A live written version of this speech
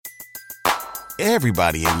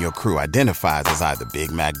Everybody in your crew identifies as either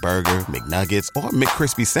Big Mac Burger, McNuggets, or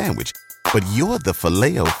McCrispy Sandwich. But you're the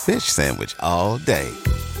Filet-O-Fish Sandwich all day.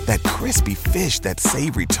 That crispy fish, that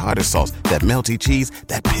savory tartar sauce, that melty cheese,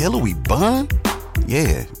 that pillowy bun.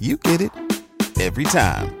 Yeah, you get it. Every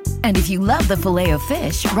time. And if you love the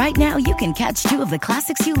Filet-O-Fish, right now you can catch two of the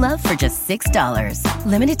classics you love for just $6.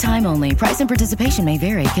 Limited time only. Price and participation may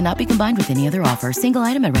vary. Cannot be combined with any other offer. Single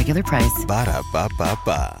item at regular price.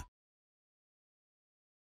 Ba-da-ba-ba-ba.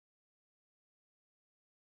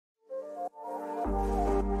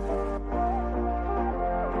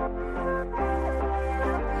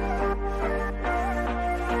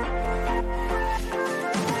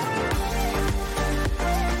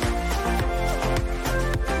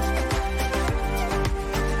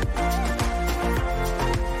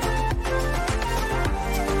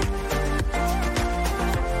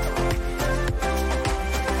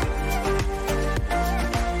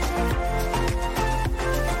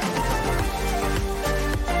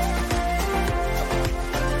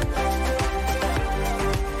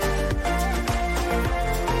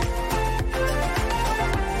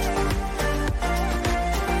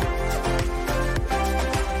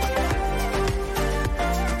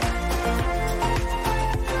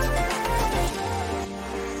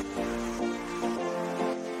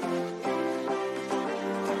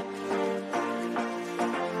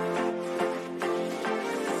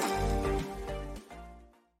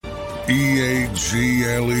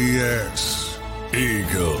 EAGLES,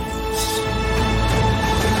 Eagles.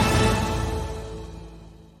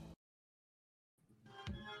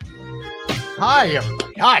 Hi,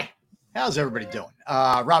 everybody. Hi. How's everybody doing?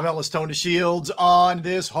 Rob Ellis, Tone DeShields on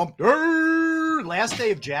this hump day. Last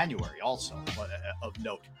day of January, also, of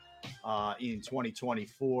note, in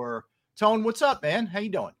 2024. Tone, what's up, man? How you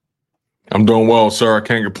doing? I'm doing well, sir. I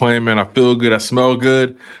can't complain, man. I feel good. I smell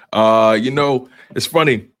good. It's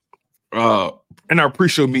funny. In our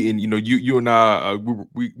pre-show meeting, you and I,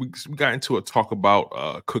 we got into a talk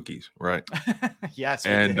about cookies, right? Yes.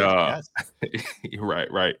 And yes.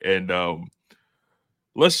 right. And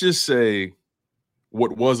let's just say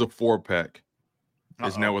what was a 4-pack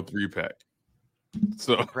is now a 3-pack.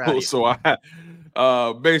 So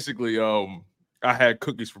I basically I had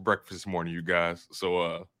cookies for breakfast this morning, you guys.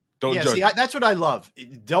 So don't judge. See, that's what I love.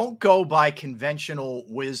 Don't go by conventional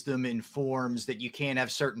wisdom in forms that you can't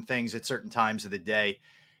have certain things at certain times of the day.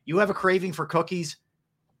 You have a craving for cookies,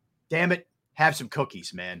 damn it, have some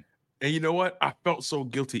cookies, man. And you know what? I felt so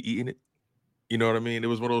guilty eating it. You know what I mean? It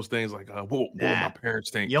was one of those things like, what would my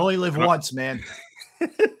parents think? You only live once, man.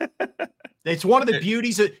 It's one of the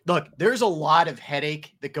beauties of, look, there's a lot of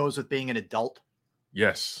headache that goes with being an adult.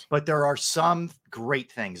 Yes. But there are some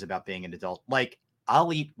great things about being an adult. Like,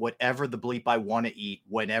 I'll eat whatever the bleep I want to eat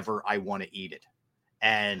whenever I want to eat it.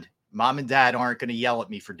 And mom and dad aren't going to yell at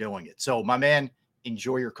me for doing it. So, my man,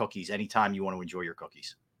 enjoy your cookies anytime you want to enjoy your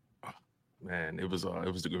cookies. Man, it was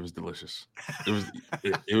delicious.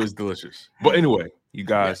 It was delicious. But anyway, you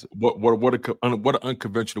guys, what an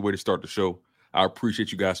unconventional way to start the show. I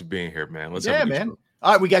appreciate you guys for being here, man. Let's have a good show.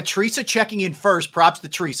 All right, we got Teresa checking in first. Props to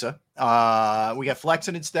Teresa. We got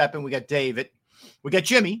Flexing and Stepping. We got David. We got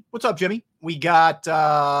Jimmy. What's up, Jimmy? We got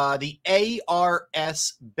the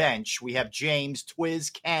ARS bench. We have James,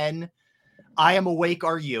 Twiz, Ken. I am awake.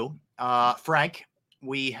 Are you? Frank.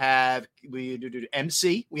 We do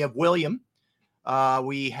MC. We have William.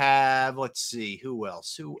 We have, let's see, who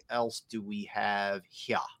else? Who else do we have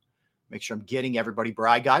here? Make sure I'm getting everybody.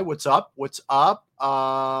 Bry Guy, what's up? What's up?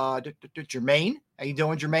 Jermaine. How you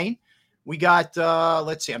doing, Jermaine? We got,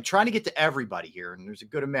 let's see, I'm trying to get to everybody here, and there's a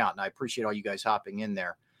good amount, and I appreciate all you guys hopping in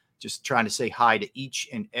there. Just trying to say hi to each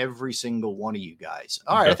and every single one of you guys.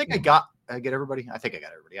 All right, definitely. I get everybody? I think I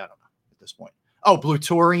got everybody. I don't know at this point. Oh,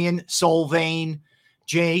 Blutorian, Solvane,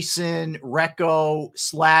 Jason, Recco,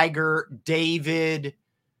 Slagger, David,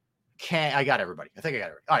 Ken. I got everybody. I think I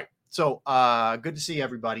got everybody. All right, so good to see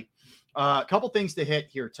everybody. A couple things to hit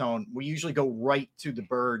here, Tone. We usually go right to the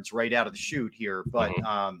birds right out of the chute here, but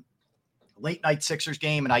late night Sixers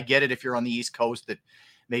game, and I get it if you're on the East Coast that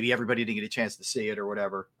maybe everybody didn't get a chance to see it or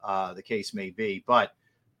whatever the case may be. But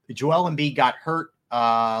Joel Embiid got hurt,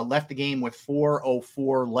 left the game with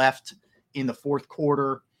 4:04 left in the fourth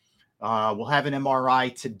quarter. We'll have an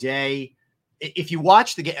MRI today. If you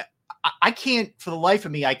watch the game, I can't, for the life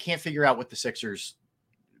of me, I can't figure out what the Sixers'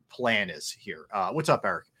 plan is here. What's up,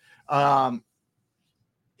 Eric?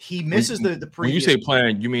 He misses the previous. When you say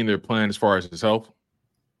plan, you mean their plan as far as his health?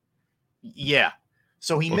 Yeah.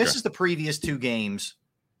 So he misses the previous two games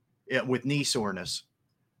with knee soreness.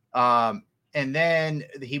 And then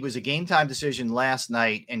he was a game time decision last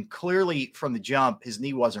night. And clearly from the jump, his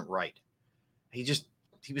knee wasn't right.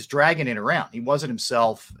 he was dragging it around. He wasn't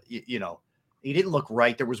himself. He didn't look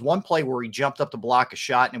right. There was one play where he jumped up to block a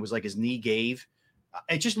shot and it was like his knee gave.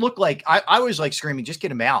 It just looked like I was like screaming, just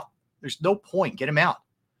get him out. There's no point. Get him out.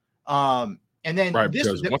 And then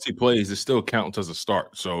because once he plays, it still counts as a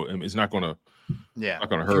start. So it's not going to not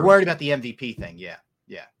going to hurt. You're worried about the MVP thing. Yeah,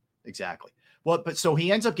 exactly. Well, but so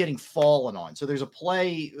he ends up getting fallen on. So there's a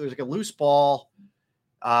play, there's like a loose ball.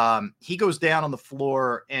 He goes down on the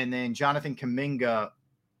floor, and then Jonathan Kuminga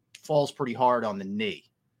falls pretty hard on the knee.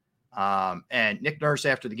 And Nick Nurse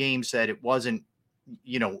after the game said it wasn't,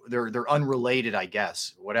 they're unrelated, I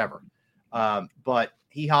guess, whatever. But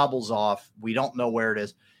he hobbles off. We don't know where it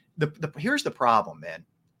is. Here's the problem,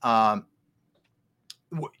 man.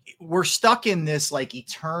 We're stuck in this like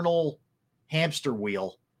eternal hamster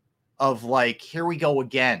wheel of like, here we go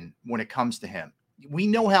again when it comes to him. We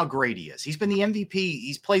know how great he is. He's been the MVP.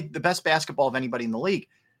 He's played the best basketball of anybody in the league,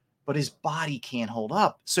 but his body can't hold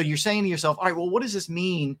up. So you're saying to yourself, all right, well, what does this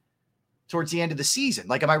mean towards the end of the season?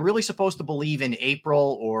 Like, am I really supposed to believe in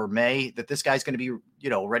April or May that this guy's going to be,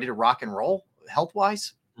 ready to rock and roll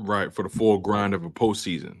health-wise? Right, for the full grind of a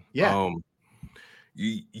postseason. Yeah.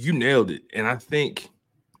 You nailed it. And I think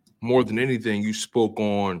more than anything, you spoke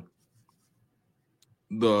on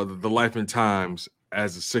the life and times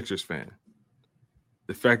as a Sixers fan.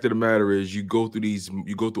 The fact of the matter is you go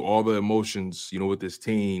through all the emotions, with this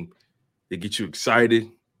team. They get you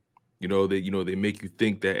excited. They make you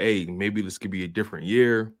think that, hey, maybe this could be a different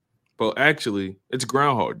year. But actually, it's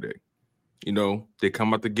Groundhog Day. They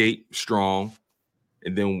come out the gate strong.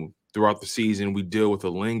 And then throughout the season, we deal with a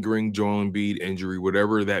lingering Joel Embiid injury,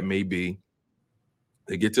 whatever that may be.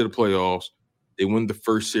 They get to the playoffs. They win the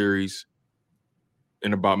first series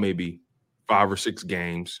in about maybe 5 or 6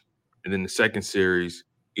 games. And then the second series,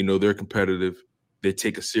 they're competitive. They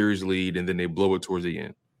take a series lead, and then they blow it towards the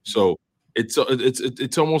end. So it's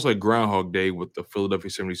almost like Groundhog Day with the Philadelphia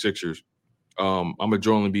 76ers. I'm a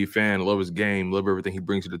Joel Embiid fan. I love his game. Love everything he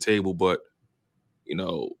brings to the table. But,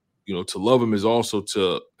 to love him is also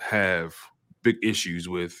to have big issues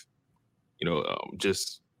with,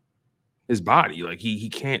 just his body. Like he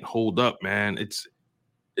can't hold up, man. It's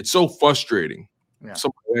so frustrating. Yeah.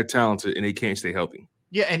 Somebody that talented and they can't stay healthy.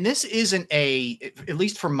 Yeah, and this isn't at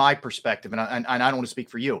least from my perspective, and I don't want to speak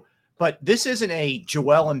for you, but this isn't a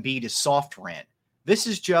Joel Embiid is soft rant. This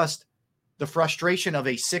is just the frustration of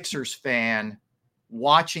a Sixers fan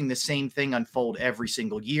watching the same thing unfold every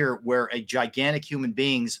single year, where a gigantic human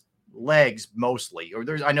being's legs mostly, or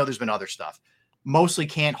I know there's been other stuff, mostly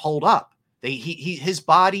can't hold up. His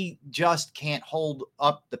body just can't hold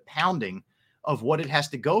up the pounding of what it has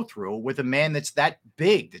to go through with a man that's that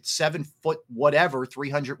big, that's 7 foot, whatever,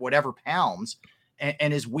 300, whatever pounds.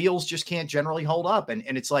 And his wheels just can't generally hold up. And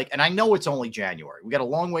it's like, and I know it's only January. We got a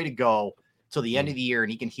long way to go till the end of the year,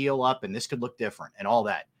 and he can heal up and this could look different and all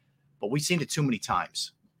that. But we've seen it too many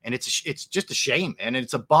times. And it's just a shame. And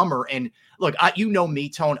it's a bummer. And look, me,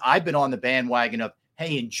 Tone, I've been on the bandwagon of,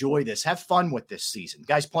 hey, enjoy this. Have fun with this season.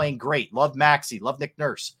 Guys playing great. Love Maxey. Love Nick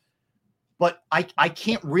Nurse. But I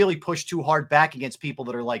can't really push too hard back against people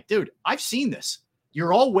that are like, dude, I've seen this.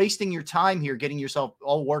 You're all wasting your time here getting yourself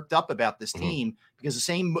all worked up about this team because it's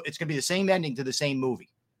going to be the same ending to the same movie.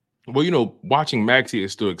 Well, watching Maxey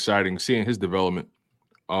is still exciting, seeing his development.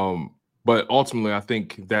 But ultimately, I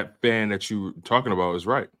think that fan that you're talking about is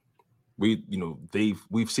right. We've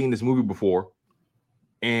seen this movie before,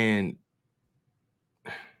 and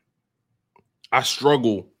I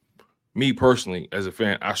struggle, me personally as a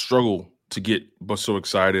fan, I struggle to get but so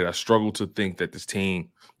excited. I struggle to think that this team,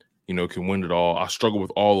 can win it all. I struggle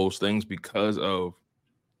with all those things because of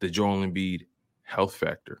the Joel Embiid health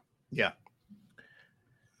factor. Yeah.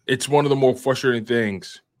 It's one of the more frustrating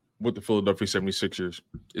things with the Philadelphia 76ers.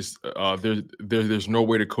 It's there's no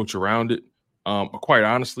way to coach around it. Quite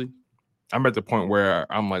honestly, I'm at the point where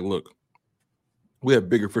I'm like, look, we have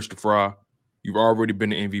bigger fish to fry. You've already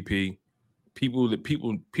been the MVP. People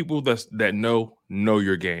that know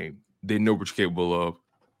your game. They know what you're capable of.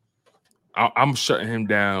 I'm shutting him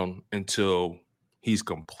down until he's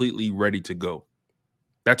completely ready to go.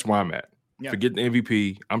 That's where I'm at. Yeah. Forget the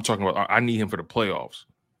MVP. I'm talking about I need him for the playoffs.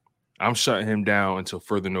 I'm shutting him down until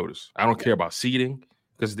further notice. I don't care about seeding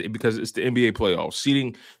because it's the NBA playoffs.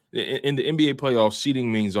 Seeding in the NBA playoffs, seeding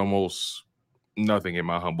means almost nothing in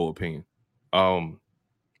my humble opinion. Matchups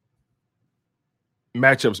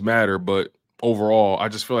matter, but overall, I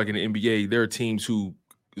just feel like in the NBA, there are teams who,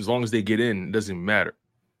 as long as they get in, it doesn't matter.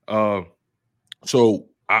 So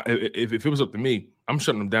if it was up to me, I'm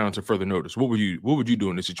shutting them down until further notice. What would you do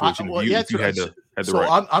in this situation if you had the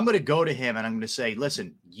right? I'm going to go to him and I'm going to say,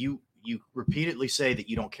 listen, you repeatedly say that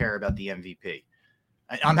you don't care about the MVP.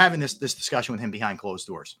 I'm having this discussion with him behind closed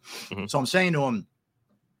doors. Mm-hmm. So I'm saying to him,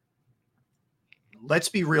 let's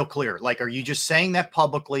be real clear. Like, are you just saying that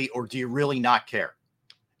publicly, or do you really not care?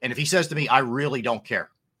 And if he says to me, I really don't care,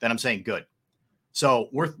 then I'm saying good. So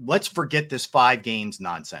let's forget this 5 games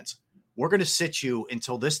nonsense. We're going to sit you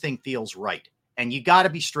until this thing feels right. And you got to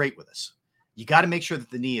be straight with us. You got to make sure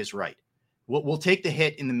that the knee is right. We'll take the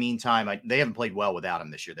hit in the meantime. They haven't played well without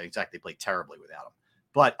him this year. They exactly played terribly without him.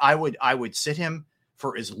 But I would sit him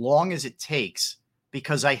for as long as it takes,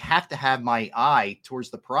 because I have to have my eye towards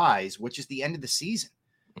the prize, which is the end of the season.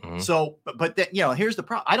 Mm-hmm. So, but that, here's the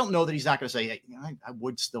problem. I don't know that he's not going to say, hey, I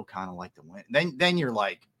would still kind of like to win. Then you're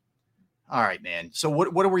like, all right, man. So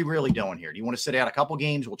what are we really doing here? Do you want to sit out a couple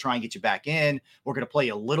games? We'll try and get you back in. We're going to play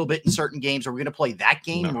a little bit in certain games. Are we going to play that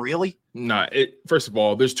game? Really? No. First of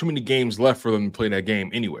all, there's too many games left for them to play that game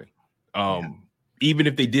anyway. Even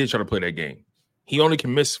if they did try to play that game, he only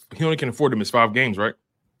can afford to miss 5 games, right?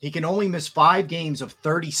 He can only miss 5 games of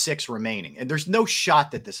 36 remaining, and there's no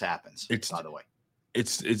shot that this happens. By the way,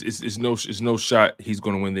 it's no shot he's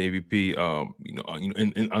going to win the MVP.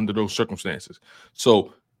 In under those circumstances.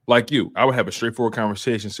 So, like you, I would have a straightforward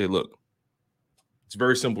conversation. Say, look, it's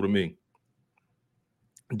very simple to me.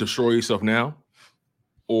 Destroy yourself now,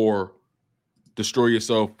 or destroy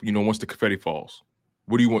yourself, once the confetti falls.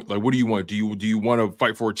 What do you want? Like, what do you want? Do you want to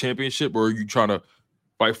fight for a championship, or are you trying to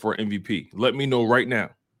fight for an MVP? Let me know right now,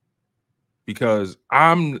 because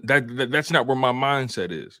that's not where my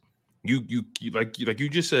mindset is. You like you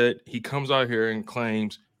just said, he comes out here and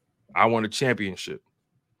claims, I want a championship.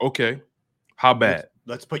 Okay, how bad?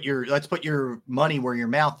 Let's put your money where your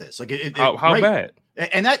mouth is. Like, how right? bad?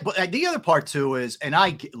 And but the other part too is, and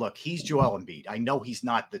look, he's Joel Embiid. I know he's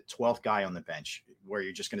not the 12th guy on the bench where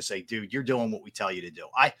you're just going to say, dude, you're doing what we tell you to do.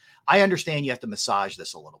 I understand you have to massage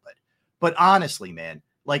this a little bit, but honestly, man,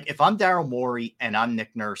 like, if I'm Daryl Morey and I'm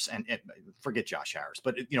Nick Nurse and forget Josh Harris,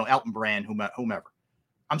 but Elton Brand, whomever,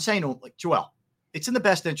 I'm saying, like, Joel, it's in the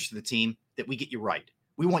best interest of the team that we get you right.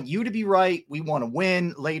 We want you to be right. We want to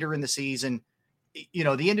win later in the season.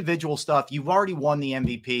 The individual stuff, you've already won the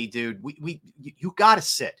MVP, dude. You got to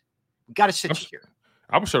sit. We got to sit you here.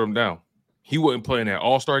 I would shut him down. He wouldn't play in that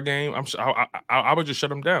All-Star game. I would just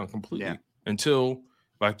shut him down completely until,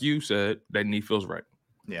 like you said, that knee feels right.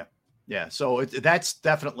 Yeah. Yeah. So that's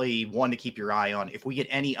definitely one to keep your eye on. If we get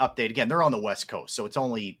any update, again, they're on the West Coast, so it's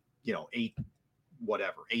only,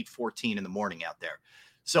 8:14 in the morning out there.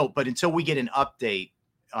 So, but until we get an update,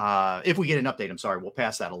 if we get an update, I'm sorry, we'll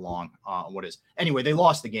pass that along. Anyway, they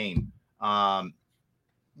lost the game.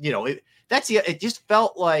 It just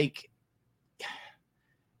felt like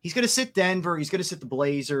he's going to sit Denver. He's going to sit the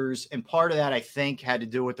Blazers. And part of that, I think, had to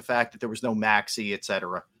do with the fact that there was no Maxey, et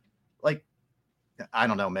cetera. Like, I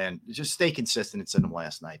don't know, man. Just stay consistent and sit him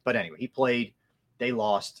last night. But anyway, he played. They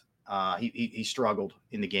lost. He struggled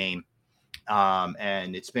in the game.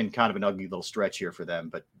 And it's been kind of an ugly little stretch here for them.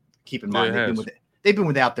 But keep in mind, they've been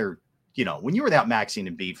without their, when you're without Maxey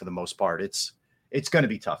and Embiid for the most part, it's going to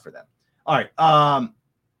be tough for them. All right.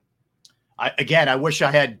 I wish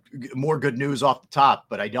I had more good news off the top,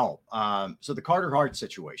 but I don't. So the Carter Hart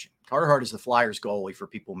situation. Carter Hart is the Flyers goalie, for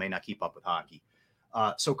people who may not keep up with hockey.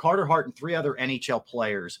 So Carter Hart and 3 other NHL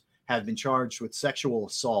players have been charged with sexual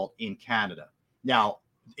assault in Canada. Now,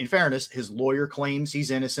 in fairness, his lawyer claims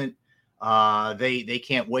he's innocent. They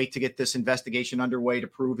can't wait to get this investigation underway to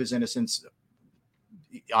prove his innocence.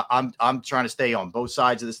 I'm trying to stay on both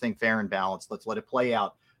sides of this thing, fair and balanced. Let's let it play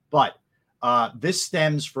out. But this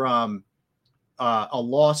stems from a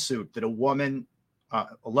lawsuit that a woman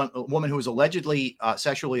who was allegedly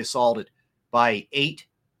sexually assaulted by 8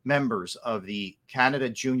 members of the Canada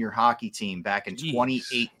junior hockey team back in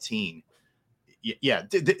 2018. Yeah.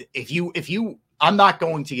 If you, I'm not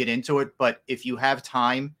going to get into it, but if you have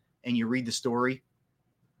time and you read the story,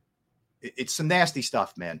 it's some nasty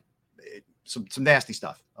stuff, man. Some nasty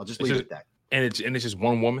stuff. I'll just leave it at that. And it's just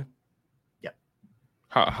one woman. Yep.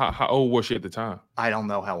 How old was she at the time? I don't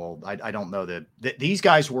know how old. I don't know these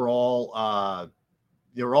guys were all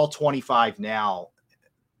they were all 25 now,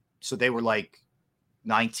 so they were like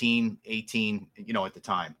 19, 18, at the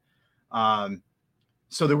time.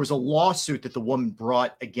 So there was a lawsuit that the woman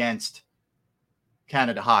brought against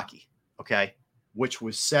Canada Hockey, okay, which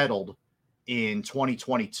was settled in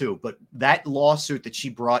 2022. But that lawsuit that she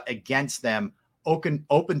brought against them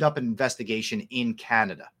opened up an investigation in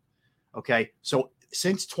Canada. Okay. So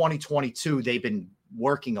since 2022, they've been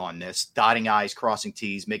working on this, dotting I's, crossing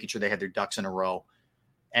T's, making sure they had their ducks in a row.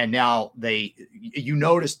 And now you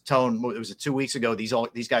noticed, Tone, it was 2 weeks ago,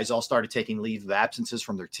 these guys all started taking leave of absences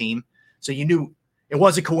from their team. So you knew it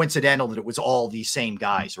wasn't coincidental that it was all these same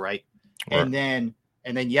guys, right? And then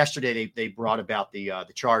yesterday they brought about the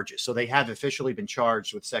charges. So they have officially been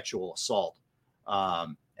charged with sexual assault.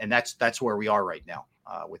 And that's where we are right now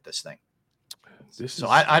with this thing.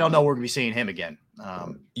 I don't know we're going to be seeing him again.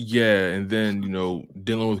 And then,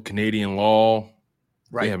 dealing with Canadian law,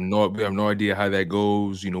 right? We have no idea how that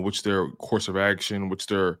goes. What's their course of action? What's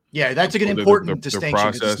their that's an important distinction.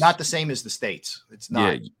 It's not the same as the states. It's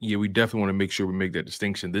not. Yeah. We definitely want to make sure we make that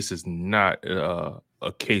distinction. This is not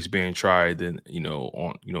a case being tried in in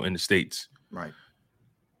the States, right?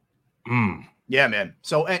 Yeah, man.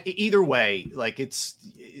 So either way, like it's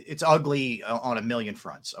ugly on a million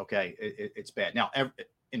fronts. Okay, it's bad. Now,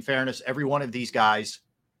 in fairness, every one of these guys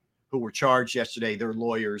who were charged yesterday, their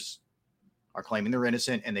lawyers are claiming they're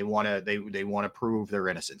innocent, and they want to prove their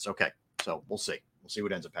innocence. Okay, so we'll see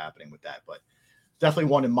what ends up happening with that, but definitely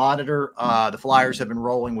want to monitor. The Flyers have been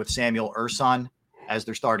rolling with Samuel Ursan as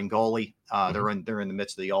their starting goalie. They're in the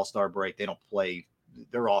midst of the All-Star break. They don't play.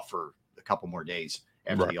 They're off for a couple more days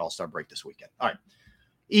after the All-Star break this weekend. All right.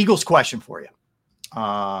 Eagles question for you.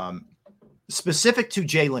 Specific to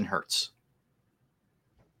Jalen Hurts.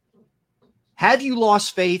 Have you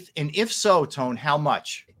lost faith? And if so, Tone, how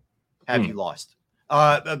much have you lost?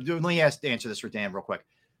 Let me answer this for Dan real quick.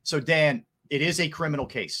 So Dan, it is a criminal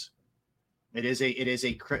case. It is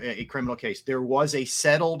a criminal case. There was a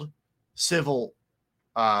settled civil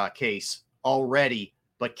case already,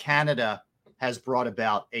 but Canada has brought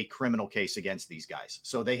about a criminal case against these guys.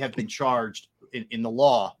 So they have been charged in the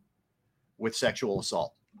law with sexual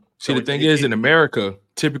assault. See, the thing is, in America,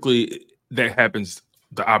 typically that happens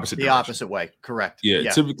the opposite direction. Opposite way. Correct.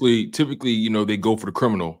 Yeah. Typically, they go for the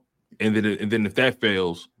criminal, and then if that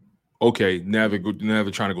fails, okay, now they're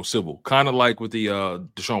trying to go civil. Kind of like with the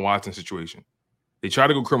Deshaun Watson situation. They try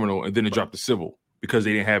to go criminal, and then they drop the civil because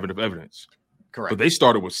they didn't have enough evidence. Correct. But they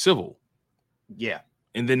started with civil. Yeah.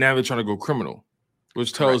 And then now they're trying to go criminal,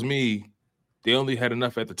 which tells me they only had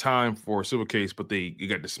enough at the time for a civil case, but it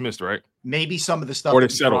got dismissed, right? Maybe some of the stuff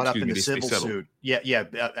that brought up in the civil suit.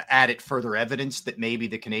 Added further evidence that maybe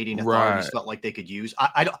the Canadian authorities felt like they could use.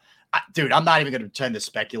 Dude, I'm not even going to pretend to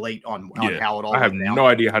speculate on how it all. I have no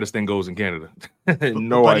idea how this thing goes in Canada.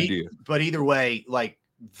 No idea. But either way, like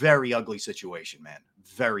very ugly situation, man.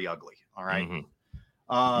 Very ugly. All right.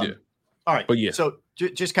 Mm-hmm. All right. But so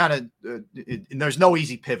just kind of, there's no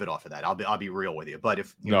easy pivot off of that. I'll be real with you. But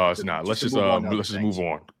if it's not, let's just move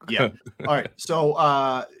on. Yeah. All right. So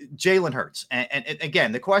Jalen Hurts, and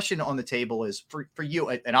again, the question on the table is for you,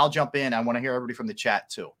 and I'll jump in. I want to hear everybody from the chat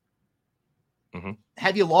too. Mm-hmm.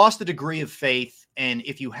 Have you lost a degree of faith? And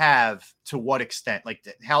if you have, to what extent? Like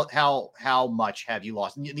how much have you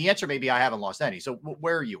lost? And the answer may be I haven't lost any. So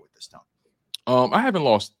where are you with this, Tom? I haven't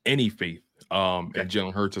lost any faith and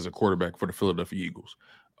Jalen Hurts as a quarterback for the Philadelphia Eagles.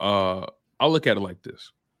 I'll look at it like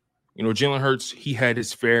this. Jalen Hurts, he had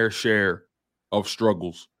his fair share of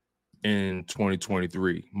struggles in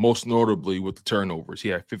 2023, most notably with the turnovers. He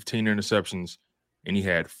had 15 interceptions and he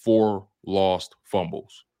had 4 lost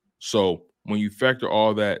fumbles. So when you factor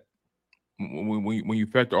all that, when you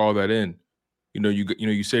factor all that in,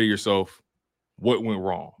 you say to yourself, what went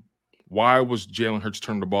wrong? Why was Jalen Hurts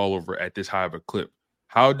turning the ball over at this high of a clip?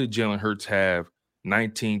 How did Jalen Hurts have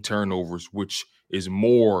 19 turnovers, which is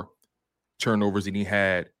more turnovers than he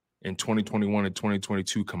had in 2021 and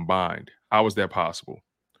 2022 combined? How is that possible?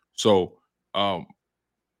 So I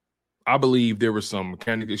believe there were some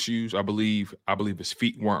mechanic issues. I believe his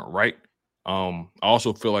feet weren't right. I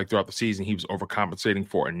also feel like throughout the season he was overcompensating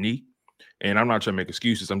for a knee. And I'm not trying to make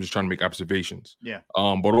excuses. I'm just trying to make observations. Yeah.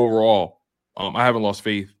 But overall, I haven't lost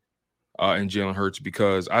faith in Jalen Hurts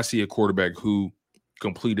because I see a quarterback who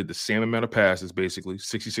completed the same amount of passes, basically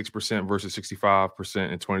 66% versus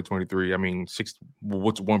 65% in 2023. I mean,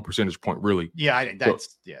 what's 1 percentage point really? Yeah,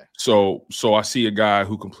 So I see a guy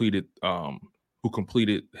who completed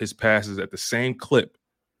his passes at the same clip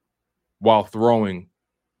while throwing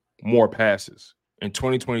more passes. In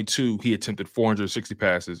 2022, he attempted 460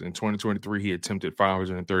 passes. In 2023, he attempted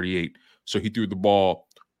 538. So he threw the ball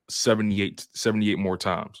 78 more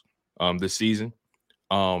times this season.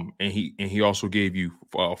 And he also gave you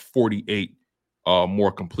 48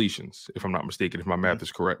 more completions, if I'm not mistaken, if my math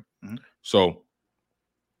is correct. Mm-hmm. So,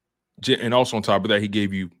 and also on top of that, he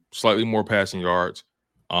gave you slightly more passing yards.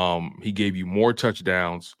 He gave you more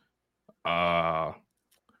touchdowns,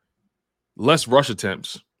 less rush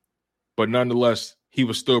attempts, but nonetheless, he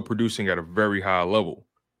was still producing at a very high level.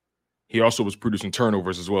 He also was producing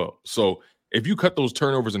turnovers as well. So if you cut those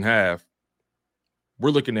turnovers in half,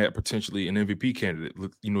 we're looking at potentially an MVP candidate,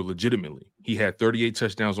 legitimately. He had 38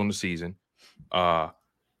 touchdowns on the season. On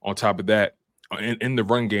top of that, in the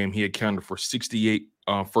run game, he accounted for 68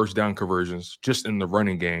 first down conversions just in the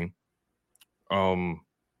running game. I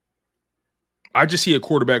just see a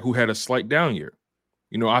quarterback who had a slight down year.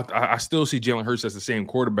 I still see Jalen Hurts as the same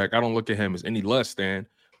quarterback. I don't look at him as any less than.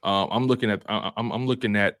 I'm looking at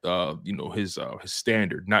his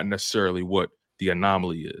standard, not necessarily what the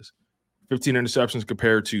anomaly is. 15 interceptions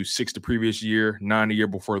compared to 6 the previous year, 9 the year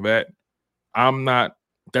before that.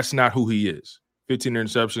 That's not who he is. 15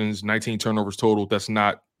 interceptions, 19 turnovers total. That's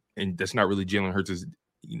not really Jalen Hurts'.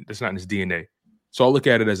 That's not in his DNA. So I'll look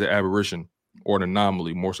at it as an aberration or an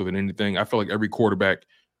anomaly more so than anything. I feel like every quarterback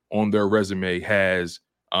on their resume has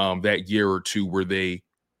that year or two where they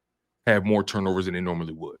have more turnovers than they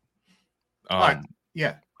normally would.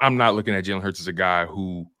 Yeah. I'm not looking at Jalen Hurts as a guy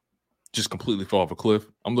who just completely fell off a cliff.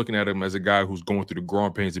 I'm looking at him as a guy who's going through the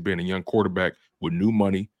growing pains of being a young quarterback with new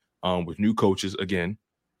money, with new coaches again,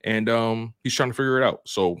 and he's trying to figure it out.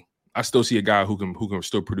 So I still see a guy who can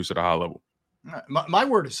still produce at a high level. My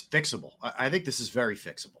word is fixable. I think this is very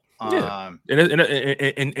fixable. Yeah.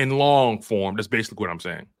 In long form, that's basically what I'm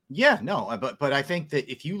saying. Yeah, no, but I think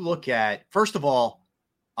that if you look at, first of all,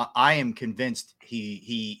 I am convinced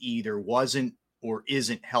he either wasn't or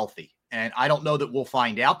isn't healthy. And I don't know that we'll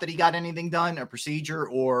find out that he got anything done, a procedure,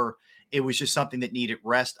 or it was just something that needed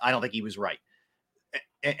rest. I don't think he was right.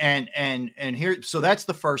 And here, so that's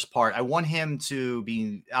the first part. I want him to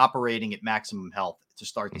be operating at maximum health to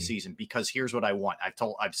start the season, because here's what I want.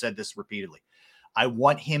 I've said this repeatedly. I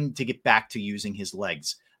want him to get back to using his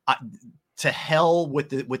legs. To hell with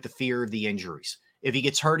the fear of the injuries. If he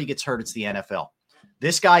gets hurt, he gets hurt. It's the NFL.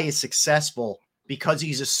 This guy is successful because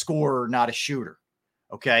he's a scorer, not a shooter.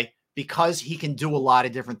 Okay. Because he can do a lot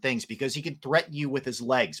of different things, because he can threaten you with his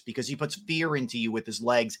legs, because he puts fear into you with his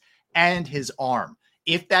legs and his arm.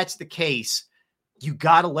 If that's the case, you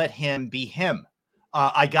got to let him be him.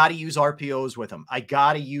 I got to use RPOs with him. I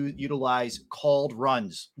got to utilize called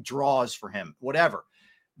runs, draws for him, whatever.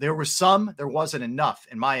 There wasn't enough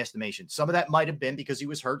in my estimation. Some of that might have been because he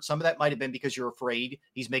was hurt. Some of that might have been because you're afraid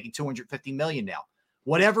he's making $250 million now.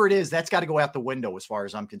 Whatever it is, that's got to go out the window as far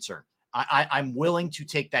as I'm concerned. I'm willing to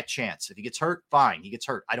take that chance. If he gets hurt, fine. He gets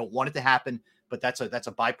hurt. I don't want it to happen, but that's a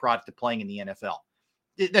byproduct of playing in the NFL.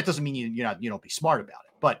 That doesn't mean you don't be smart about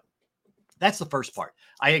it, but that's the first part.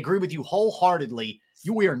 I agree with you wholeheartedly.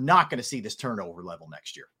 We are not going to see this turnover level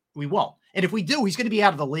next year. We won't. And if we do, he's going to be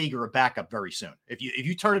out of the league or a backup very soon. If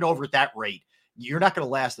you turn it over at that rate, you're not going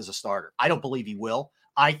to last as a starter. I don't believe he will.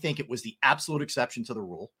 I think it was the absolute exception to the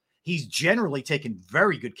rule. He's generally taken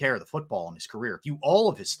very good care of the football in his career. All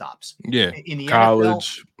of his stops. Yeah. In the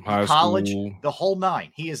college, NFL, high college, school. the whole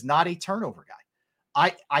nine. He is not a turnover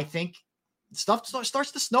guy. I think stuff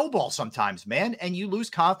starts to snowball sometimes, man. And you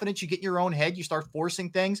lose confidence. You get in your own head. You start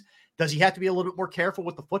forcing things. Does he have to be a little bit more careful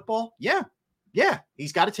with the football? Yeah. Yeah.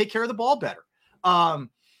 He's got to take care of the ball better. I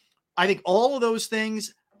think all of those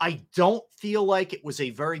things. I don't feel like it was a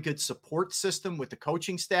very good support system with the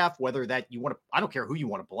coaching staff, whether that I don't care who you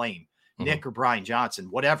want to blame, Nick or Brian Johnson,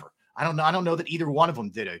 whatever. I don't know that either one of them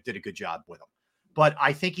did a good job with him, but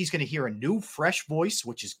I think he's going to hear a new, fresh voice,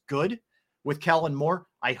 which is good with Kellen Moore.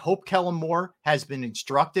 I hope Kellen Moore has been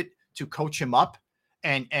instructed to coach him up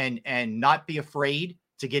and not be afraid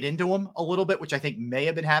to get into him a little bit, which I think may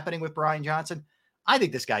have been happening with Brian Johnson. I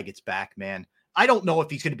think this guy gets back, man. I don't know if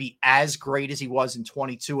he's going to be as great as he was in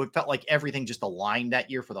 22. It felt like everything just aligned that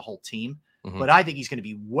year for the whole team. But I think he's going to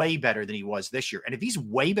be way better than he was this year. And if he's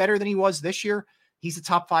way better than he was this year, he's a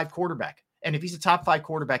top 5 quarterback. And if he's a top 5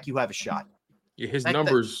 quarterback, you have a shot. Yeah, his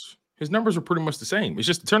numbers are pretty much the same. It's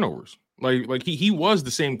just the turnovers. Like he was the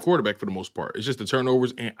same quarterback for the most part. It's just the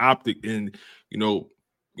turnovers and optic. And when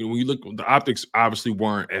you look, the optics obviously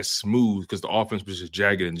weren't as smooth because the offense was just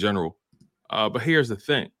jagged in general. But here's the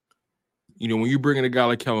thing. When you bring in a guy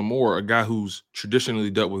like Kellen Moore, a guy who's traditionally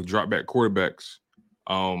dealt with drop back quarterbacks,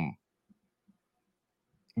 what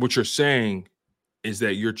you're saying is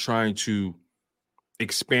that you're trying to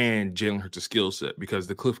expand Jalen Hurts' skill set, because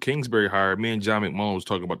the Cliff Kingsbury hire, me and John McMullen was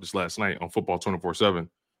talking about this last night on Football 24/7.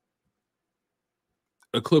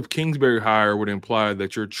 A Cliff Kingsbury hire would imply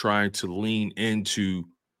that you're trying to lean into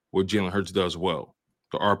what Jalen Hurts does well,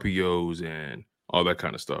 the RPOs and all that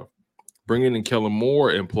kind of stuff. Bringing in Kellen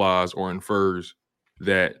Moore implies or infers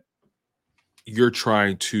that you're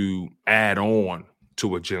trying to add on to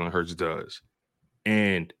what Jalen Hurts does.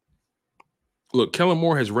 And look, Kellen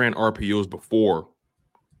Moore has ran RPOs before.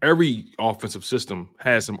 Every offensive system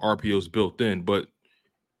has some RPOs built in, but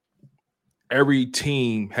every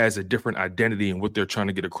team has a different identity in what they're trying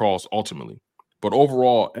to get across ultimately. But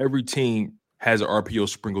overall, every team has an RPO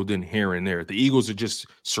sprinkled in here and there. The Eagles are just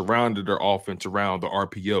surrounded their offense around the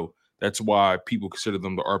RPO. That's why people consider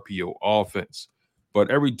them the RPO offense.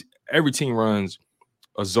 But every team runs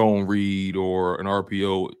a zone read or an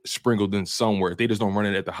RPO sprinkled in somewhere. They just don't run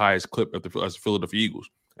it at the highest clip as the Philadelphia Eagles.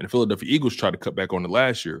 And the Philadelphia Eagles tried to cut back on it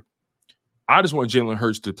last year. I just want Jalen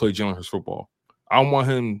Hurts to play Jalen Hurts football. I want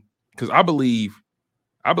him because I believe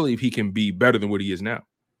he can be better than what he is now.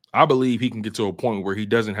 I believe he can get to a point where he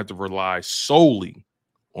doesn't have to rely solely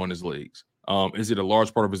on his legs. Is it a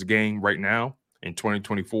large part of his game right now in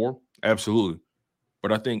 2024? Absolutely.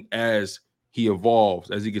 But I think as he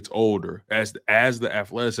evolves, as he gets older, as the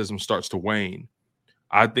athleticism starts to wane,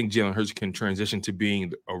 I think Jalen Hurts can transition to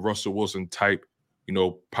being a Russell Wilson type,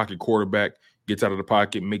 pocket quarterback, gets out of the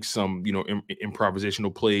pocket, makes some,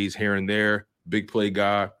 improvisational plays here and there, big play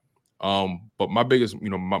guy. But my biggest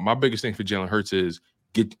thing for Jalen Hurts is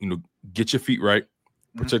get your feet right,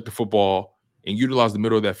 protect the football, and utilize the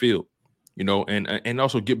middle of that field, and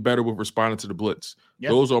also get better with responding to the blitz.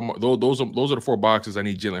 Yep. Those are the 4 boxes I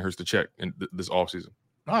need Jalen Hurts to check in this offseason.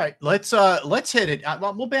 All right, let's hit it.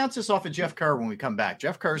 We'll bounce this off of Jeff Kerr when we come back.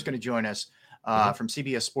 Jeff Kerr is going to join us from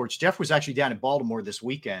CBS Sports. Jeff was actually down in Baltimore this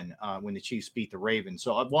weekend when the Chiefs beat the Ravens.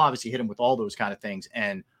 So we'll obviously hit him with all those kind of things,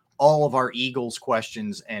 and all of our Eagles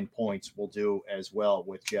questions and points we'll do as well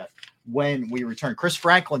with Jeff when we return. Chris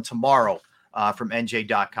Franklin tomorrow from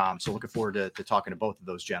NJ.com. So looking forward to talking to both of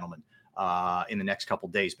those gentlemen in the next couple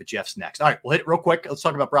of days, but Jeff's next. All right, we'll hit it real quick. Let's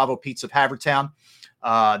talk about Bravo Pizza of Havertown.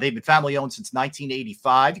 They've been family owned since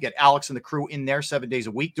 1985. You got Alex and the crew in there 7 days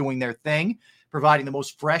a week doing their thing, providing the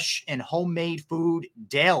most fresh and homemade food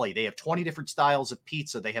daily. They have 20 different styles of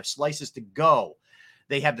pizza. They have slices to go.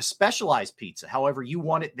 They have the specialized pizza. However you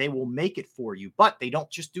want it, they will make it for you. But they don't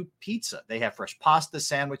just do pizza. They have fresh pasta,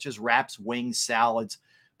 sandwiches, wraps, wings, salads.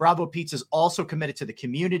 Bravo Pizza is also committed to the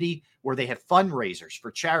community, where they have fundraisers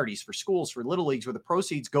for charities, for schools, for Little Leagues, where the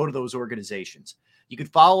proceeds go to those organizations. You can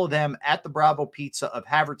follow them at the Bravo Pizza of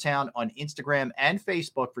Havertown on Instagram and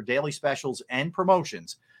Facebook for daily specials and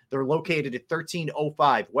promotions. They're located at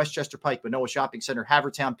 1305 Westchester Pike, Manoa Shopping Center,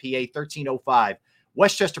 Havertown, PA, 1305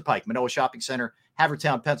 Westchester Pike, Manoa Shopping Center,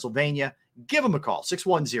 Havertown, Pennsylvania. Give them a call,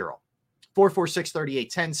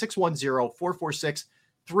 610-446-3810,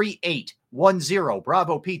 610-446-3810.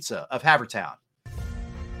 Bravo Pizza of Havertown.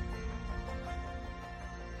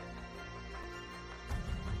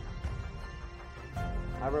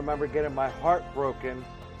 I remember getting my heart broken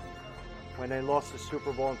when they lost the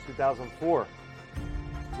Super Bowl in 2004.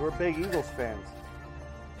 We're big Eagles fans.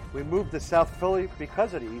 We moved to South Philly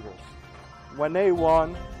because of the Eagles. When they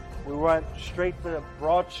won, we went straight to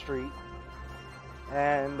Broad Street,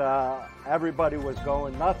 and everybody was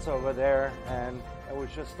going nuts over there, and it was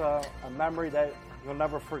just a memory that you'll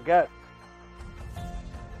never forget.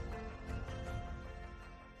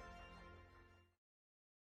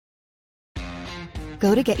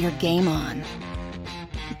 Go to get your game on.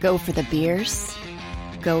 Go for the beers.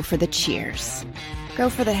 Go for the cheers. Go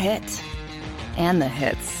for the hit and the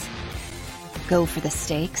hits. Go for the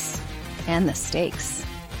stakes and the stakes.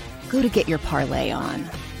 Go to get your parlay on.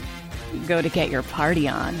 Go to get your party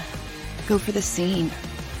on. Go for the scene.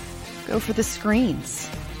 Go for the screens.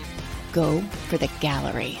 Go for the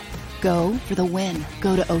gallery. Go for the win.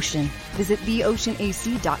 Go to Ocean. Visit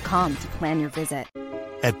theoceanac.com to plan your visit.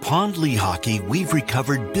 At Pond Lehocky, we've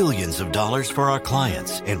recovered billions of dollars for our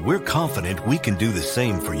clients, and we're confident we can do the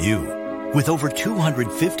same for you. With over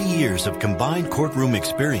 250 years of combined courtroom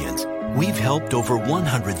experience, we've helped over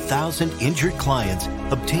 100,000 injured clients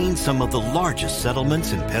obtain some of the largest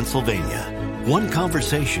settlements in Pennsylvania. One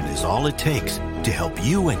conversation is all it takes to help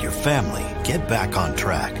you and your family get back on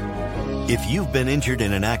track. If you've been injured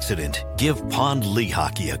in an accident, give Pond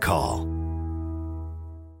Lehocky a call.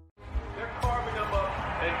 They're carving them up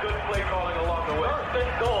and good play calling along the way. First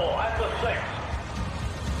and goal at the 6.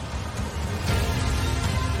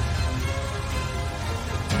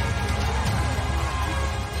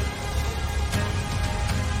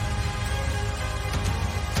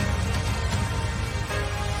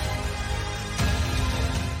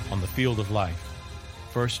 On the field of life,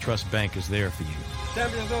 First Trust Bank is there for you.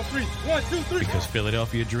 Champions on 3. 1, 2, 3. Because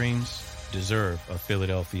Philadelphia dreams deserve a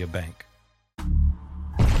Philadelphia bank.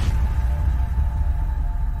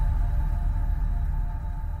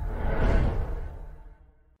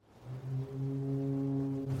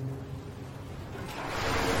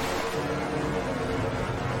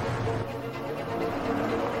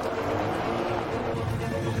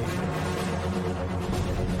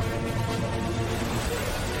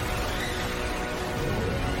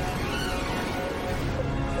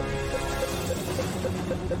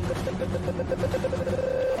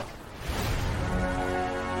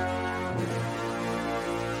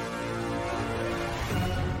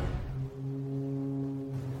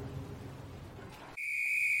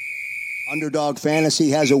 Underdog Fantasy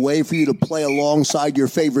has a way for you to play alongside your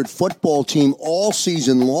favorite football team all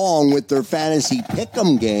season long with their Fantasy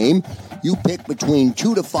Pick'em game. You pick between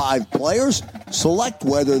 2 to 5 players, select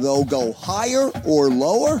whether they'll go higher or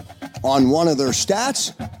lower on one of their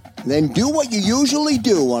stats, then do what you usually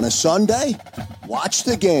do on a Sunday, watch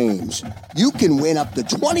the games. You can win up to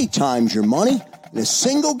 20 times your money in a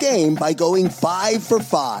single game by going 5 for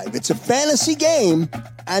 5. It's a fantasy game,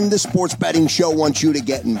 and the Sports Betting Show wants you to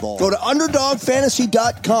get involved. Go to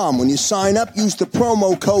UnderdogFantasy.com. When you sign up, use the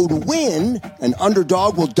promo code WIN, and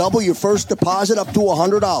Underdog will double your first deposit up to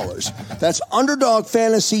 $100. That's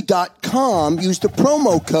UnderdogFantasy.com. Use the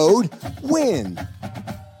promo code WIN.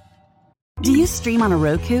 Do you stream on a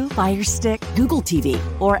Roku, Fire Stick, Google TV,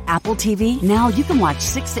 or Apple TV? Now you can watch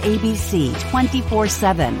 6ABC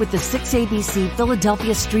 24/7 with the 6ABC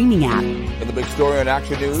Philadelphia streaming app. And the big story on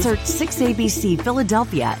Action News? Search 6ABC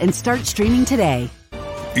Philadelphia and start streaming today.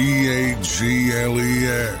 EAGLES.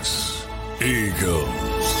 Eagles.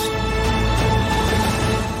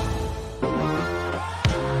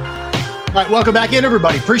 All right, welcome back in,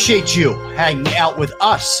 everybody. Appreciate you hanging out with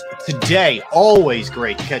us today. Always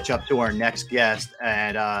great to catch up to our next guest.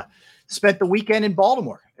 And spent the weekend in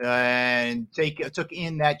Baltimore and took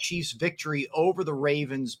in that Chiefs victory over the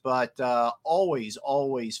Ravens. But always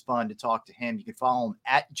fun to talk to him. You can follow him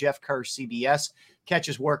at Jeff Kerr CBS. Catch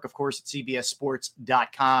his work, of course, at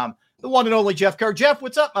CBSSports.com. The one and only Jeff Kerr. Jeff,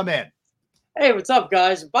 what's up, my man? Hey, what's up,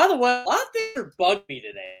 guys? By the way, a lot of things are bugging me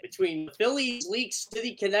today. Between the Phillies League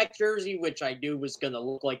City Connect jersey, which I knew was going to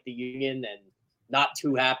look like the Union and not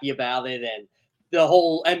too happy about it, and the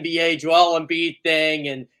whole NBA Joel Embiid thing,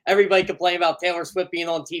 and everybody complaining about Taylor Swift being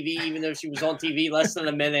on TV, even though she was on TV less than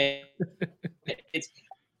a minute. It's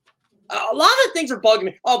a lot of things are bugging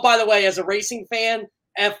me. Oh, by the way, as a racing fan,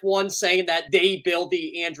 F1 saying that they build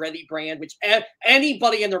the Andretti brand, which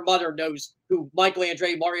anybody and their mother knows who Michael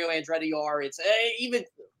Andretti, Mario Andretti are. It's even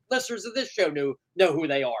listeners of this show know who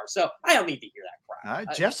they are. So I don't need to hear that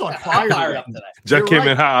crap. Jeff's on fire. Up today. Jeff came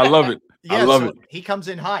in hot. I love it. Yeah, I love it. He comes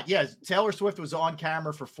in hot. Yeah, Taylor Swift was on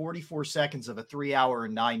camera for 44 seconds of a 3-hour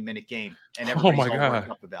and 9-minute game, and everybody's all worked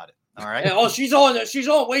up about it. All right. And, she's on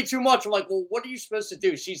way too much. I'm like, well, what are you supposed to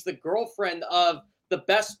do? She's the girlfriend of the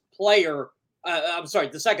best player. I'm sorry,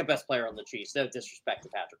 the second best player on the Chiefs. No disrespect to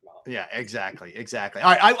Patrick Mahomes. Yeah, exactly.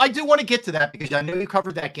 All right, I do want to get to that because I know you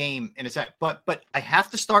covered that game in a sec, but I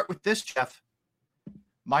have to start with this, Jeff.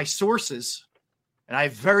 My sources, and I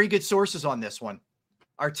have very good sources on this one,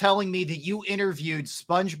 are telling me that you interviewed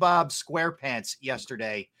SpongeBob SquarePants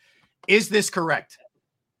yesterday. Is this correct?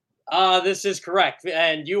 This is correct,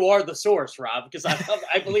 and you are the source, Rob, because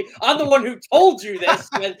I believe I'm the one who told you this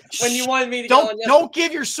when you wanted me to go on. Don't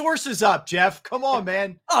give your sources up, Jeff. Come on,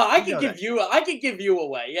 man. Oh, I can give you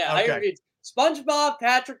away. Yeah, okay. I interviewed SpongeBob,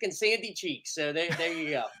 Patrick, and Sandy Cheeks. So there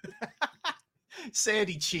you go.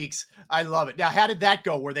 Sandy Cheeks, I love it. Now, how did that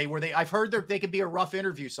go? Were they? I've heard they could be a rough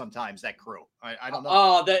interview sometimes. That crew, I don't know.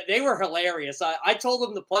 Oh, they were hilarious. I told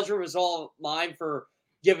them the pleasure was all mine for.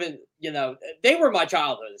 Given, they were my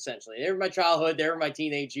childhood, essentially. They were my childhood. They were my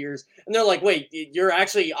teenage years. And they're like, wait, you're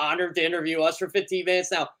actually honored to interview us for 15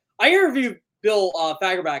 minutes? Now, I interviewed Bill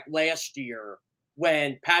Fagerback last year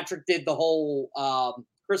when Patrick did the whole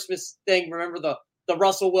Christmas thing. Remember the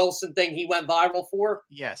Russell Wilson thing he went viral for?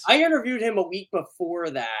 Yes. I interviewed him a week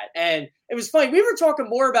before that. And it was funny. We were talking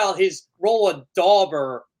more about his role at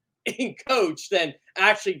Dauber in coach than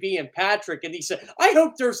actually being Patrick. And he said, I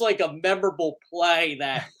hope there's like a memorable play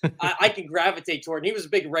that I can gravitate toward. And he was a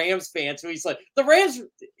big Rams fan. So he's like, the Rams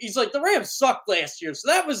sucked last year.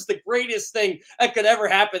 So that was the greatest thing that could ever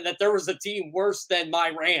happen, that there was a team worse than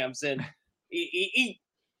my Rams. And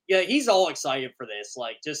he's all excited for this.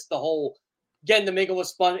 Like just the whole getting to mingle with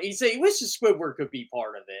Spon. He said he wishes Squidward could be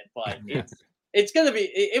part of it, but it's going to be,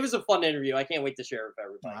 it was a fun interview. I can't wait to share it with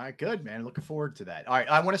everybody. All right, good, man. Looking forward to that. All right.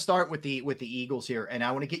 I want to start with the Eagles here, and I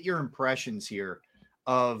want to get your impressions here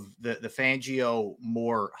of the Fangio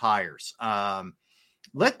Moore hires.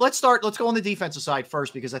 Let's go on the defensive side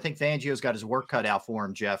first, because I think Fangio's got his work cut out for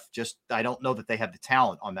him, Jeff. I don't know that they have the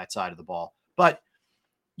talent on that side of the ball, but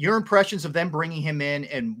your impressions of them bringing him in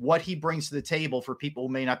and what he brings to the table for people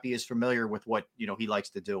who may not be as familiar with what, he likes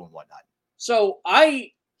to do and whatnot. So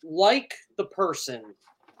I like the person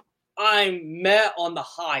I met on the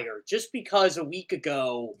hire, just because a week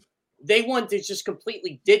ago they wanted to just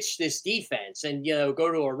completely ditch this defense and,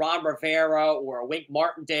 go to a Ron Rivera or a Wink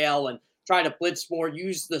Martindale and try to blitz more,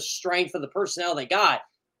 use the strength of the personnel they got.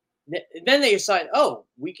 Then they decide,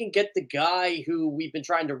 we can get the guy who we've been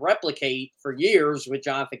trying to replicate for years with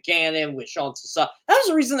Jonathan Cannon, with Sean Desai. That was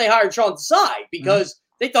the reason they hired Sean Desai, because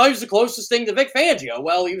they thought he was the closest thing to Vic Fangio.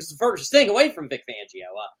 Well, he was the furthest thing away from Vic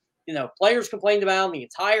Fangio. Players complained about him the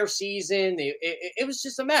entire season. It was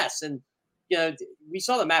just a mess. And, we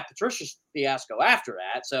saw the Matt Patricia fiasco after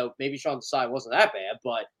that. So maybe Sean Desai wasn't that bad.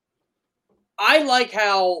 But I like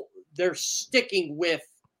how they're sticking with,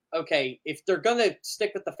 okay, if they're going to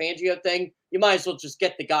stick with the Fangio thing, you might as well just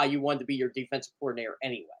get the guy you wanted to be your defensive coordinator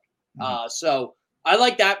anyway. Mm-hmm. So I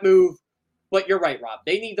like that move. But you're right, Rob.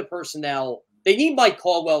 They need the personnel. They need Mike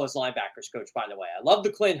Caldwell as linebackers coach, by the way. I love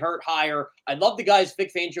the Clint Hurt hire. I love the guys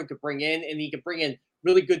Vic Fangio could bring in, and he could bring in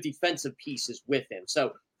really good defensive pieces with him.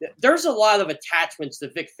 So there's a lot of attachments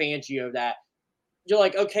to Vic Fangio that you're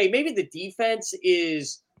like, okay, maybe the defense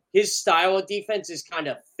is his style of defense is kind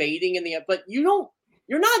of fading in the end, but you're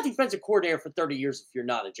not a defensive coordinator for 30 years if you're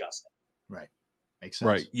not adjusting. Right. Makes sense.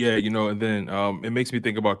 Right. Yeah. And then it makes me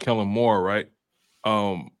think about Kellen Moore, right?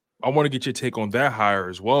 I want to get your take on that hire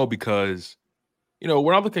as well, because,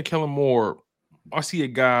 when I look at Kellen Moore, I see a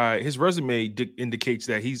guy, his resume indicates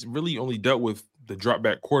that he's really only dealt with the drop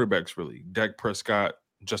back quarterbacks, really. Dak Prescott,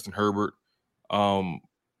 Justin Herbert. Now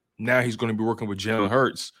he's going to be working with Jalen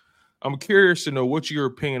Hurts. I'm curious to know what's your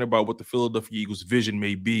opinion about what the Philadelphia Eagles' vision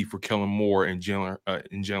may be for Kellen Moore and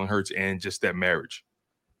Jalen Hurts and just that marriage.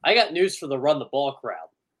 I got news for the run the ball crowd.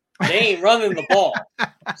 They ain't running the ball.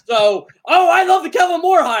 So, I love the Kellen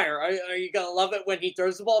Moore hire. Are you going to love it when he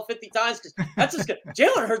throws the ball 50 times? Because that's just good.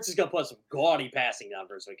 Jalen Hurts is going to put some gaudy passing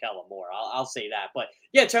numbers with Kellen Moore. I'll say that. But,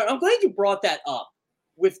 yeah, I'm glad you brought that up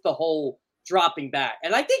with the whole dropping back.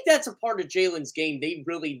 And I think that's a part of Jalen's game they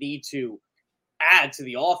really need to add to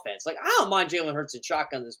the offense. Like, I don't mind Jalen Hurts in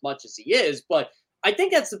shotgun as much as he is, but I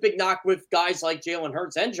think that's the big knock with guys like Jalen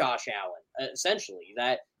Hurts and Josh Allen, essentially,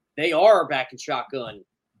 that they are back in shotgun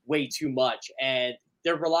way too much, and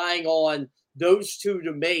they're relying on those two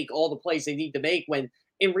to make all the plays they need to make, when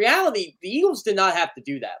in reality the Eagles did not have to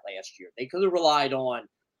do that last year. They could have relied on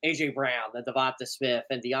AJ Brown and Devonta Smith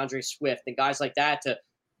and DeAndre Swift and guys like that to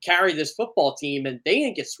carry this football team, and they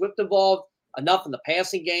didn't get Swift involved enough in the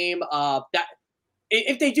passing game. That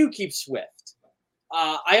if they do keep Swift,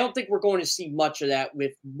 I don't think we're going to see much of that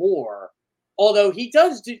with Moore, although he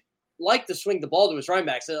does like to swing the ball to his running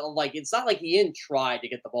backs. Like, it's not like he didn't try to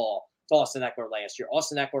get the ball to Austin Eckler last year.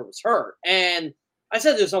 Austin Eckler was hurt. And I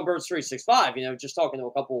said this on Birds 365, just talking to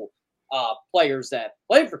a couple players that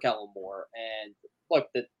played for Kellen Moore. And look,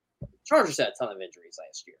 the Chargers had a ton of injuries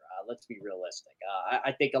last year. Let's be realistic.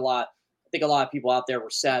 I think a lot of people out there were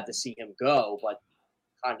sad to see him go, but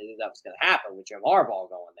kind of knew that was going to happen with Jim Harbaugh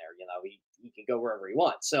going there. He can go wherever he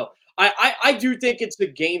wants. So I do think it's the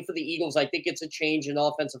game for the Eagles. I think it's a change in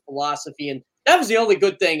offensive philosophy. And that was the only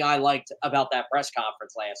good thing I liked about that press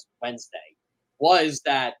conference last Wednesday, was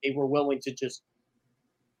that they were willing to just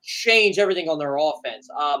change everything on their offense.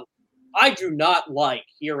 I do not like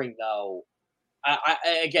hearing, though,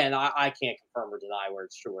 I can't confirm or deny whether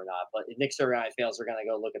it's true or not, but if Nick Sirianni fails, they're going to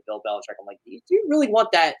go look at Bill Belichick. I'm like, do you really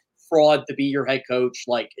want that fraud to be your head coach?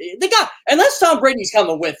 Like, unless Tom Brady's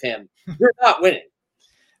coming with him, you're not winning.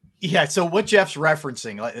 Yeah, so what Jeff's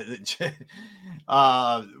referencing, what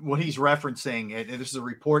he's referencing, and this is a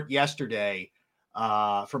report yesterday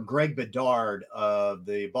from Greg Bedard of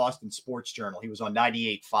the Boston Sports Journal. He was on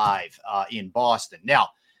 98.5 in Boston. Now,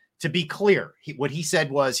 to be clear, what he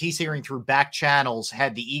said was he's hearing through back channels,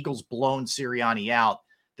 had the Eagles blown Sirianni out,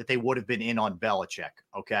 that they would have been in on Belichick,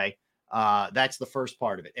 okay? That's the first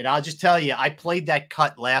part of it. And I'll just tell you, I played that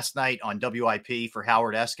cut last night on WIP for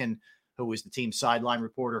Howard Eskin, who was the team's sideline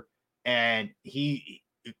reporter, and he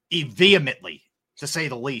vehemently, to say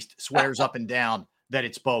the least, swears up and down that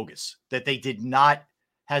it's bogus, that they did not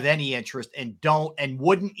have any interest and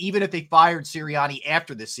wouldn't, even if they fired Sirianni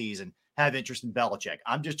after this season, have interest in Belichick.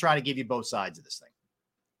 I'm just trying to give you both sides of this thing.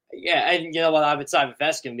 Yeah, and you know what? I'm at side with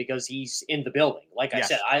Eskin because he's in the building. Like I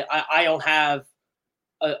said, I don't have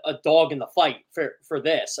a dog in the fight for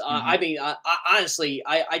this. I mean, honestly,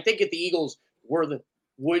 I think if the Eagles would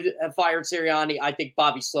have fired Sirianni, I think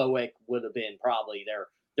Bobby Slowick would have been probably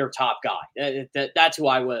their top guy. That's who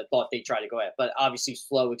I would have thought they'd try to go at. But obviously,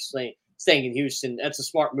 Slowick staying in Houston, that's a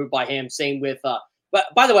smart move by him. Same with but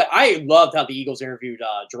by the way, I loved how the Eagles interviewed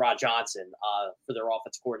Gerard Johnson for their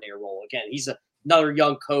offensive coordinator role. Again, he's another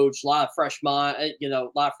young coach, a lot of fresh mind, a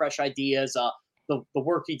lot of fresh ideas. The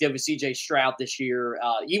work he did with C.J. Stroud this year,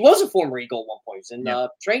 he was a former Eagle at one point. He was in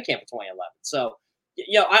training camp in 2011. So,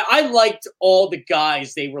 I liked all the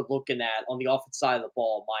guys they were looking at on the offensive side of the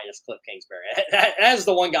ball, minus Cliff Kingsbury. That's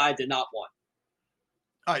the one guy I did not want.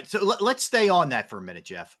 All right, so let's stay on that for a minute,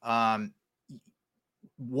 Jeff.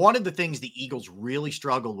 One of the things the Eagles really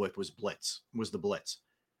struggled with was the blitz.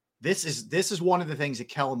 This is one of the things that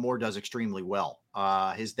Kellen Moore does extremely well.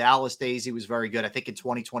 His Dallas days, he was very good. I think in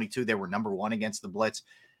 2022, they were number 1 against the blitz.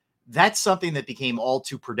 That's something that became all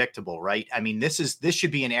too predictable, right? I mean, this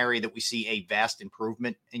should be an area that we see a vast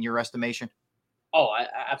improvement in your estimation. Oh,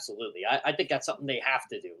 absolutely. I think that's something they have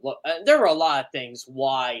to do. Look, there were a lot of things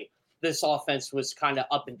why this offense was kind of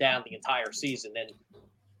up and down the entire season. And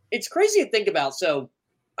it's crazy to think about. So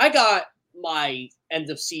I got my end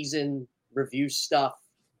of season review stuff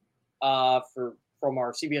from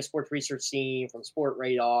our CBS Sports Research team, from Sport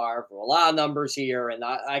Radar, from a lot of numbers here. And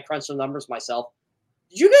I crunched some numbers myself.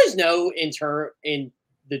 Did you guys know in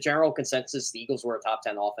the general consensus, the Eagles were a top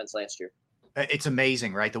 10 offense last year? It's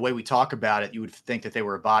amazing, right? The way we talk about it, you would think that they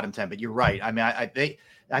were a bottom 10, but you're right. I mean, I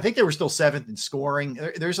think they were still 7th in scoring.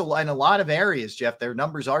 There's in a lot of areas, Jeff, their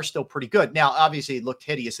numbers are still pretty good. Now, obviously it looked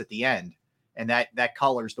hideous at the end, and that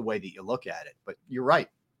colors the way that you look at it, but you're right.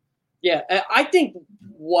 Yeah. I think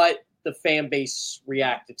what the fan base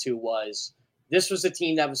reacted to was this was a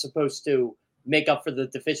team that was supposed to make up for the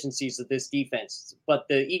deficiencies of this defense, but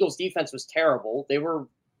the Eagles defense was terrible. They were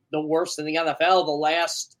the worst in the NFL the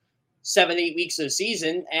last 7-8 weeks of the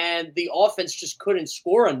season, and the offense just couldn't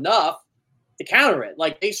score enough to counter it.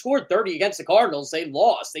 Like, they scored 30 against the Cardinals, they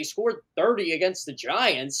lost. They scored 30 against the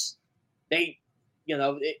Giants. It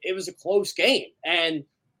was a close game, and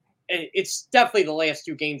it's definitely the last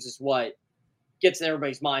 2 games is what gets in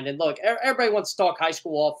everybody's mind. And look, everybody wants to talk high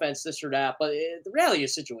school offense, this or that, but the reality of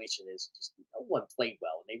the situation is just no one played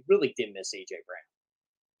well, and they really did miss A.J. Brown.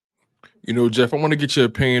 Jeff, I want to get your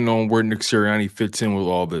opinion on where Nick Sirianni fits in with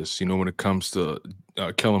all this, when it comes to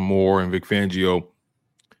Kellen Moore and Vic Fangio.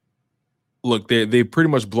 Look, they've pretty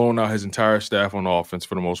much blown out his entire staff on offense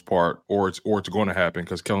for the most part, or it's going to happen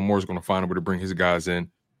because Kellen Moore is going to find a way to bring his guys in.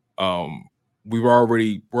 We're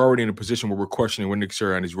already in a position where we're questioning what Nick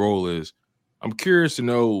Sirianni's role is. I'm curious to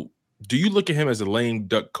know, do you look at him as a lame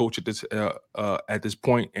duck coach at this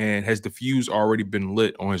point, and has the fuse already been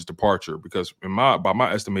lit on his departure? Because by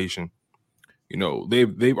my estimation,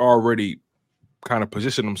 they've already kind of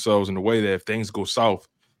positioned themselves in a way that if things go south,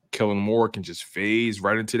 Kellen Moore can just phase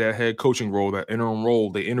right into that head coaching role, that interim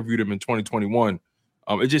role. They interviewed him in 2021.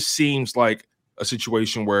 It just seems like a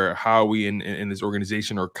situation where Howie and his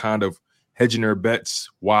organization are kind of hedging their bets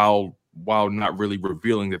while not really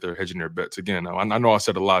revealing that they're hedging their bets. Again, I know I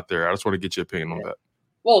said a lot there. I just want to get your opinion on that.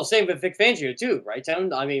 Well, same with Vic Fangio too, right,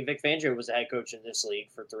 Tim? I mean, Vic Fangio was a head coach in this league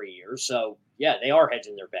for 3 years. So, yeah, they are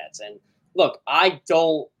hedging their bets. And look, I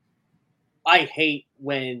hate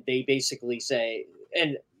when they basically say,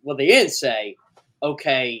 and well, they didn't say,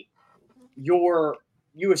 okay, you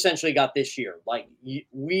essentially got this year. Like,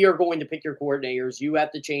 we are going to pick your coordinators. You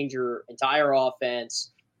have to change your entire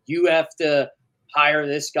offense. You have to hire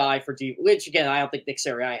this guy for deep, which again, I don't think Nick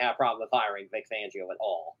Sirianni had a problem with hiring Vic Fangio at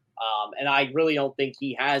all. And I really don't think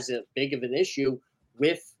he has a big of an issue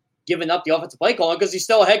with giving up the offensive play calling because he's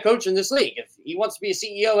still a head coach in this league. If he wants to be a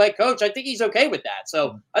CEO head coach, I think he's okay with that.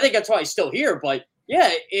 So I think that's why he's still here. But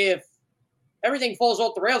yeah, if everything falls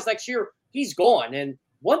off the rails next year, he's gone. And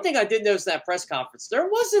one thing I did notice in that press conference, there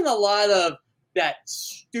wasn't a lot of that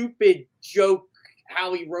stupid joke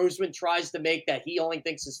Howie Roseman tries to make that he only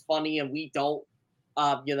thinks is funny and we don't.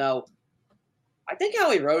 I think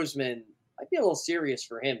Howie Roseman might be a little serious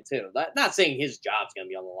for him too. Not saying his job's going to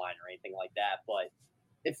be on the line or anything like that, but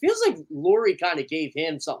it feels like Lurie kind of gave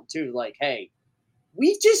him something too. Like, hey,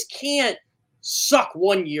 we just can't suck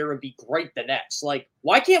 1 year and be great the next. Like,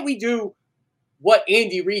 why can't we do what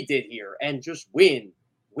Andy Reid did here and just win,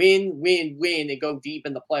 and go deep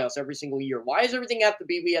in the playoffs every single year? Why does everything have to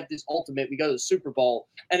be we have this ultimate, we go to the Super Bowl,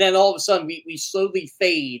 and then all of a sudden we slowly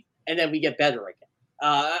fade and then we get better again?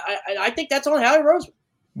 I think that's on Howie Roseman.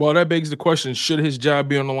 Well, that begs the question, should his job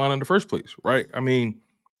be on the line in the first place, right? I mean,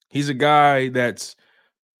 he's a guy that's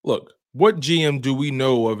 – look, what GM do we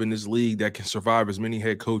know of in this league that can survive as many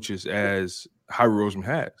head coaches as Howie Roseman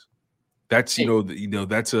has? That's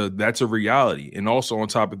that's a reality. And also on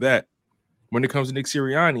top of that, when it comes to Nick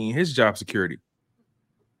Sirianni and his job security,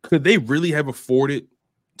 could they really have afforded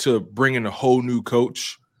to bring in a whole new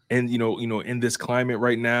coach? And in this climate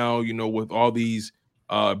right now, with all these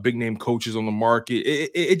big name coaches on the market,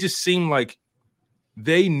 it just seemed like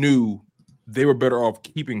they knew they were better off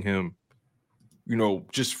keeping him.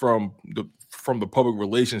 Just from the public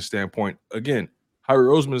relations standpoint. Again, Howie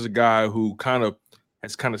Roseman is a guy who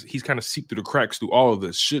he's kind of seeped through the cracks through all of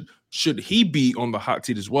this. Should he be on the hot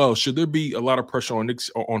seat as well? Should there be a lot of pressure on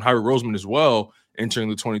Howie Roseman as well entering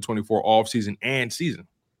the 2024 offseason and season?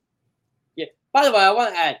 Yeah. By the way, I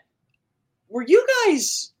want to add, were you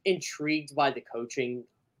guys intrigued by the coaching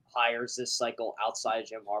hires this cycle outside of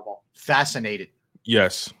Jim Harbaugh? Fascinated.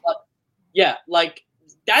 Yes. But, yeah, like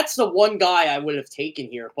that's the one guy I would have taken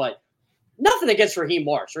here. But nothing against Raheem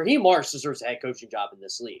Morris. Raheem Morris deserves a head coaching job in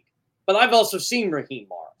this league. But I've also seen Raheem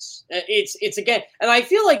Morris. It's again, and I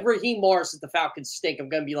feel like Raheem Morris, if the Falcons stink, I'm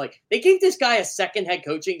going to be like, they gave this guy a second head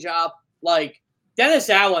coaching job. Like Dennis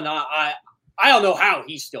Allen, I don't know how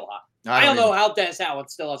he's still hot. I don't know how Dennis Allen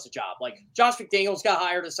still has a job. Like Josh McDaniels got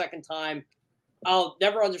hired a second time. I'll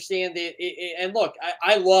never understand it. And look,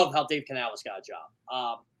 I love how Dave Canales got a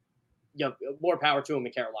job. More power to him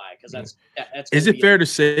in Carolina because that's. Is it fair to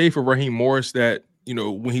say for Raheem Morris that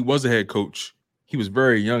when he was a head coach, he was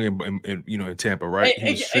very young in Tampa, right?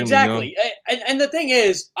 Exactly. And the thing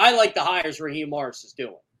is, I like the hires Raheem Morris is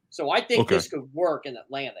doing, so I think this could work in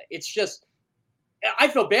Atlanta. It's just I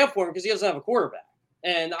feel bad for him because he doesn't have a quarterback,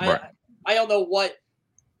 and I don't know what.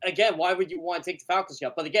 Again, why would you want to take the Falcons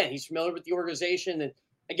job? But again, he's familiar with the organization. And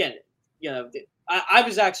again, I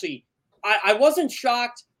was actually, I wasn't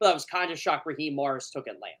shocked, but I was kind of shocked Raheem Morris took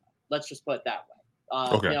Atlanta. Let's just put it that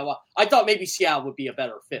way. I thought maybe Seattle would be a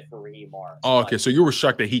better fit for Raheem Morris. Oh, okay. So you were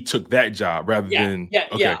shocked that he took that job rather than.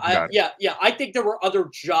 I think there were other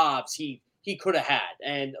jobs he could have had.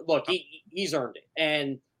 And look, he's earned it.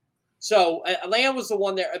 And so Atlanta was the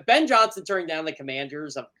one there. Ben Johnson turning down the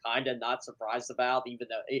Commanders, I'm kind of not surprised about, even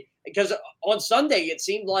though because on Sunday it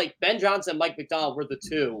seemed like Ben Johnson and Mike Macdonald were the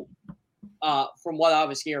two, from what I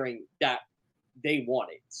was hearing, that they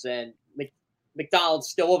wanted. And McDonald's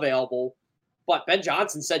still available, but Ben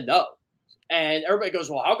Johnson said no. And everybody goes,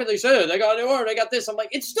 well, how can they say it? They got a new owner, they got this. I'm like,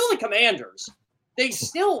 it's still the Commanders. They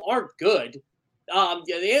still aren't good.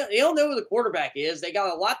 They don't know who the quarterback is. They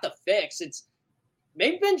got a lot to fix.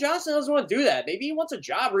 Maybe Ben Johnson doesn't want to do that. Maybe he wants a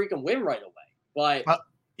job where he can win right away. But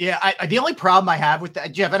the only problem I have with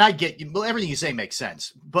that, Jeff, and I get everything you say makes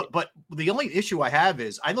sense. But the only issue I have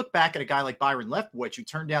is I look back at a guy like Byron Leftwich who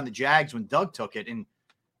turned down the Jags when Doug took it, and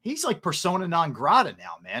he's like persona non grata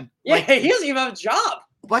now, man. Yeah, like, he doesn't even have a job.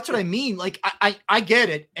 That's what I mean. Like, I get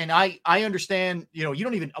it, and I understand.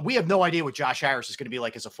 We have no idea what Josh Harris is going to be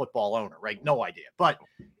like as a football owner, right? No idea. But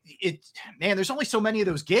there's only so many of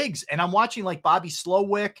those gigs, and I'm watching like Bobby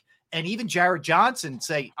Slowick and even Jared Johnson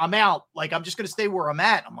say, "I'm out. Like, I'm just going to stay where I'm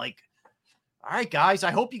at." I'm like, all right, guys.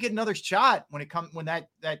 I hope you get another shot when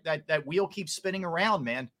that wheel keeps spinning around,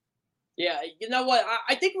 man. Yeah, you know what?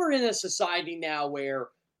 I think we're in a society now where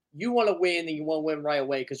you want to win and you want to win right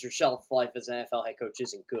away because your shelf life as an NFL head coach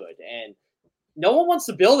isn't good. And no one wants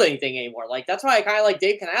to build anything anymore. Like, that's why I kind of like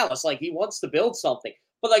Dave Canales. Like, he wants to build something.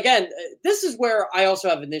 But again, this is where I also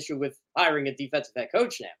have an issue with hiring a defensive head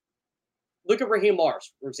coach now. Look at Raheem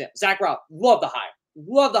Morris, for example. Zach Robinson, love the hire.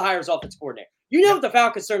 Love the hire as offensive coordinator. You know, if the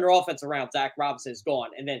Falcons turn their offense around, Zach Robinson is gone.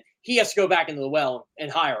 And then he has to go back into the well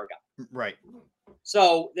and hire a guy. Right.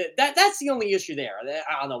 So that's the only issue there.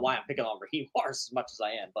 I don't know why I'm picking on Raheem Morris as much as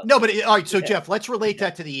I am. But no, but all right. So Jeff, let's relate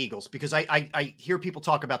that to the Eagles because I hear people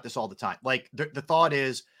talk about this all the time. Like the thought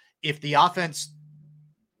is if the offense,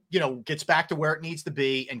 gets back to where it needs to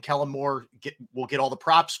be and Kellen Moore will get all the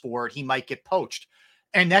props for it, he might get poached.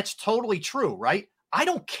 And that's totally true, right? I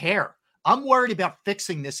don't care. I'm worried about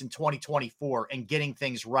fixing this in 2024 and getting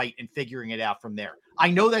things right and figuring it out from there.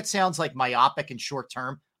 I know that sounds like myopic and short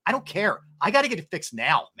term. I don't care. I got to get it fixed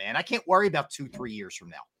now, man. I can't worry about 2-3 years from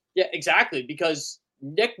now. Yeah, exactly. Because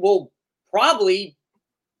Nick will probably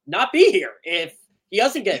not be here if he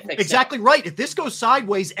doesn't get it fixed. Exactly now. Right. If this goes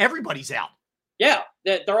sideways, everybody's out. Yeah,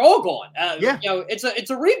 they're all gone. It's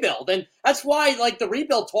a rebuild, and that's why like the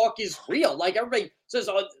rebuild talk is real. Like everybody says,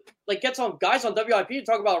 gets on guys on WIP to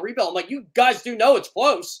talk about a rebuild. I'm like, you guys do know it's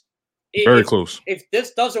close. Very close. If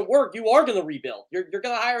this doesn't work, you are going to rebuild. You're going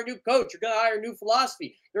to hire a new coach. You're going to hire a new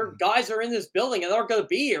philosophy. There are guys that are in this building and aren't going to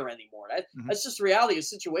be here anymore. That's just the reality of the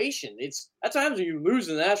situation. That's what happens when you lose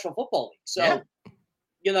in the National Football League. So,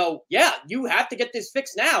 you have to get this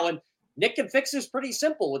fixed now. And Nick can fix this pretty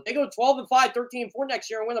simple. If they go 12-5, 13-4 next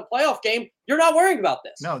year and win a playoff game, you're not worrying about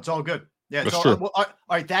this. No, it's all good. Yeah, that's true. All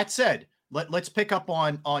right. That said, let's pick up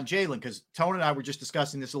on Jalen because Tone and I were just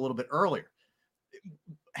discussing this a little bit earlier.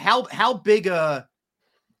 How big a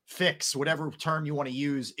fix, whatever term you want to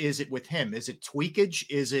use, is it with him? Is it tweakage?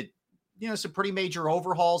 Is it, some pretty major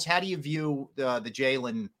overhauls? How do you view the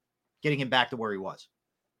Jalen getting him back to where he was?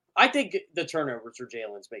 I think the turnovers are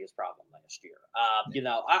Jalen's biggest problem last year.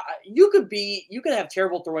 You could have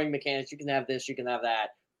terrible throwing mechanics. You can have this, you can have that.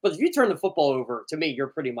 But if you turn the football over, to me, you're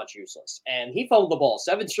pretty much useless. And he fumbled the ball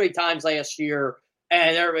 7 straight times last year.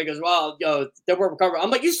 And everybody goes, well, they weren't recovering. I'm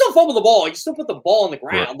like, you still fumble the ball. You still put the ball on the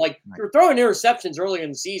ground. Right. Like, you're throwing interceptions earlier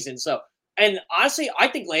in the season. So, and honestly, I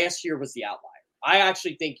think last year was the outlier. I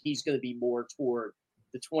actually think he's going to be more toward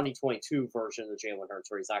the 2022 version of Jalen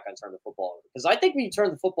Hurts where he's not going to turn the football over. Because I think when you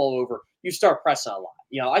turn the football over, you start pressing a lot.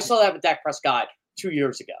 I saw that with Dak Prescott 2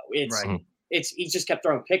 years ago. He just kept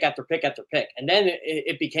throwing pick after pick after pick. And then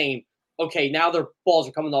it became, okay, now their balls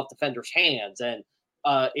are coming off defenders' hands. And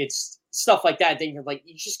it's stuff like that. Then you're like,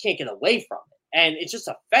 you just can't get away from it. And it just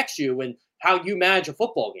affects you and how you manage a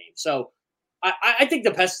football game. So I think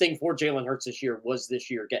the best thing for Jalen Hurts this year was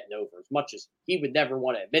getting over, as much as he would never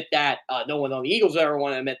want to admit that. No one on the Eagles ever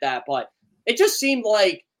want to admit that. But it just seemed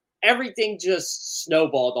like everything just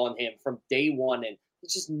snowballed on him from day one. And it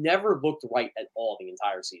just never looked right at all the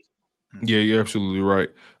entire season. Yeah, you're absolutely right.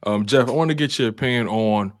 Jeff, I want to get your opinion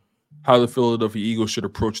on how the Philadelphia Eagles should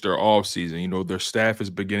approach their offseason. Their staff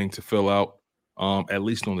is beginning to fill out, at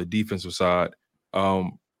least on the defensive side.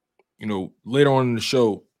 Later on in the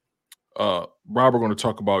show, Rob, we're going to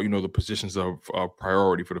talk about, the positions of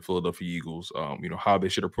priority for the Philadelphia Eagles, how they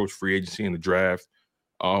should approach free agency and the draft.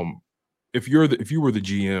 If you were the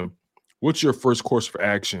GM, what's your first course of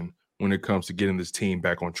action when it comes to getting this team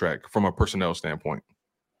back on track from a personnel standpoint?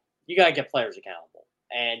 You got to get players accountable,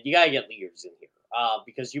 and you got to get leaders in here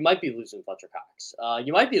because you might be losing Fletcher Cox.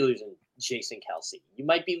 You might be losing Jason Kelce. You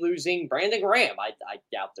might be losing Brandon Graham. I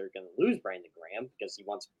doubt they're going to lose Brandon Graham because he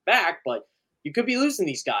wants him back, but you could be losing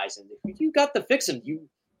these guys, and if you got to fix them,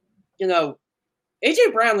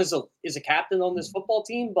 AJ Brown is a captain on this football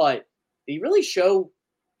team, but did he really show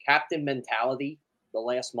captain mentality the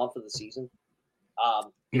last month of the season?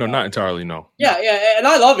 Not entirely, no. Yeah, and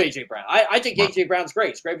I love AJ Brown. I think AJ Brown's great.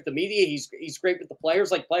 He's great with the media. He's great with the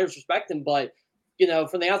players. Like, players respect him, but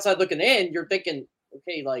from the outside looking in, you're thinking,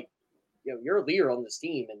 okay, you're a leader on this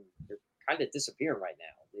team, and you're kind of disappearing right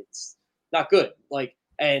now. It's not good.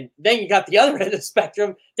 And then you got the other end of the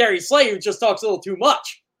spectrum, Darius Slay, who just talks a little too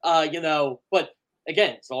much, but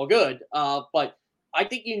again, it's all good. But I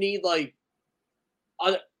think you need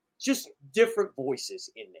just different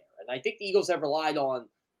voices in there. And I think the Eagles have relied on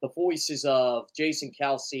the voices of Jason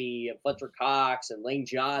Kelce and Fletcher Cox and Lane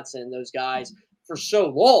Johnson and those guys for so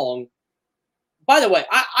long. By the way,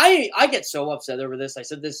 I get so upset over this. I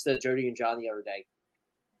said this to Jody and John the other day.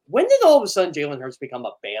 When did all of a sudden Jalen Hurts become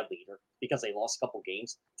a bad leader because they lost a couple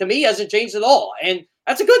games? To me, it hasn't changed at all, and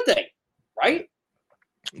that's a good thing, right?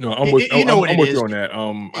 No, I'm with you on that.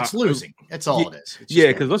 It's losing. That's all it is.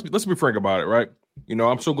 Because let's be frank about it, right?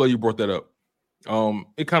 I'm so glad you brought that up.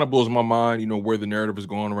 It kind of blows my mind, where the narrative is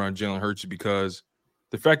going around Jalen Hurts, because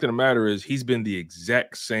the fact of the matter is he's been the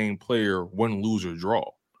exact same player, win, lose, or draw,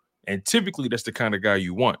 and typically that's the kind of guy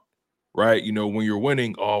you want. Right, when you're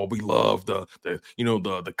winning, we love the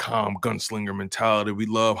calm gunslinger mentality. We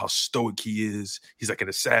love how stoic he is. He's like an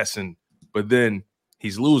assassin. But then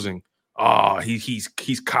he's losing.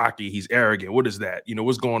 He's cocky. He's arrogant. What is that?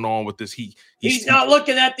 What's going on with this? He's not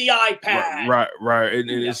looking at the iPad. Right.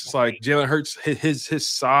 And it's just like Jalen Hurts. His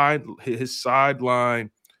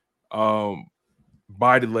sideline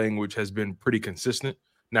body language has been pretty consistent.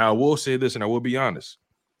 Now I will say this, and I will be honest.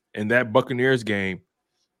 In that Buccaneers game,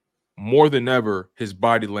 more than ever, his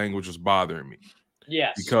body language was bothering me.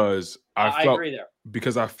 Yes. Because I agree there.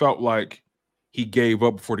 Because I felt like he gave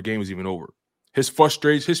up before the game was even over. His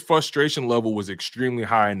frustration level was extremely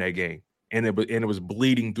high in that game. And it was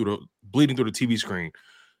bleeding through the TV screen.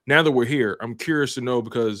 Now that we're here, I'm curious to know,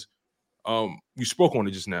 because you spoke on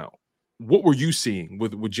it just now. What were you seeing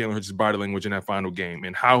with Jalen Hurts' body language in that final game?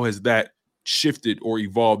 And how has that shifted or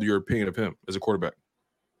evolved your opinion of him as a quarterback?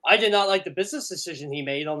 I did not like the business decision he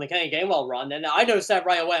made on the Kenny Gainwell run. And I noticed that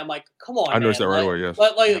right away. I'm like, come on, I noticed that right away, yes.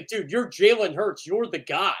 Dude, you're Jalen Hurts. You're the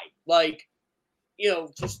guy.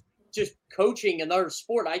 Just coaching another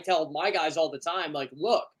sport. I tell my guys all the time,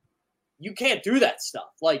 look, you can't do that stuff.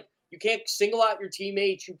 You can't single out your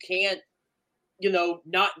teammates. You can't,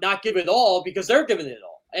 not give it all because they're giving it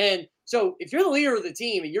all. And so if you're the leader of the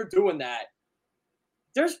team and you're doing that,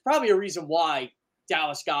 there's probably a reason why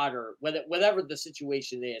Dallas Goedert, whatever the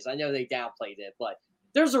situation is. I know they downplayed it, but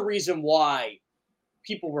there's a reason why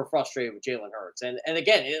people were frustrated with Jalen Hurts. And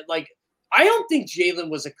again, I don't think Jalen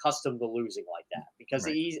was accustomed to losing like that because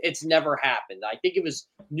it's never happened. I think it was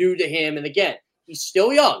new to him. And again, he's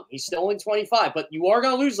still young. He's still only 25, but you are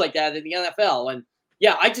going to lose like that in the NFL. And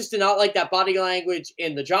yeah, I just did not like that body language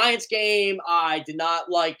in the Giants game. I did not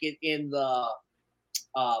like it in the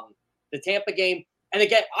Tampa game. And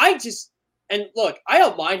again, and look, I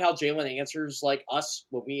don't mind how Jalen answers us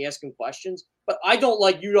when we ask him questions, but I don't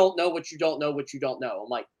like, you don't know what you don't know what you don't know. I'm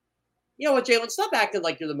like, you know what, Jalen, stop acting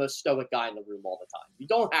like you're the most stoic guy in the room all the time. You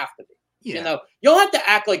don't have to be. Yeah. You don't have to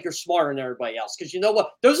act like you're smarter than everybody else, because you know what?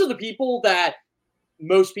 Those are the people that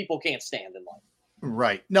most people can't stand in life.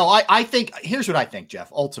 Right. No, I think, here's what I think,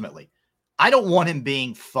 Jeff, ultimately. I don't want him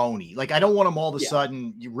being phony. Like, I don't want him all of a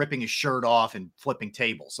sudden ripping his shirt off and flipping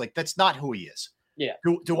tables. Like, that's not who he is. Yeah.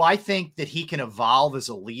 Do I think that he can evolve as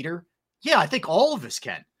a leader? Yeah, I think all of us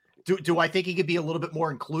can. Do I think he could be a little bit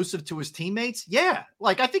more inclusive to his teammates? Yeah.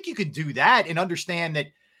 Like, I think you could do that and understand that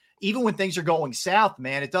even when things are going south,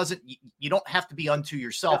 man, you don't have to be unto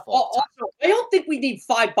yourself all the time. Also, I don't think we need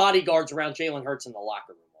 5 bodyguards around Jalen Hurts in the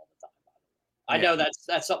locker room all the time. I know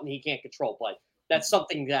that's something he can't control, but that's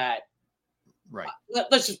something that, right.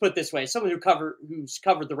 Let's just put it this way. As someone who's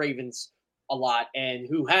covered the Ravens a lot and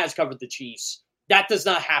who has covered the Chiefs, that does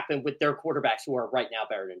not happen with their quarterbacks who are right now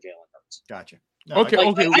better than Jalen Hurts. Gotcha. No, okay.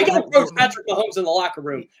 I can approach Patrick Mahomes in the locker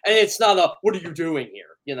room, and it's not a "What are you doing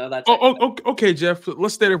here?" You know, that's okay, Jeff.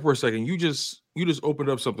 Let's stay there for a second. You just opened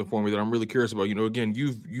up something for me that I'm really curious about. You know, again,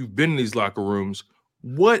 you've been in these locker rooms.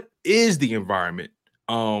 What is the environment?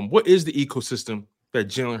 What is the ecosystem that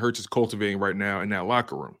Jalen Hurts is cultivating right now in that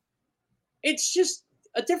locker room? It's just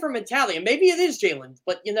a different mentality, and maybe it is Jalen,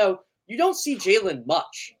 but you don't see Jalen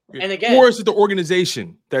much. And again, or is it the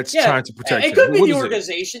organization that's trying to protect him? It could be the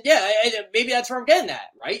organization. Yeah, and maybe that's where I'm getting at,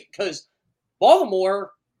 right? Because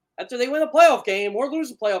Baltimore, after they win a playoff game or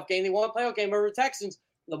lose a playoff game, they won a playoff game over the Texans.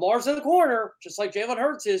 Lamar's in the corner, just like Jalen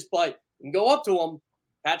Hurts is, but you can go up to him.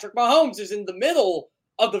 Patrick Mahomes is in the middle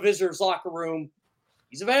of the visitors' locker room.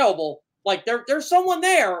 He's available. Like, there's someone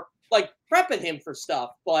there, like, prepping him for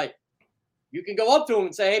stuff, but you can go up to him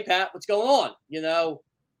and say, "Hey, Pat, what's going on?"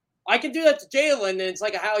 I can do that to Jalen, and it's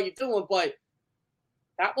like, "How you doing?" But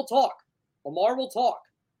Pat will talk. Lamar will talk.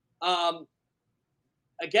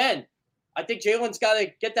 Again, I think Jalen's got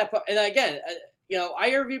to get that. And again, I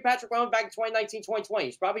interviewed Patrick Mahomes back in 2019, 2020.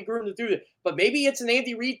 He's probably groomed to do it. But maybe it's an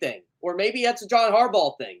Andy Reid thing, or maybe it's a John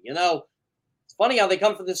Harbaugh thing. It's funny how they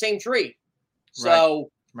come from the same tree.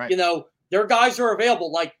 So, right. Their guys are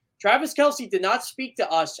available. Like, Travis Kelce did not speak to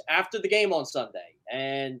us after the game on Sunday.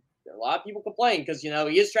 And a lot of people complain because, he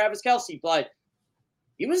is Travis Kelce, but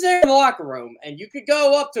he was there in the locker room, and you could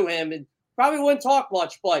go up to him and probably wouldn't talk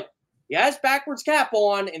much, but he has backwards cap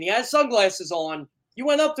on and he has sunglasses on. You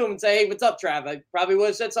went up to him and say, "Hey, what's up, Trav?" I probably would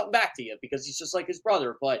have said something back to you because he's just like his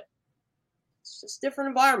brother, but it's just different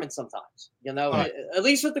environment sometimes, at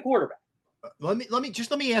least with the quarterback. Let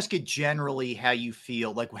me ask you generally how you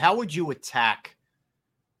feel. Like, how would you attack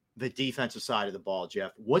the defensive side of the ball,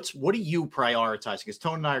 Jeff? What are you prioritizing? Because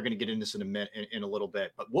Tony and I are going to get into this in a little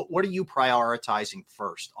bit, but what are you prioritizing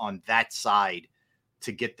first on that side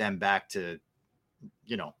to get them back to,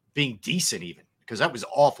 being decent even? Because that was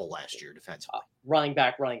awful last year defensively. Running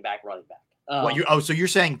back. So you're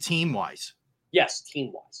saying team-wise? Yes,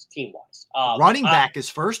 team-wise. Running back is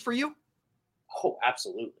first for you? Oh,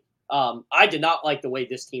 absolutely. I did not like the way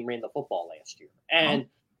this team ran the football last year. And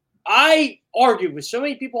I argued with so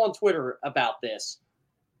many people on Twitter about this.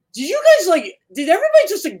 Did everybody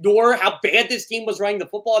just ignore how bad this team was running the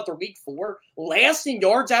football after week 4, last in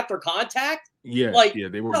yards after contact? Yeah,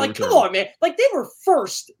 they were like, come on, man. Like, they were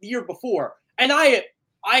first the year before. And I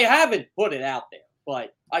haven't put it out there,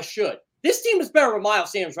 but I should. This team is better with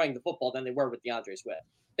Miles Sanders running the football than they were with DeAndre Swift.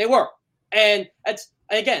 They were. And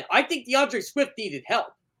again, I think DeAndre Swift needed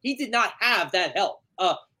help. He did not have that help.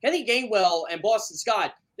 Kenny Gainwell and Boston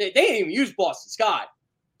Scott, they didn't even use Boston Scott.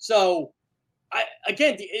 So,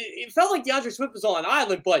 it felt like DeAndre Swift was on an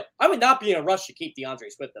island, but I would not be in a rush to keep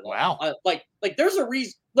DeAndre Swift at all. Wow. Like there's a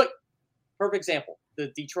reason. Look, perfect example, the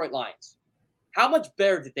Detroit Lions. How much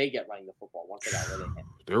better did they get running the football once they got rid of him?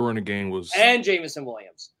 Their running game was... And Jameson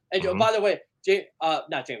Williams. And by the way,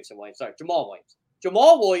 not Jameson Williams, sorry, Jamal Williams.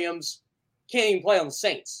 Jamal Williams can't even play on the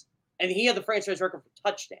Saints. And he had the franchise record for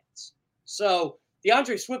touchdowns. So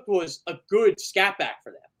DeAndre Swift was a good scat back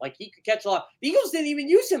for them. Like, he could catch a lot. The Eagles didn't even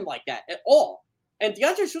use him like that at all. And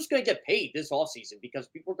DeAndre Swift's going to get paid this offseason because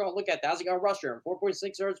people are going to look at 1,000-yard rusher and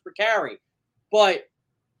 4.6 yards per carry. But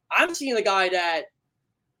I'm seeing a guy that,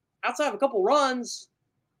 outside of a couple runs,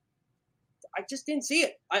 I just didn't see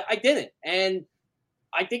it. I didn't. And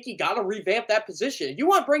I think you got to revamp that position. You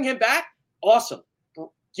want to bring him back? Awesome.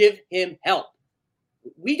 Give him help.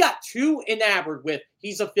 We got too enamored with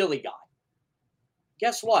he's a Philly guy.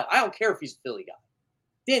 Guess what? I don't care if he's a Philly guy.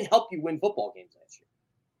 Didn't help you win football games last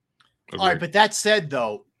year. All right, but that said,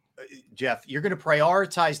 though, Jeff, you're going to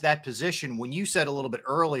prioritize that position when you said a little bit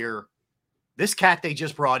earlier, this cat they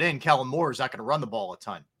just brought in, Kellen Moore, is not going to run the ball a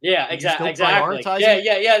ton. Yeah, exactly.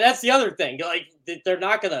 Yeah. That's the other thing. Like, they're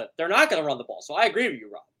not gonna run the ball. So I agree with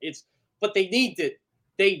you, Rob. But they need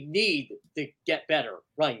to get better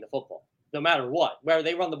running the football, no matter what, whether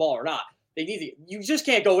they run the ball or not. You just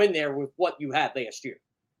can't go in there with what you had last year.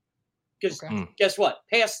 Because guess what?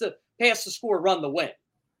 Pass the score, run the win.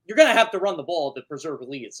 you're going to have to run the ball to preserve the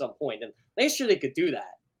lead at some point. And last year they could do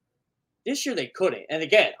that. This year they couldn't. And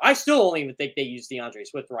again, I still don't even think they use DeAndre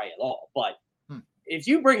Swift right at all. But if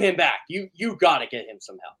you bring him back, you got to get him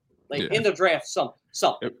some help. Like in the draft,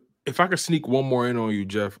 something. If I could sneak one more in on you,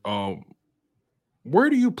 Jeff, where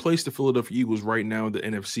do you place the Philadelphia Eagles right now in the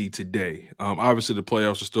NFC today? Obviously, the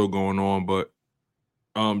playoffs are still going on, but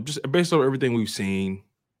just based on everything we've seen,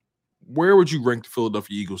 where would you rank the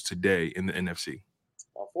Philadelphia Eagles today in the NFC?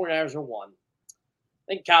 Well, 49ers are 1. I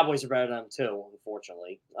think Cowboys are better than them too,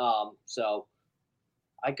 unfortunately. So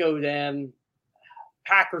I go them.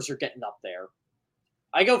 Packers are getting up there.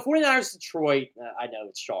 I go 49ers, Detroit. I know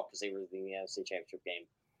it's chalk because they were in the NFC Championship game.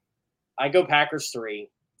 I go Packers 3. I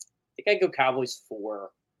think I go Cowboys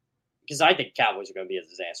 4 because I think Cowboys are going to be a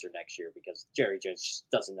disaster next year because Jerry Jones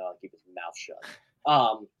just doesn't know how to keep his mouth shut.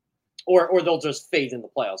 Or they'll just fade in the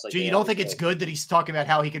playoffs. Like you don't think it's good that he's talking about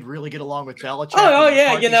how he could really get along with Belichick? Oh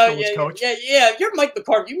yeah, yeah. You're Mike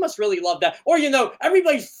McCarthy. You must really love that. Or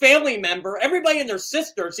everybody's family member, everybody and their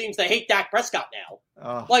sister seems to hate Dak Prescott now.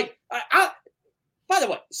 By the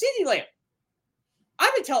way, CeeDee Lamb.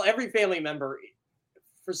 I would tell every family member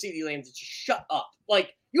for CeeDee Lamb to just shut up.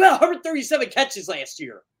 Like you had 137 catches last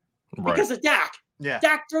year because of Dak. Yeah,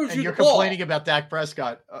 Dak throws you the ball. You're complaining about Dak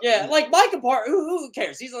Prescott. Like Micah Parsons, who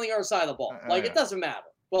cares? He's on the other side of the ball. It doesn't matter.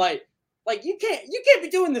 Like you can't be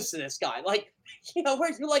doing this to this guy. Like,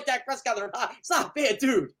 whether you like Dak Prescott or not, it's not a bad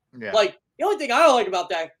dude. Yeah. Like the only thing I don't like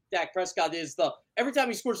about Dak Prescott is every time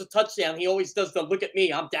he scores a touchdown, he always does the look at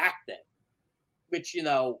me, I'm Dak thing, which is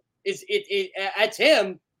it's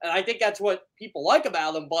him, and I think that's what people like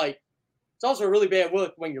about him. But it's also a really bad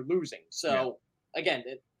look when you're losing. So again.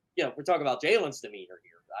 We're talking about Jalen's demeanor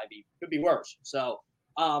here. Could be worse. So,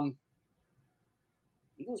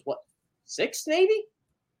 Eagles, 6 maybe?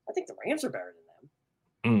 I think the Rams are better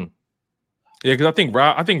than them. Yeah, because I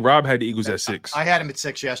think Rob had the Eagles at 6. I had him at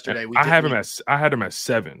 6 yesterday. I had him at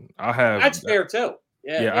 7. That's fair too.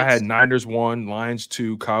 Yeah, I had Niners 1, Lions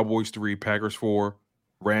 2, Cowboys 3, Packers 4,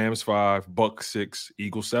 Rams 5, Bucks 6,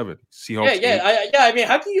 Eagles 7, Seahawks. I mean,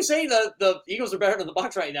 how can you say the Eagles are better than the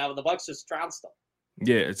Bucks right now when the Bucks just trounced them?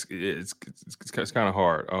 Yeah, it's kind of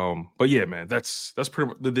hard. But yeah, man, that's pretty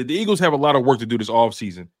much the Eagles have a lot of work to do this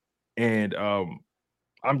offseason. And I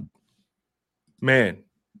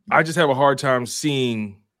just have a hard time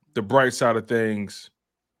seeing the bright side of things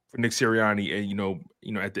for Nick Sirianni and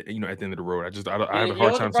at the end of the road. I have a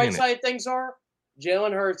hard time seeing it. The bright side of things are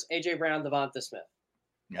Jalen Hurts, AJ Brown, Devonta Smith.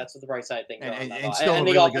 That's what the bright side of things are. And still a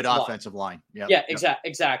really good offensive line. Yeah,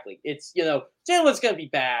 exactly. It's Jalen's gonna be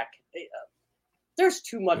back. There's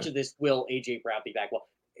too much of this. Will AJ Brown be back? Well,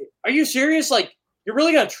 are you serious? Like, you're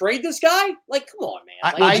really going to trade this guy? Like, come on, man.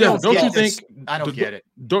 Like, I don't get it.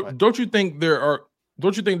 Don't you think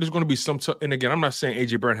there's going to be some? And again, I'm not saying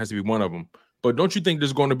AJ Brown has to be one of them, but don't you think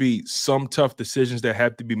there's going to be some tough decisions that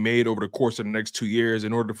have to be made over the course of the next 2 years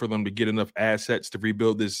in order for them to get enough assets to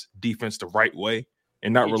rebuild this defense the right way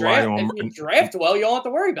and not rely on draft? Well, you don't have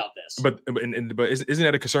to worry about this. But isn't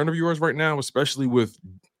that a concern of yours right now, especially with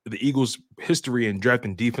the Eagles' history in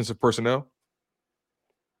drafting defensive personnel?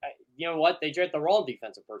 You know what? They drafted the wrong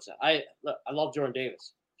defensive personnel. I love Jordan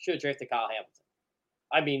Davis. Should have drafted Kyle Hamilton.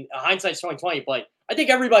 I mean, hindsight's 2020, but I think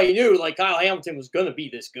everybody knew Kyle Hamilton was going to be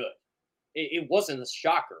this good. It wasn't a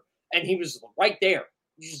shocker, and he was right there.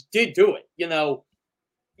 You just did do it.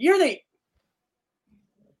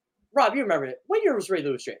 Rob, you remember it? What year was Ray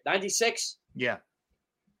Lewis drafted? 96. Yeah.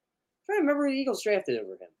 I remember the Eagles drafted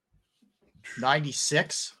over him.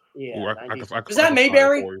 96? Yeah. Was that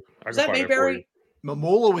Mayberry? Was that Mayberry?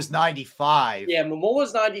 Mamula was 95. Yeah, Mamula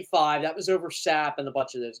was 95. That was over Sapp and a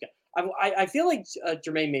bunch of those guys. I feel like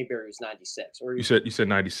Jermaine Mayberry was 96. Or you said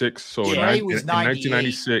 96. So in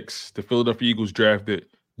 1996, the Philadelphia Eagles drafted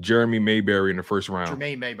Jeremy Mayberry in the first round.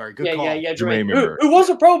 Jermaine Mayberry, good call. Yeah. Jermaine Mayberry, who was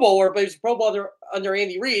a Pro Bowler, but he was a Pro Bowler under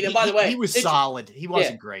Andy Reid. And by the way, he was solid. He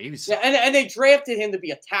wasn't great. He was solid. And they drafted him to be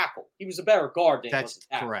a tackle. He was a better guard than he was a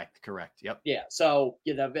tackle. Correct. Yep. Yeah. So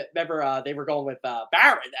remember they were going with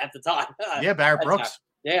Barrett at the time. Yeah, Barrett Brooks.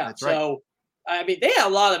 Yeah. That's right. So I mean, they had a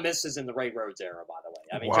lot of misses in the Ray Rhodes era, by the way.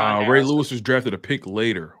 I mean, wow, Ray Lewis was drafted a pick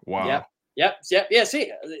later. Wow. Yep. Yeah.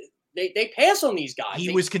 See, they pass on these guys.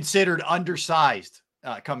 He was considered undersized.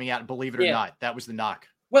 Coming out, believe it or not, that was the knock.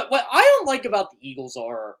 What I don't like about the Eagles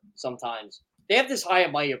are sometimes they have this high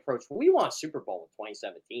and mighty approach. We won a Super Bowl in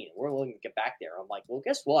 2017, and we're looking to get back there. I'm like, well,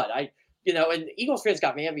 guess what? And Eagles fans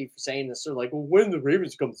got mad at me for saying this. They're like, well, when the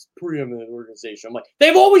Ravens become a preeminent organization, I'm like,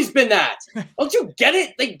 they've always been that. Don't you get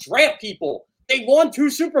it? They draft people. They won 2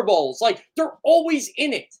 Super Bowls. Like, they're always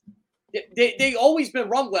in it. They always been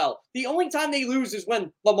run well. The only time they lose is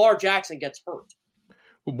when Lamar Jackson gets hurt.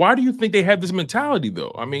 Why do you think they have this mentality,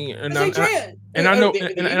 though? I mean, I know the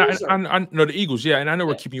Eagles, yeah, and I know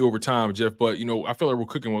we're keeping you over time, Jeff, but I feel like we're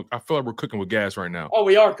cooking with gas right now. Oh,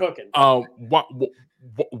 we are cooking.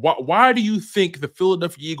 Why do you think the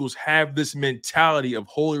Philadelphia Eagles have this mentality of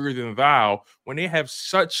holier than thou when they have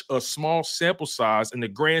such a small sample size in the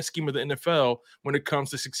grand scheme of the NFL when it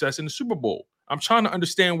comes to success in the Super Bowl? I'm trying to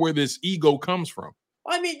understand where this ego comes from.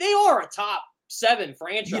 I mean, they are a top 7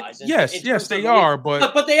 franchise. Yes, they are,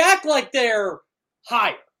 but they act like they're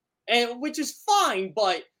higher, and which is fine.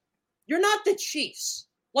 But you're not the Chiefs.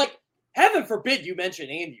 Like, heaven forbid you mention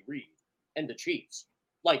Andy Reid and the Chiefs.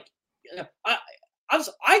 Like,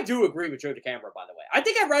 I do agree with Joe DeCamera, by the way. I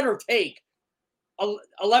think I'd rather take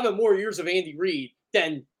 11 more years of Andy Reid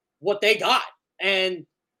than what they got. And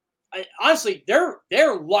honestly, they're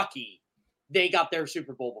lucky they got their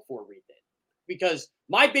Super Bowl before Reid did. Because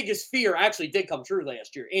my biggest fear actually did come true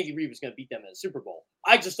last year. Andy Reid was going to beat them in the Super Bowl.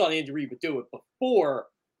 I just thought Andy Reid would do it before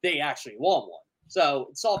they actually won one. So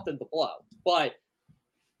it softened the blow. But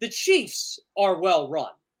the Chiefs are well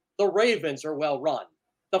run. The Ravens are well run.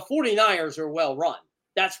 The 49ers are well run.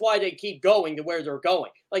 That's why they keep going to where they're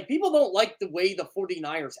going. Like, people don't like the way the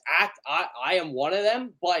 49ers act. I am one of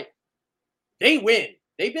them, but they win.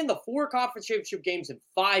 They've been to 4 conference championship games in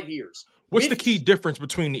 5 years. What's the key difference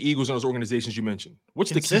between the Eagles and those organizations you mentioned?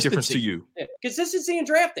 What's the key difference to you? Consistency in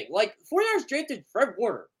drafting. Like, 49ers drafted Fred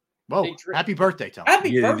Warner. Whoa, happy birthday, Tom.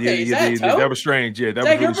 Happy birthday. That was strange. Yeah, that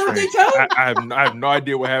was really strange. I have no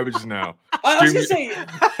idea what happened just now. I was going to say.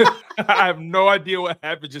 I have no idea what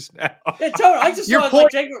happened just now. Yeah, Tone, I just Your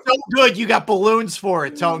point is so good. You got balloons for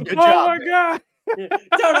it, Tone. Good job. Oh, my God.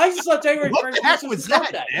 Tone, I just saw January 1st. What the heck was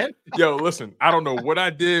that, man? Yo, listen, I don't know what I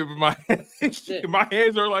did with my hands. My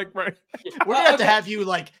hands are like, right. We're going to have you,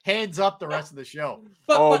 like, hands up the rest of the show.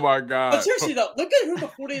 My God. But seriously, though, look at who the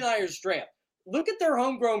 49ers draft. Look at their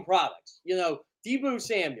homegrown products. Deebo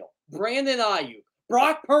Samuel, Brandon Ayuk,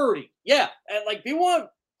 Brock Purdy. Yeah, and like, people want to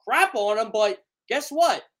crap on him, but guess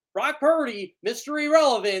what? Brock Purdy, Mr.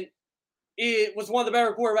 Irrelevant, it was one of the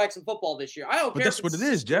better quarterbacks in football this year. I don't care. But that's what it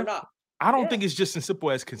is, Jeff. I don't think it's just as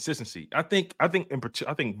simple as consistency. I think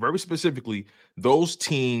very specifically, those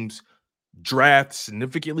teams draft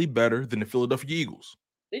significantly better than the Philadelphia Eagles.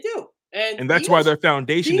 They do. And that's why their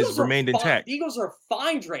foundation has remained intact. The Eagles are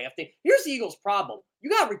fine drafting. Here's the Eagles' problem. You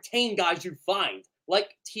got to retain guys you find, like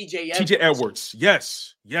TJ Edwards.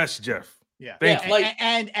 Yes, Jeff. Yeah. Thank you.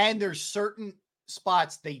 And there's certain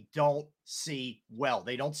spots they don't see well.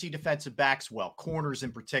 They don't see defensive backs well, corners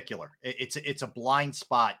in particular. It's a blind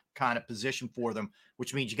spot kind of position for them,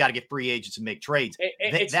 which means you got to get free agents and make trades.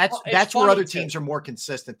 That's where other teams are more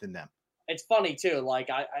consistent than them. It's funny too. Like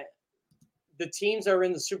the teams that are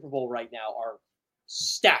in the Super Bowl right now are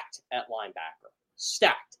stacked at linebacker.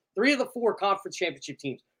 Stacked. 3 of the 4 conference championship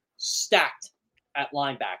teams stacked at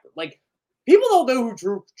linebacker. Like, people don't know who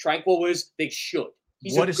Drew Tranquil is. They should.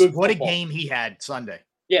 What a game he had Sunday.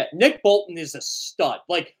 Yeah, Nick Bolton is a stud.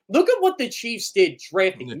 Like, look at what the Chiefs did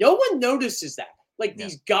drafting. No one notices that. Like,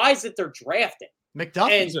 these guys that they're drafting.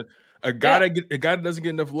 McDuffie. A guy that doesn't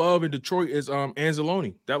get enough love in Detroit is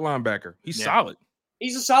Anzalone, that linebacker. He's solid.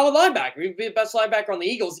 He's a solid linebacker. He'd be the best linebacker on the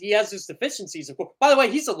Eagles. He has his deficiencies, of course. By the way,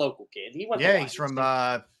 he's a local kid. He's from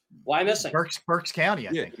why missing? Berks County,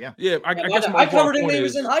 I think. Yeah. I covered him when he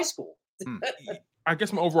was in high school. I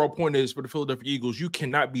guess my overall point is, for the Philadelphia Eagles, you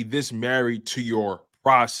cannot be this married to your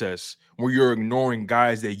process where you're ignoring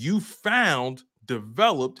guys that you found,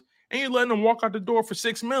 developed, and you're letting them walk out the door for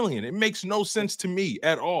 $6 million. It makes no sense to me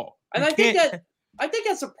at all. And I think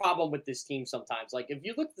that's a problem with this team sometimes. Like, if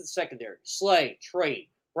you look at the secondary, Slay, trade,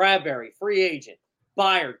 Bradbury, free agent,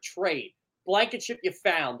 Byard, trade, Blankenship you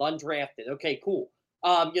found, undrafted. Okay, cool.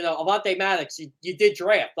 Avonte Maddox, you did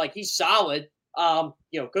draft. Like, he's solid.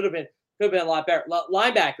 Could have been a lot better.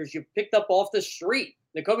 Linebackers you picked up off the street.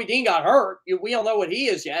 Nakobe Dean got hurt. We don't know what he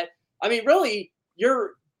is yet. I mean, really,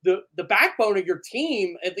 you're the backbone of your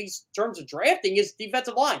team, at least in terms of drafting, is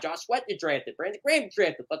defensive line. Josh Sweat you drafted, Brandon Graham you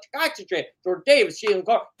drafted, Fletcher Cox you drafted, Jordan Davis, Jalen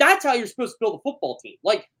Carter. That's how you're supposed to build a football team.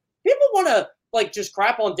 Like, people want to just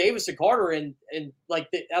crap on Davis and Carter and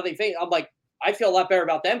how they think. I'm like, I feel a lot better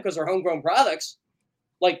about them because they're homegrown products.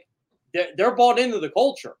 Like, they're bought into the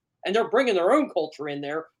culture and they're bringing their own culture in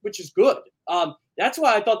there, which is good. That's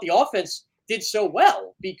why I thought the offense did so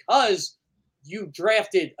well, because you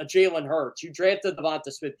drafted a Jalen Hurts, you drafted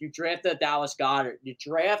Devonta Smith, you drafted Dallas Goedert, you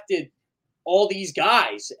drafted all these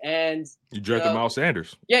guys, and you drafted Miles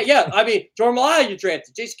Sanders. Yeah. I mean, Jordan Malaya you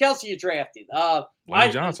drafted, Jason Kelce you drafted,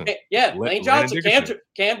 Lane Johnson. Lane Johnson,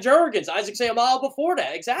 Cam Jurgens, Isaac Seumalo before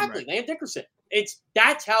that, exactly. Right. Lane Dickerson.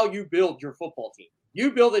 That's how you build your football team.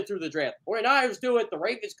 You build it through the draft. 49ers do it. The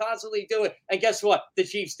Ravens constantly do it. And guess what? The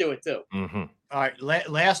Chiefs do it too. Mm-hmm. All right,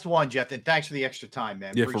 last one, Jeff, and thanks for the extra time,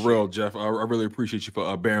 man. Yeah, Appreciate for real, it. Jeff. I really appreciate you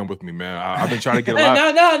for bearing with me, man. I've been trying to get a lot.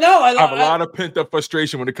 I have a lot of pent up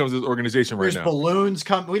frustration when it comes to this organization right now. There's balloons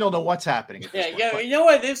coming. We don't know what's happening. Yeah. You know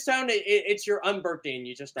what? This time it's your unbirthday, and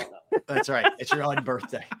you just don't know. That's right. It's your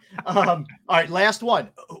unbirthday. All right, last one.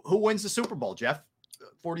 Who wins the Super Bowl, Jeff?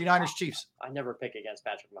 49ers, Chiefs. I never pick against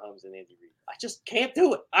Patrick Mahomes and Andy Reid. I just can't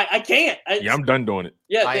do it. I can't. I'm done doing it.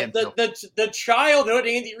 Yeah, the childhood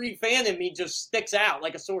Andy Reid fan in me just sticks out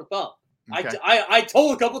like a sore thumb. Okay. I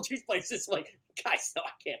told a couple of Chiefs players, it's like, guys, no,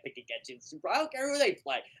 I can't pick against you in the Super Bowl. I don't care who they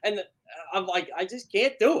play. And I'm like, I just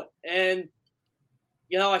can't do it. And,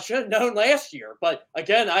 I should have known last year. But,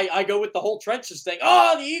 again, I go with the whole trenches thing.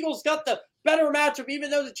 Oh, the Eagles got the better matchup,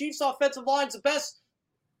 even though the Chiefs' offensive line's the best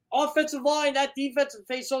offensive line, that defensive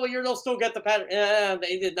face all year, they'll still get the Patrick.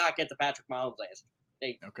 They did not get the Patrick Mahomes last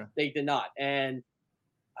year. They did not. And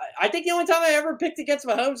I think the only time I ever picked against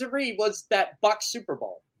Mahomes and Reed was that Bucs Super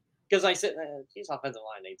Bowl. Because I said, Chiefs offensive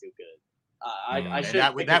line ain't too good.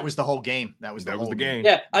 That was the whole game. That was the game.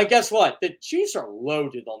 Yeah, I guess what? The Chiefs are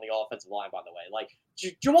loaded on the offensive line, by the way. Like,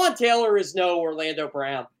 Jawan Taylor is no Orlando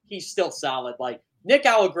Brown. He's still solid. Like, Nick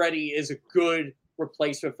Allegretti is a good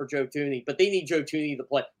replacement for Joe Thuney, but they need Joe Thuney to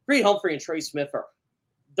play. Creed Humphrey and Trey Smith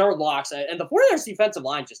they're locks, and the 49ers defensive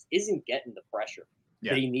line just isn't getting the pressure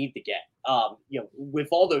they need to get. With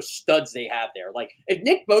all those studs they have there. Like, if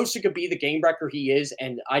Nick Bosa could be the game wrecker he is,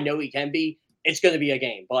 and I know he can be, it's going to be a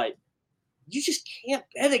game. But you just can't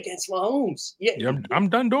bet against Mahomes. Yeah, I'm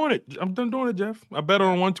done doing it. I'm done doing it, Jeff. I bet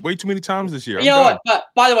on one way too many times this year. You know what? But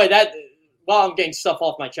by the way, that. While I'm getting stuff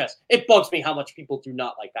off my chest, it bugs me how much people do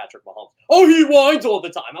not like Patrick Mahomes. Oh, he whines all the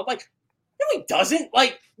time. I'm like, no, he doesn't.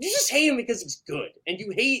 Like, you just hate him because he's good, and you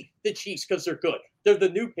hate the Chiefs because they're good. They're the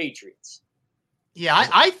new Patriots. Yeah,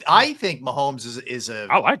 I think Mahomes is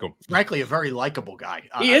I like him. Frankly, a very likable guy.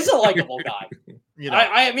 He is a likable guy.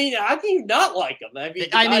 I mean, how can you not like him?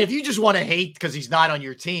 I mean, if you just want to hate because he's not on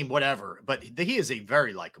your team, whatever. But he is a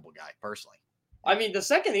very likable guy, personally. I mean, the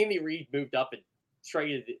second Andy Reid moved up and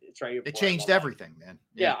traded. It changed everything, man.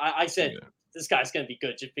 Yeah, I said this guy's going to be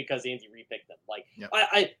good just because Andy Reid picked him. Like,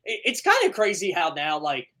 it's kind of crazy how now,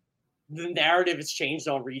 like, the narrative has changed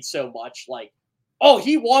on Reid so much. Like, oh,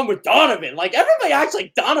 he won with Donovan. Like, everybody acts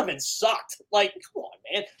like Donovan sucked. Like, come on,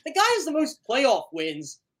 man. The guy has the most playoff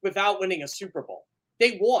wins without winning a Super Bowl.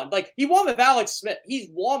 They won. Like, he won with Alex Smith. He's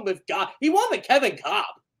won with God. He won with Kevin Cobb.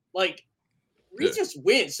 Like, Reid just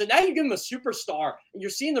wins. So now you give him a superstar, and you're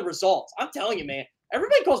seeing the results. I'm telling you, man,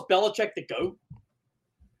 everybody calls Belichick the GOAT.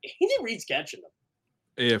 Andy Reid's catching them.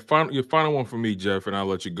 Yeah, your final one for me, Jeff, and I'll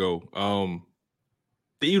let you go.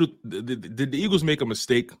 Did the Eagles make a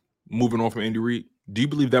mistake moving on from Andy Reid? Do you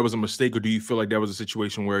believe that was a mistake, or do you feel like that was a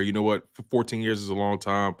situation where, you know what, for 14 years is a long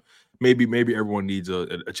time, maybe everyone needs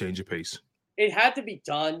a change of pace? It had to be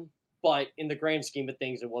done. But in the grand scheme of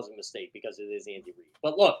things, it was a mistake because it is Andy Reid.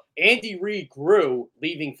 But look, Andy Reid grew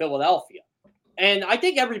leaving Philadelphia. And I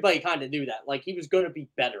think everybody kind of knew that. Like, he was going to be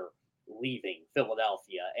better leaving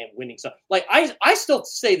Philadelphia and winning stuff. Like, I still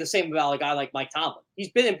say the same about a guy like Mike Tomlin. He's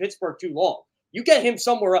been in Pittsburgh too long. You get him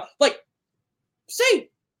somewhere else. Like, say,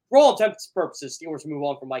 for all intents and purposes, Steelers move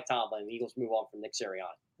on from Mike Tomlin and the Eagles move on from Nick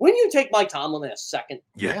Sirianni. Wouldn't you take Mike Tomlin in a second?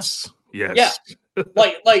 Yes. Yeah.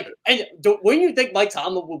 And wouldn't you think Mike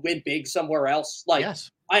Tomlin would win big somewhere else? Like,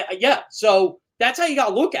 yes. So that's how you got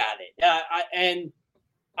to look at it.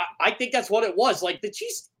 I think that's what it was. Like, the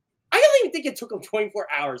Chiefs, I don't even think it took them 24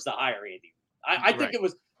 hours to hire Andy. I think it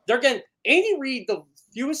was, they're getting Andy Reid, the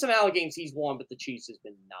fewest amount of games he's won, but the Chiefs has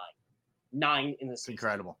been 9 in the season.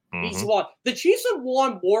 Incredible. He's won. The Chiefs have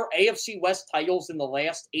won more AFC West titles in the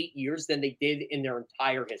last 8 years than they did in their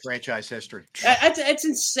entire history. Franchise history. It's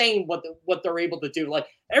insane what they're able to do. Like,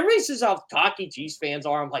 everybody says how cocky Chiefs fans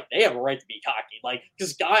are. I'm like, they have a right to be cocky. Like,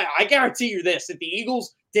 because I guarantee you this: if the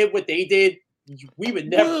Eagles did what they did, we would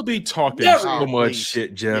never. We'll be talking so much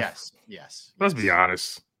shit, Jeff. Yes. Let's be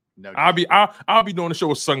honest. No, I'll be doing the show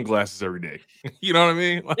with sunglasses every day. You know what I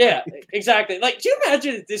mean? Like, yeah, exactly. Like, do you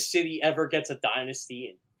imagine if this city ever gets a dynasty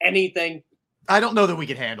in anything? I don't know that we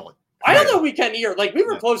can handle it. I don't know we can either. Like, we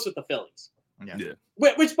were close with the Phillies. Yeah.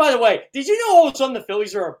 Which, by the way, did you know all of a sudden the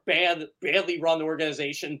Phillies are a badly run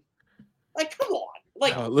organization? Like, come on.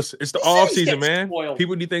 Like, listen, it's the off season, man. Spoiled.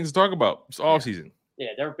 People need things to talk about. It's off season. Yeah,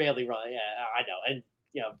 they're badly run. Yeah, I know. And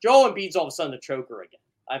Joel Embiid's all of a sudden a choker again.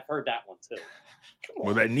 I've heard that one too.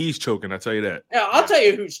 Well, that knee's choking. I tell you that. Yeah, I'll tell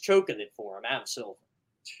you who's choking it for him. Adam Silver.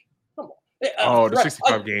 Come on. The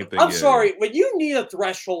 65 game thing. I'm sorry. When you need a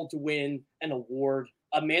threshold to win an award,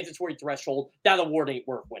 a mandatory threshold, that award ain't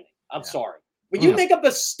worth winning. I'm sorry. When you make up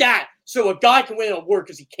a stat so a guy can win an award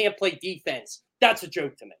because he can't play defense, that's a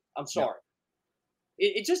joke to me. I'm sorry.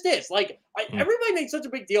 It just is. Like, everybody made such a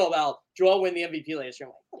big deal about Joel winning the MVP last year.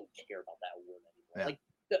 I'm like, I don't care about that award anymore. Like,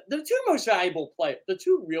 the two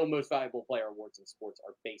real most valuable player awards in sports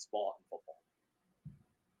are baseball and football.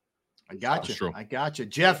 I got you.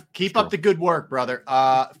 Jeff, keep up the good work, brother.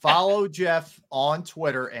 Follow Jeff on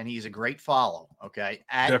Twitter, and he's a great follow. Okay.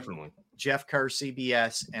 Definitely. Jeff Kerr,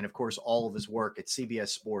 CBS, and of course, all of his work at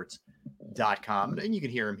CBSSports.com. And you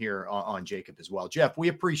can hear him here on Jacob as well. Jeff, we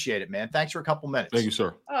appreciate it, man. Thanks for a couple minutes. Thank you,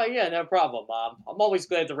 sir. Oh, yeah, no problem, Bob. I'm always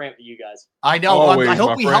glad to rant with you guys. I know. Always, I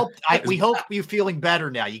hope we helped. We hope you're feeling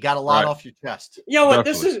better now. You got a lot off your chest. You know what?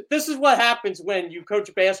 This is what happens when you coach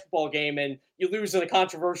a basketball game and you lose in a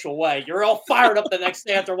controversial way. You're all fired up the next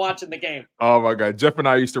day after watching the game. Oh, my God. Jeff and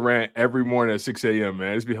I used to rant every morning at 6 a.m.,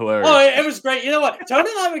 man. It'd be hilarious. Oh, it was great. You know what?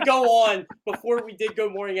 Tony and I would go on before we did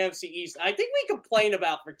Good Morning NFC East. I think we complained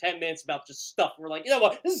about for 10 minutes about just stuff. We're like, you know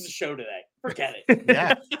what? This is a show today. Forget it.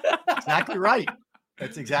 Yeah, exactly right.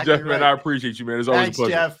 That's exactly Jeff, right. man, I appreciate you, man. It's always a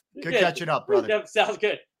pleasure. Jeff. Good catching up, brother. Jeff, sounds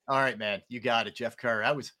good. All right, man. You got it, Jeff Kerr.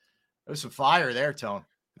 That was some fire there, Tone.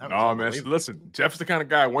 Oh, man. Listen, Jeff's the kind of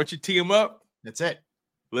guy, once you tee him up, that's it.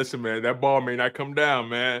 Listen, man, that ball may not come down,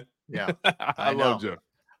 man. Yeah. I love Jeff.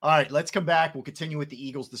 All right, let's come back. We'll continue with the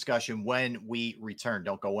Eagles discussion when we return.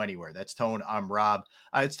 Don't go anywhere. That's Tone. I'm Rob.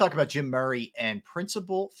 Let's talk about Jim Murray and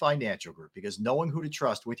Principal Financial Group, because knowing who to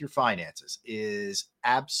trust with your finances is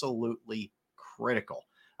absolutely critical.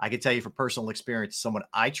 I can tell you from personal experience, someone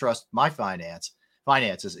I trust my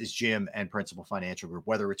finances is Jim and Principal Financial Group,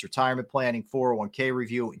 whether it's retirement planning, 401k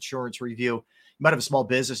review, insurance review. You might have a small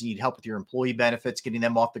business and you need help with your employee benefits, getting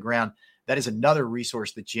them off the ground. That is another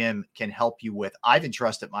resource that Jim can help you with. I've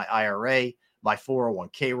entrusted my IRA, my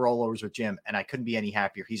 401k rollovers with Jim, and I couldn't be any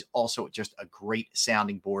happier. He's also just a great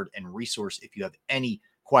sounding board and resource if you have any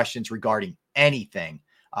questions regarding anything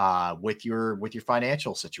with your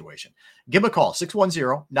financial situation. Give him a call,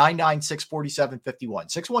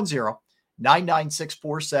 610-996-4751,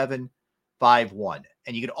 610-996-4751.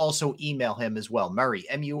 And you can also email him as well, Murray,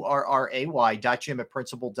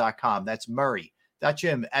 MURRAY.Jim@principal.com. That's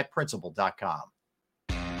Murray.Jim@principal.com.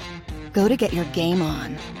 Go to get your game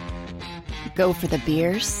on. Go for the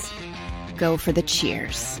beers. Go for the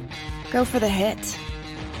cheers. Go for the hit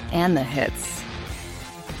and the hits.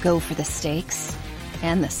 Go for the stakes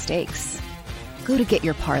and the stakes. Go to get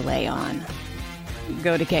your parlay on.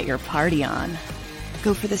 Go to get your party on.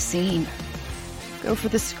 Go for the scene. Go for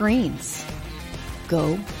the screens.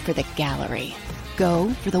 Go for the gallery. Go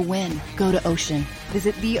for the win. Go to Ocean.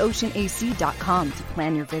 Visit theoceanac.com to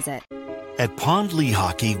plan your visit. At Pond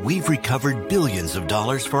Lehocky, we've recovered billions of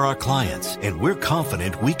dollars for our clients, and we're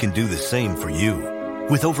confident we can do the same for you.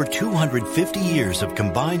 With over 250 years of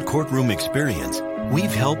combined courtroom experience,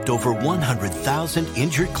 we've helped over 100,000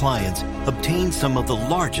 injured clients obtain some of the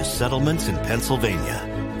largest settlements in Pennsylvania.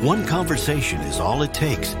 One conversation is all it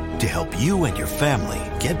takes to help you and your family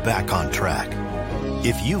get back on track.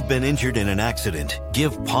 If you've been injured in an accident,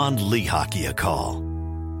 give Pond Lehocky a call.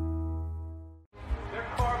 They're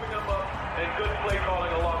carving them up and good play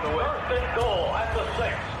calling along the way. First and goal at the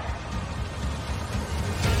 6.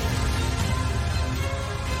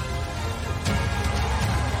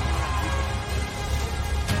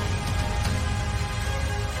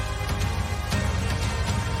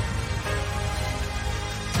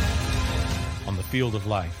 On the field of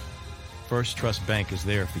life, First Trust Bank is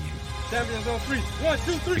there for you. Champions on 3. 1,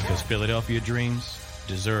 2, 3. Because Philadelphia dreams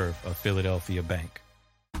deserve a Philadelphia bank.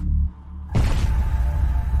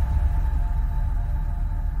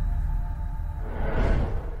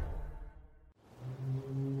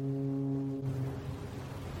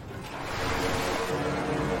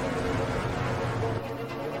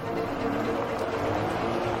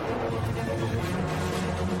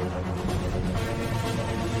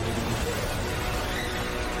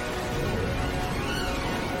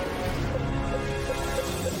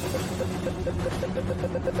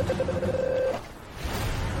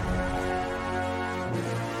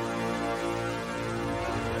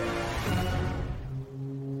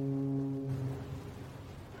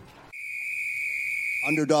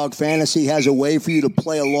 Underdog Fantasy has a way for you to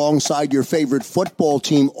play alongside your favorite football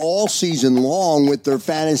team all season long with their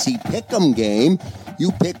fantasy pick'em game.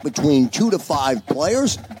 You pick between 2 to 5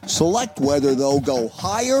 players, select whether they'll go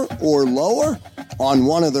higher or lower on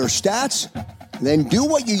one of their stats, then do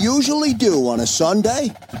what you usually do on a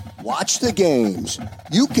Sunday. Watch the games.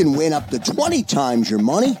 You can win up to 20 times your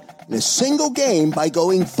money in a single game by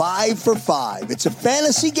going 5 for 5. It's a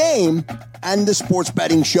fantasy game, and the Sports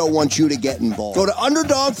Betting Show wants you to get involved. Go to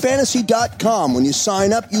UnderdogFantasy.com. When you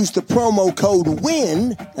sign up, use the promo code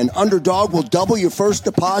WIN, and Underdog will double your first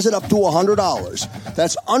deposit up to $100.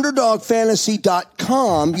 That's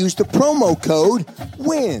UnderdogFantasy.com. Use the promo code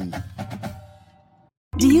WIN.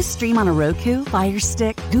 Do you stream on a Roku, Fire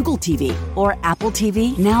Stick, Google TV, or Apple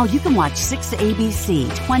TV? Now you can watch 6ABC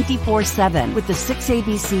 24/7 with the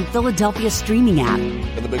 6ABC Philadelphia streaming app.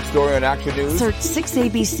 For the big story on Action News, search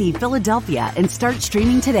 6ABC Philadelphia and start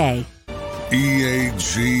streaming today.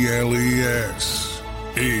 EAGLES,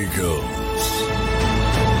 Eagles.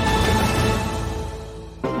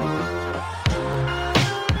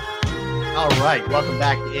 All right, welcome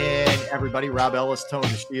back in, everybody. Rob Ellis, Tone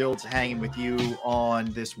DeShields, hanging with you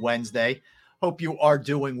on this Wednesday. Hope you are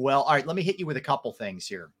doing well. All right, let me hit you with a couple things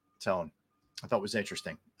here, Tone. I thought was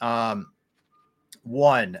interesting. One,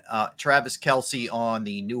 Travis Kelce on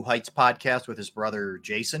the New Heights podcast with his brother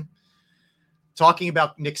Jason, talking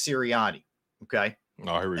about Nick Sirianni. Okay,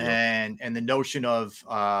 here we go. And the notion of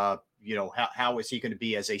how is he going to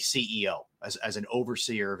be as a CEO, as an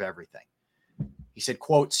overseer of everything. He said,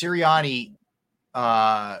 quote, Sirianni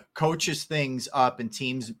coaches things up in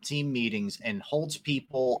team meetings and holds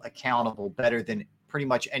people accountable better than pretty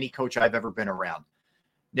much any coach I've ever been around.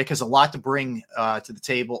 Nick has a lot to bring to the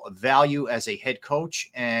table of value as a head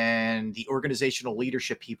coach and the organizational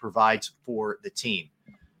leadership he provides for the team.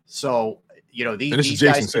 So, these is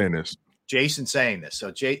Jason guys saying this. Jason saying this. So,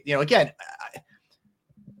 again,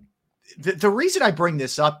 the reason I bring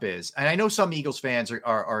this up is, and I know some Eagles fans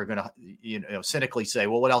are going to, cynically say,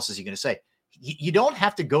 well, what else is he going to say? You don't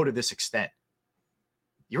have to go to this extent.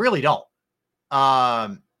 You really don't.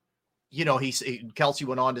 Kelce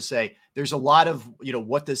went on to say, there's a lot of,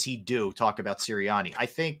 what does he do? Talk about Sirianni. I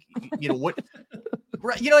think, what,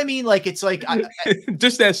 you know what I mean? Like, it's like,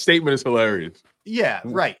 just that statement is hilarious. Yeah.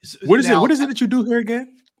 Right. What is it that you do here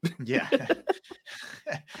again? Yeah.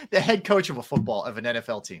 The head coach of an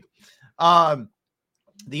NFL team.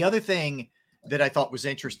 The other thing that I thought was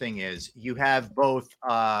interesting is you have both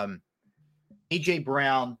AJ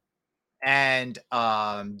Brown and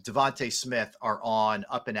Devontae Smith are on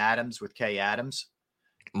Up and Adams with Kay Adams.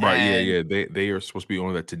 Right. Yeah. They are supposed to be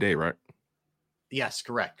on that today, right? Yes,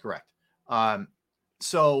 correct.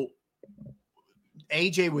 So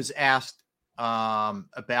AJ was asked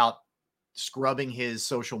about scrubbing his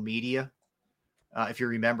social media. If you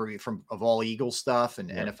remember of all Eagles stuff and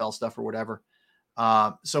NFL stuff or whatever.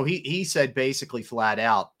 So he said basically flat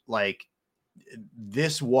out, like,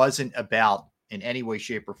 this wasn't about in any way,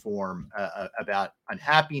 shape, or form about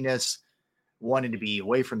unhappiness, wanting to be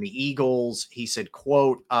away from the Eagles. He said,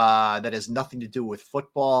 quote, that has nothing to do with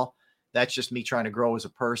football. That's just me trying to grow as a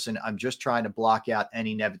person. I'm just trying to block out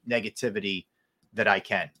any negativity that I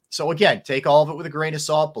can. So again, take all of it with a grain of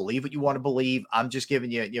salt, believe what you want to believe. I'm just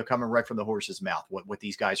giving you, coming right from the horse's mouth, what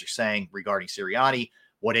these guys are saying regarding Sirianni,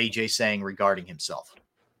 what AJ's saying regarding himself.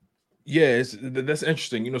 Yeah, that's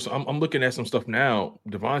interesting. So I'm looking at some stuff now.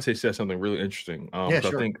 Devontae said something really interesting.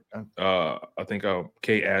 Sure. I think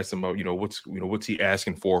Kay asked him about, what's he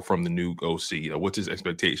asking for from the new OC? What's his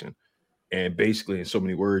expectation? And basically, in so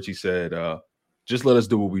many words, he said, just let us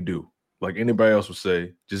do what we do. Like anybody else would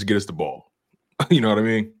say, just get us the ball. You know what I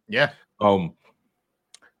mean? Yeah.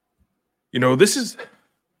 This is,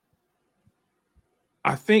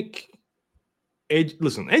 I think,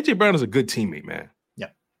 AJ Brown is a good teammate, man. Yeah.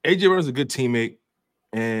 AJ Brown is a good teammate.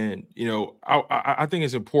 And, I think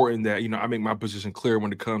it's important that, I make my position clear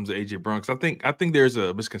when it comes to AJ Brown. Because I think there's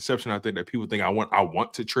a misconception out there that people think I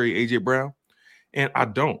want to trade AJ Brown. And I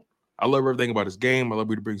don't. I love everything about his game. I love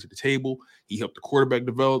what he brings to the table. He helped the quarterback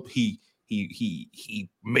develop. He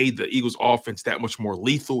made the Eagles offense that much more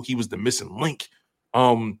lethal. He was the missing link.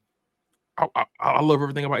 I love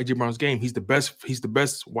everything about AJ Brown's game. He's the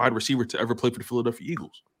best wide receiver to ever play for the Philadelphia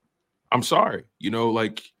Eagles. I'm sorry.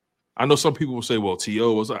 I know some people will say, well,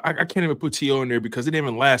 T.O. was I can't even put T.O. in there because it didn't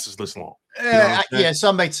even last this long.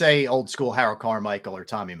 Some might say old school Harold Carmichael or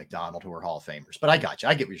Tommy McDonald, who are Hall of Famers. But I got you.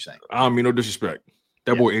 I get what you're saying. I don't mean no disrespect.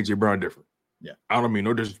 That boy AJ Brown different. Yeah. I don't mean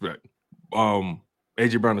no disrespect.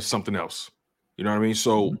 AJ Brown is something else. You know what I mean?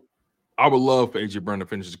 So I would love for AJ Brown to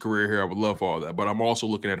finish his career here. I would love for all that. But I'm also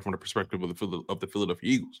looking at it from the perspective of the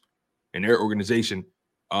Philadelphia Eagles and their organization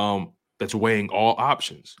that's weighing all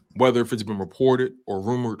options, whether if it's been reported or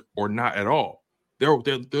rumored or not at all. They're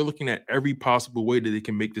looking at every possible way that they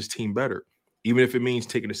can make this team better, even if it means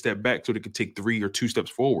taking a step back so they can take 3 or 2 steps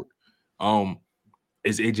forward.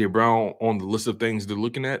 Is AJ Brown on the list of things they're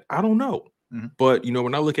looking at? I don't know. Mm-hmm. But,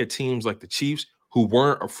 when I look at teams like the Chiefs, who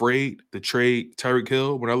weren't afraid to trade Tyreek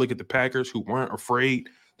Hill, when I look at the Packers who weren't afraid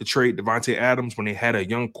to trade Devontae Adams when they had a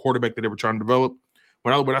young quarterback that they were trying to develop,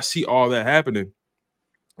 when I see all that happening,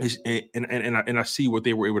 and I see what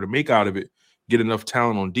they were able to make out of it, get enough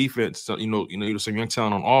talent on defense, so, some young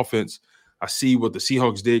talent on offense. I see what the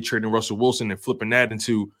Seahawks did trading Russell Wilson and flipping that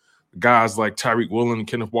into guys like Tyreek Woolen,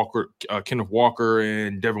 Kenneth Walker,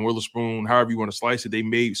 and Devin Witherspoon. However you want to slice it, they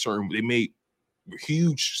made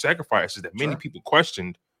huge sacrifices that many people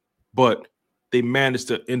questioned, but they managed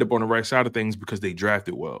to end up on the right side of things because they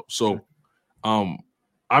drafted well. So,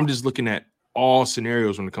 I'm just looking at all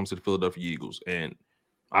scenarios when it comes to the Philadelphia Eagles, and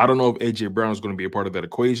I don't know if AJ Brown is going to be a part of that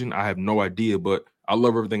equation. I have no idea, but I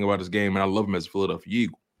love everything about his game, and I love him as a Philadelphia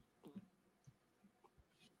Eagle.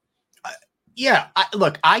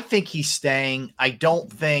 I think he's staying. I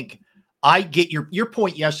don't think I get your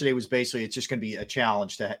point yesterday was basically it's just going to be a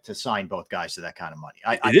challenge to sign both guys to that kind of money.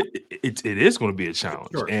 It is going to be a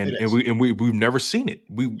challenge, sure, and we've never seen it.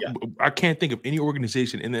 I can't think of any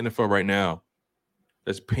organization in the NFL right now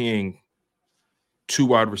that's paying 2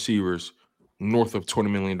 wide receivers north of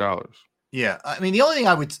 $20 million. Yeah, I mean the only thing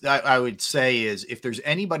I would say is if there's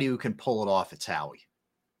anybody who can pull it off, it's Howie.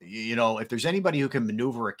 If there's anybody who can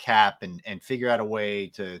maneuver a cap and figure out a way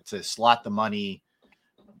to slot the money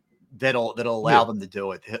that'll allow them to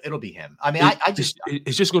do it, it'll be him. I mean,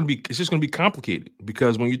 it's just going to be complicated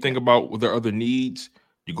because when you think about their other needs,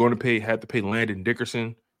 you're going to have to pay Landon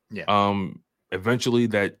Dickerson. Yeah. Eventually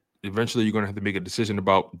you're going to have to make a decision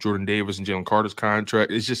about Jordan Davis and Jalen Carter's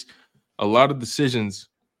contract. It's just a lot of decisions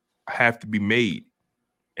have to be made,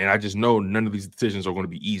 and I just know none of these decisions are going to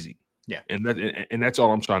be easy. Yeah, and that's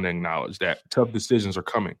all I'm trying to acknowledge, that tough decisions are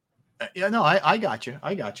coming. I got you.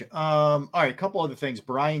 All right, a couple other things.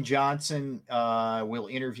 Brian Johnson will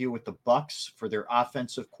interview with the Bucs for their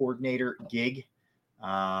offensive coordinator gig.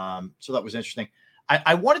 So that was interesting.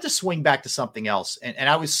 I wanted to swing back to something else, and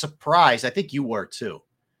I was surprised. I think you were too.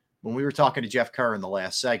 When we were talking to Jeff Kerr in the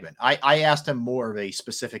last segment, I asked him more of a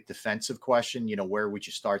specific defensive question, where would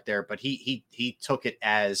you start there? But he took it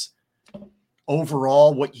as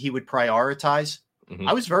overall what he would prioritize. Mm-hmm.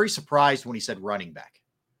 I was very surprised when he said running back.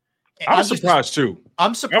 I'm surprised too.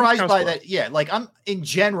 I'm surprised by that. Yeah, I'm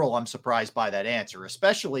surprised by that answer,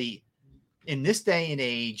 especially in this day and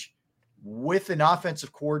age with an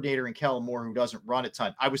offensive coordinator in Kellen Moore who doesn't run a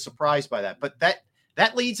ton. I was surprised by that. But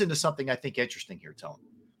that leads into something I think interesting here, Tony.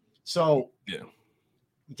 So,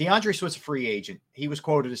 DeAndre Swift's a free agent. He was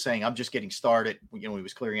quoted as saying, "I'm just getting started." He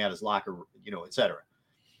was clearing out his locker, et cetera.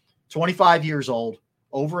 25 years old,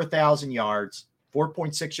 over 1,000 yards,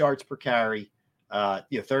 4.6 yards per carry,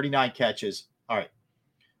 39 catches. All right.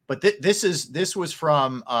 But this was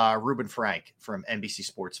from Reuben Frank from NBC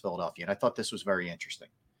Sports Philadelphia, and I thought this was very interesting.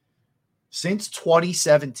 Since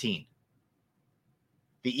 2017,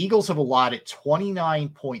 the Eagles have allotted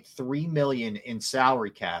 $29.3 million in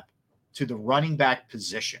salary cap to the running back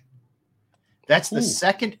position. That's the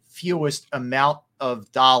second fewest amount of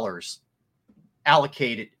dollars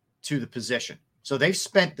allocated to the position. So they've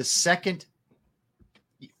spent the second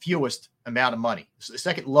fewest amount of money, the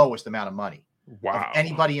second lowest amount of money of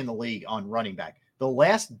anybody in the league on running back. The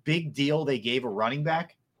last big deal they gave a running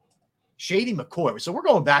back, Shady McCoy. So we're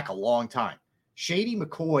going back a long time. Shady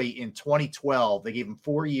McCoy in 2012, they gave him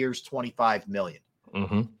 4 years, $25 million.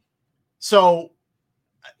 Mm-hmm. So,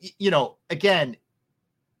 again,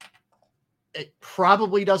 it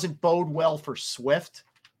probably doesn't bode well for Swift.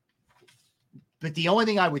 But the only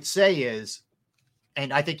thing I would say is,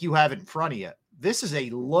 and I think you have it in front of you, this is a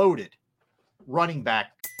loaded running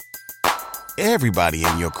back. Everybody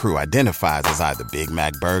in your crew identifies as either Big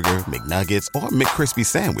Mac Burger, McNuggets, or McCrispy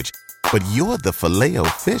Sandwich. But you're the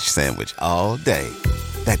Filet-O-Fish Sandwich all day.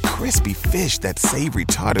 That crispy fish, that savory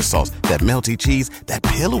tartar sauce, that melty cheese, that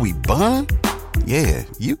pillowy bun. Yeah,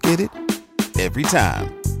 you get it. Every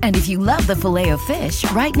time. And if you love the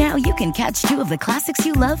Filet-O-Fish, right now you can catch 2 of the classics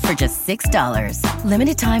you love for just $6.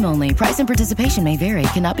 Limited time only. Price and participation may vary.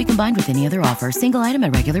 Cannot be combined with any other offer. Single item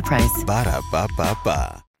at regular price.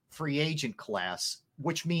 Ba-da-ba-ba-ba. Free agent class,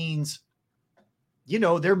 which means,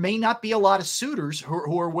 there may not be a lot of suitors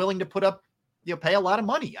who are willing to put up, pay a lot of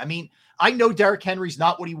money. I mean, I know Derrick Henry's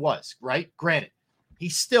not what he was, right? Granted,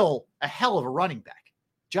 he's still a hell of a running back.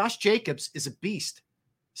 Josh Jacobs is a beast.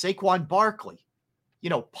 Saquon Barkley.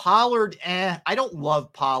 Pollard, I don't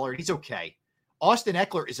love Pollard. He's okay. Austin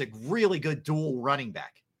Eckler is a really good dual running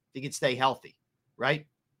back. He can stay healthy, right?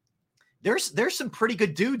 There's some pretty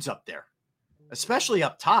good dudes up there, especially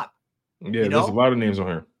up top. Yeah, there's a lot of names on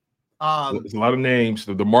here. There's a lot of names.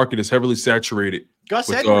 The market is heavily saturated. Gus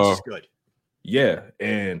Edwards is good. Yeah,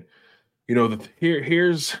 and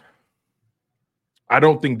here's I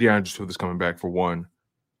don't think DeAndre Swift is coming back for one.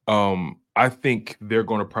 I think they're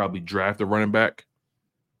going to probably draft a running back.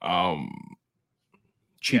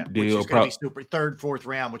 Cheap deal. Which is going to be super third, fourth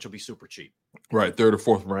round, which will be super cheap. Right, third or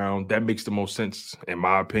fourth round. That makes the most sense in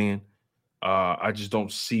my opinion. I just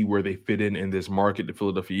don't see where they fit in this market, the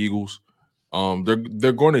Philadelphia Eagles.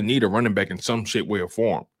 They're going to need a running back in some shape, way, or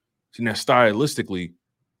form. See, now stylistically,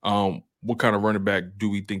 what kind of running back do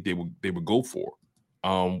we think they would go for?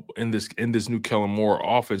 In this new Kellen Moore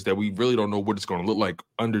offense that we really don't know what it's going to look like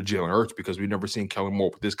under Jalen Hurts because we've never seen Kellen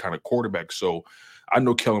Moore with this kind of quarterback. So I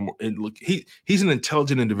know Kellen Moore, and look, he's an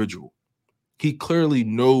intelligent individual. He clearly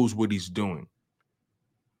knows what he's doing.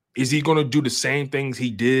 Is he going to do the same things he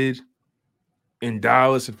did in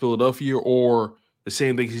Dallas and Philadelphia, or the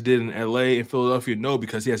same things he did in LA and Philadelphia? No,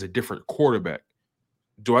 because he has a different quarterback.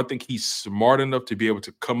 Do I think he's smart enough to be able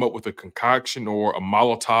to come up with a concoction or a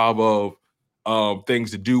Molotov of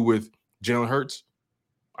things to do with Jalen Hurts?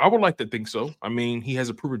 I would like to think so. I mean, he has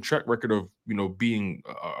a proven track record of, being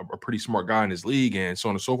a pretty smart guy in his league and so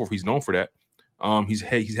on and so forth. He's known for that. He's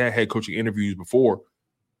had head coaching interviews before.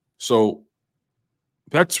 So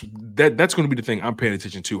that's going to be the thing I'm paying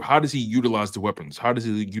attention to. How does he utilize the weapons? How does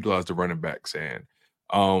he utilize the running backs? And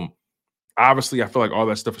obviously, I feel like all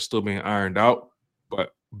that stuff is still being ironed out.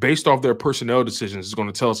 But based off their personnel decisions, it's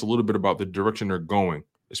going to tell us a little bit about the direction they're going,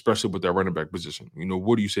 especially with that running back position.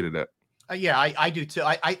 What do you say to that? Yeah, I do too.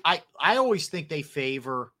 I always think they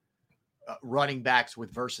favor running backs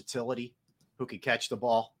with versatility who can catch the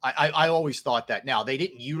ball. I always thought that. Now, they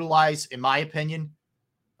didn't utilize, in my opinion,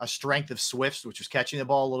 a strength of Swift's, which was catching the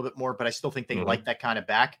ball a little bit more, but I still think they like that kind of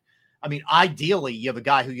back. I mean, ideally, you have a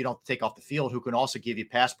guy who you don't take off the field who can also give you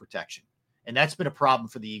pass protection. And that's been a problem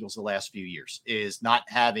for the Eagles the last few years, is not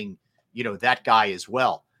having, that guy as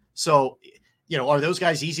well. So, are those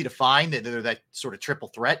guys easy to find? They're that sort of triple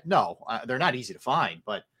threat? No, they're not easy to find.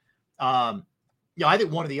 But, I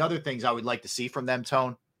think one of the other things I would like to see from them,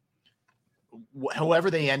 Tone, whoever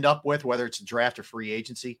they end up with, whether it's a draft or free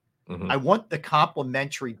agency, I want the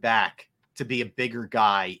complimentary back to be a bigger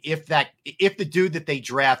guy if the dude that they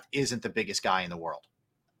draft isn't the biggest guy in the world.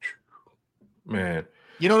 Man.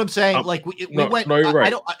 You know what I'm saying? Like we went. No, you're right. I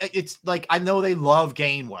don't. It's like I know they love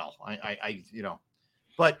Gainwell.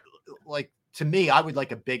 But like to me, I would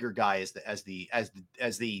like a bigger guy as the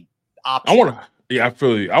option. I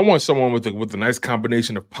feel you. I want someone with a nice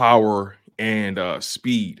combination of power and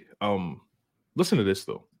speed. Listen to this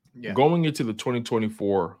though. Yeah. Going into the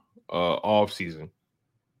 2024 off season,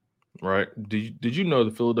 right? Did you know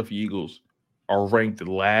the Philadelphia Eagles are ranked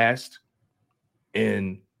last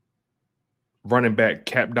in running back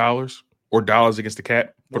cap dollars or dollars against the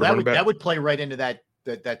cap? That would play right into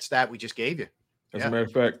that stat we just gave you. As a matter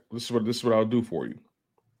of fact, this is what I'll do for you,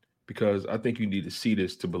 because I think you need to see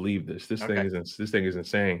this to believe this. This thing is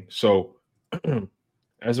insane. So,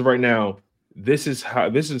 as of right now, this is how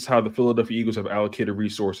the Philadelphia Eagles have allocated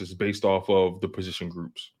resources based off of the position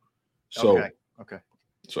groups. So, okay.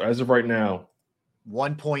 So as of right now,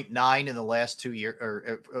 1.9 in the last 2 years,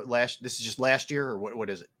 or this is just last year, or what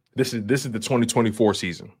is it? This is the 2024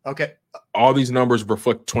 season. Okay. All these numbers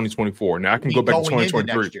reflect 2024. Now I can go back to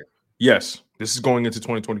 2023. Next year. Yes, this is going into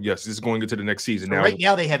 2020. Yes, this is going into the next season. So right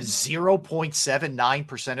now they have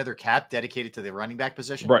 0.79% of their cap dedicated to the running back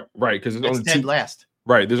position. Right, because there's only dead last.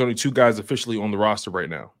 Right, there's only two guys officially on the roster right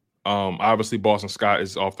now. Obviously Boston Scott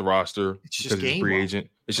is off the roster because he's a free agent.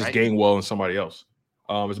 It's just Gainwell and somebody else.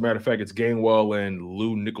 As a matter of fact, it's Gainwell and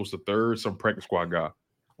Lou Nichols III, some practice squad guy.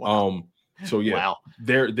 Wow.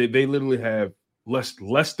 They literally have less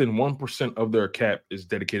than 1% of their cap is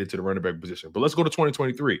dedicated to the running back position. But let's go to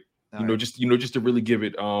 2023. Just to really give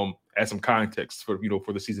it add some context for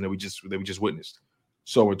for the season that we just witnessed.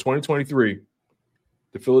 So in 2023,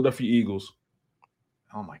 the Philadelphia Eagles.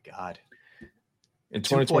 Oh my God. In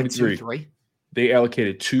 2023, they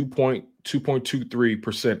allocated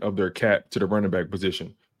 2.23% of their cap to the running back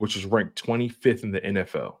position, which is ranked 25th in the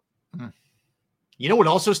NFL. You know what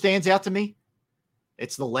also stands out to me?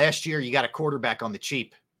 It's the last year you got a quarterback on the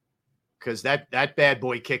cheap, because that bad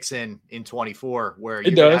boy kicks in 24. Where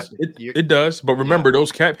it does, it does. But remember,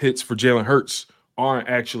 those cap hits for Jalen Hurts aren't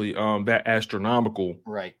actually that astronomical,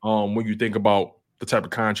 right? When you think about the type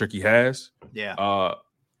of contract he has,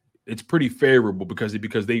 it's pretty favorable because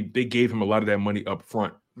they gave him a lot of that money up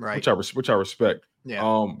front, right? Which I respect. Yeah.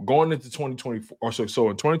 Going into 2024, so in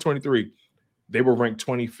 2023. They were ranked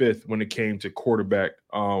 25th when it came to quarterback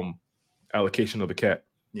allocation of the cap.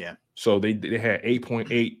 Yeah. So they had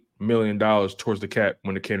 $8.8 million towards the cap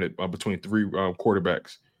when it came to between three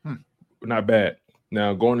quarterbacks. Not bad.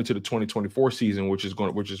 Now going into the 2024 season, which is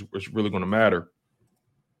really going to matter.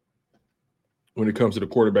 when it comes to the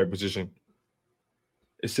quarterback position.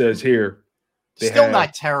 It says here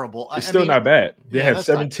not terrible. It's still not bad. They have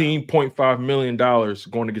 $17.5 million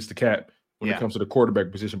going against the cap when it comes to the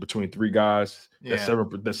quarterback position between three guys. That's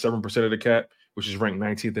 7% of the cap, which is ranked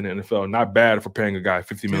 19th in the NFL. Not bad for paying a guy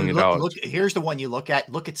 $50 million. Look, here's the one you look at.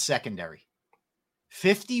 Look at secondary.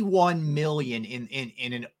 $51 million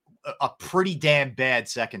in a pretty damn bad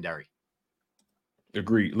secondary.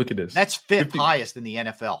 Agreed. Look at this. That's fifth highest in the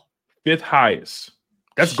NFL. Fifth highest.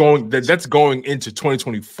 That's going into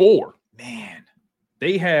 2024. Man,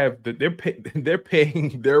 they're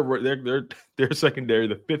paying their secondary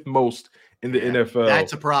the fifth most in the NFL.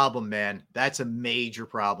 That's a problem, man. That's a major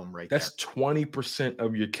problem right That's 20%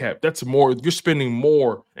 of your cap. That's more. You're spending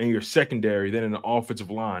more in your secondary than in the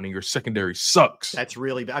offensive line, and your secondary sucks. That's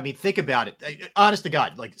really bad. I mean, think about it. Honest to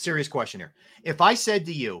God, like serious question here. If I said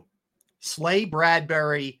to you, Slay,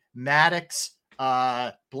 Bradbury, Maddox,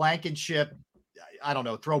 Blankenship, I don't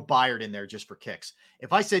know, throw Byard in there just for kicks.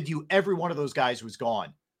 If I said to you every one of those guys was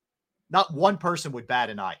gone, not one person would bat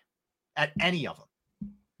an eye at any of them.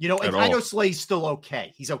 You know, and I know Slay's still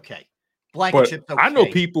okay. He's okay. Blankenship's okay. I know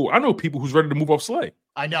people who's ready to move off Slay.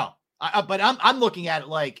 I know. But I'm looking at it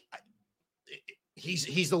like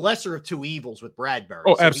he's the lesser of two evils with Bradbury.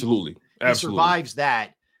 Oh, so absolutely. He survives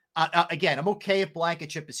that. Again, I'm okay if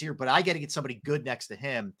Blankenship is here, but I got to get somebody good next to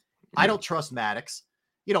him. I don't trust Maddox.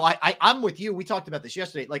 You know, I'm with you. We talked about this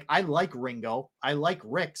yesterday. Like, I like Ringo. I like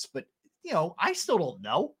Ricks, but, you know, I still don't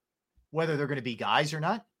know whether they're going to be guys or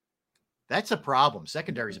not. That's a problem.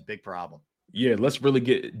 Secondary is a big problem. Yeah, let's really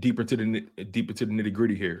get deeper to the nitty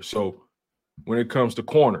gritty here. So when it comes to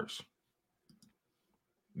corners,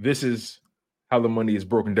 this is how the money is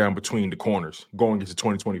broken down between the corners going into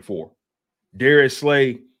 2024. Darius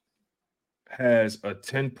Slay has a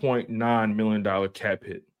 $10.9 million cap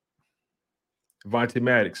hit. Vontae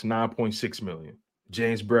Maddox, $9.6 million.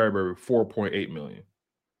 James Bradbury, $4.8 million.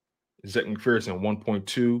 Zach McPherson,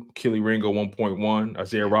 $1.2. Kelly Ringo, $1.1.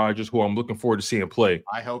 Isaiah Rodgers, who I'm looking forward to seeing play.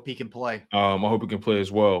 I hope he can play. I hope he can play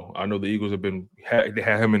as well. I know the Eagles have they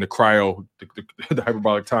had him in the cryo, the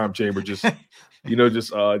hyperbolic time chamber, just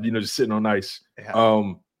just sitting on ice.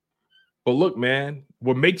 Yeah. But look, man,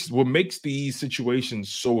 what makes these situations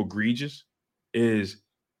so egregious is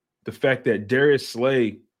the fact that Darius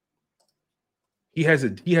Slay, he has a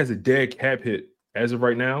dead cap hit as of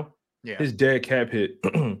right now. Yeah. His dead cap hit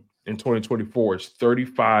in 2024 is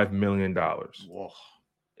 $35 million. Whoa.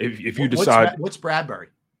 If you decide what's Bradbury?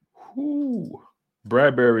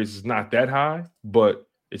 Bradbury's is not that high, but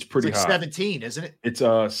it's pretty high. 17, isn't it? It's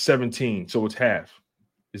 17, so it's half.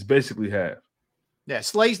 It's basically half. Yeah,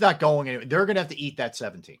 Slay's not going anywhere. They're going to have to eat that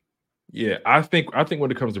 17. Yeah, I think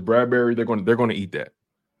when it comes to Bradbury, they're going to eat that.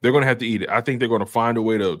 They're going to have to eat it. I think they're going to find a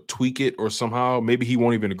way to tweak it or somehow. Maybe he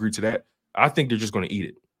won't even agree to that. I think they're just going to eat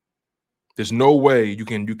it. There's no way you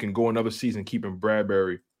can go another season keeping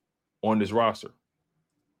Bradbury on this roster.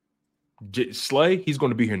 Slay, he's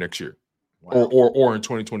going to be here next year, wow. or in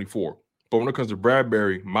 2024. But when it comes to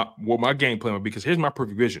Bradbury, my game plan would be, because here's my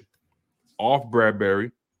perfect vision: off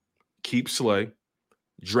Bradbury, keep Slay,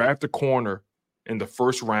 draft a corner in the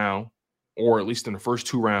first round, or at least in the first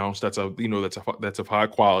two rounds. That's of high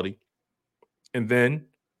quality, and then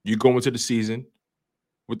you go into the season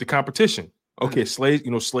with the competition. Okay,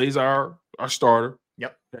 Slay's our starter.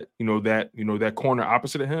 Yep. That corner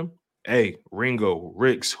opposite of him. Hey, Ringo,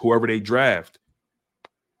 Ricks, whoever they draft.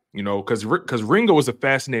 Because Ringo is a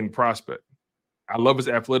fascinating prospect. I love his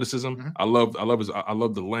athleticism. Mm-hmm. I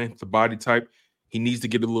love the length, the body type. He needs to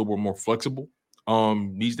get a little bit more flexible.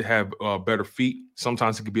 Needs to have better feet.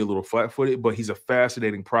 Sometimes he could be a little flat-footed, but he's a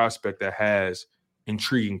fascinating prospect that has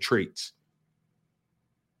intriguing traits.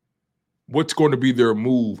 What's going to be their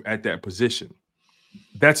move at that position?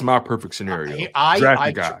 That's my perfect scenario. Draft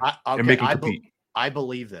a guy and make him compete. I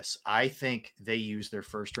believe this. I think they use their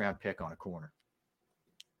first-round pick on a corner.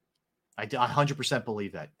 I 100%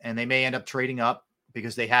 believe that, and they may end up trading up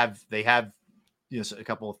because they have a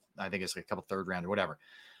couple. I think it's a couple third round or whatever.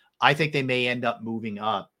 I think they may end up moving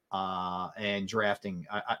up and drafting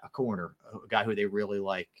a corner, a guy who they really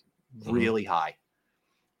like, really high.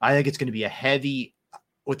 I think it's going to be a heavy,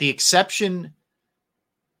 with the exception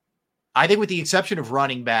of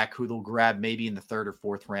running back, who they'll grab maybe in the third or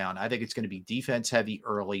fourth round. I think it's going to be defense heavy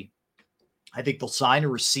early. I think they'll sign a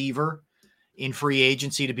receiver in free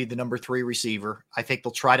agency to be the number 3 receiver. I think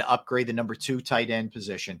they'll try to upgrade the number 2 tight end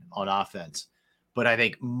position on offense. But I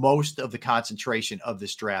think most of the concentration of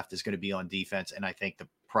this draft is going to be on defense, and I think the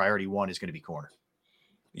priority 1 is going to be corner.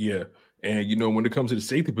 Yeah, and when it comes to the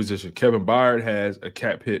safety position, Kevin Byard has a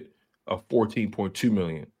cap hit of $14.2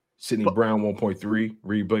 million. Sidney Brown 1.3.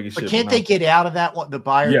 Reed Blankenship. But can't they get out of that one? The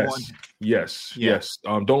Bayard one. Yes.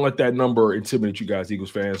 Don't let that number intimidate you guys,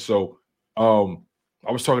 Eagles fans. So,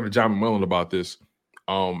 I was talking to John McMillan about this.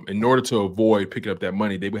 In order to avoid picking up that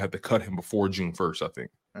money, they would have to cut him before June 1st, I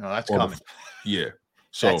think. Oh, that's coming.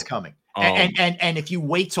 So that's coming. And if you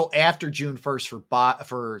wait till after June 1st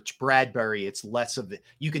for Bradbury, it's less of it.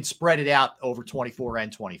 You can spread it out over 24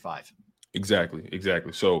 and 25. Exactly.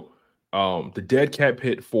 So the dead cap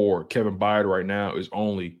hit for Kevin Byard right now is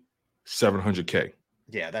only $700K.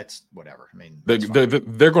 Yeah, that's whatever. I mean,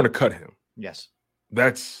 they're going to cut him. Yes,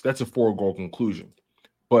 that's a foregone conclusion.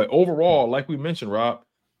 But overall, like we mentioned, Rob,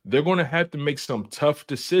 they're going to have to make some tough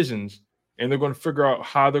decisions, and they're going to figure out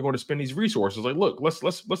how they're going to spend these resources. Like, look, let's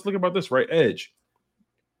look about this, right? Edge,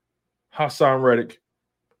 Hassan Reddick,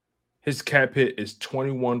 his cap hit is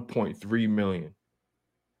 $21.3 million.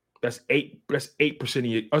 That's 8% of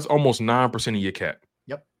your, that's almost 9% of your cap.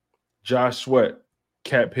 Yep. Josh Sweat,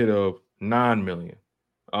 cap hit of $9 million.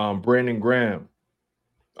 Brandon Graham,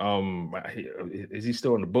 is he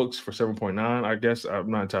still in the books for 7.9? I guess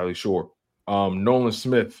I'm not entirely sure. Nolan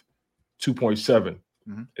Smith, 2.7.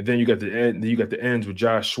 Mm-hmm. And then you got the ends with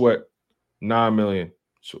Josh Sweat, $9 million.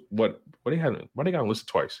 So why they got him listed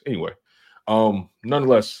twice? Anyway,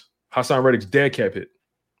 nonetheless, Hassan Reddick's dead cap hit.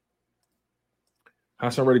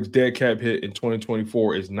 Hassan Reddick's dead cap hit in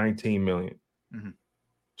 2024 is $19 million. Mm-hmm.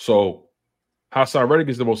 So Hassan Reddick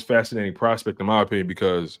is the most fascinating prospect in my opinion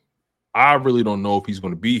because I really don't know if he's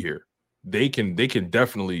going to be here. They can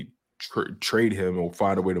definitely trade him or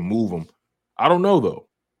find a way to move him. I don't know though.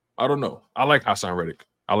 I don't know. I like Hassan Reddick.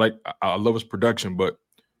 I love his production, but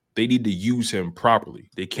they need to use him properly.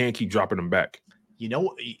 They can't keep dropping him back. You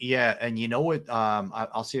know, yeah, and you know what?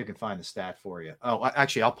 I'll see if I can find the stat for you. Oh,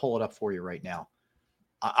 actually, I'll pull it up for you right now.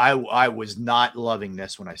 I was not loving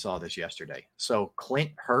this when I saw this yesterday. So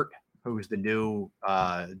Clint Hurt, who is the new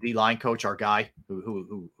D-line coach, our guy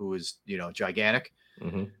who is, gigantic.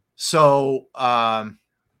 Mm-hmm. So hold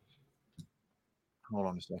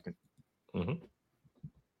on a second. Mm-hmm.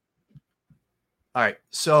 All right.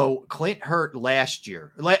 So Clint Hurt last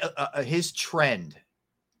year, his trend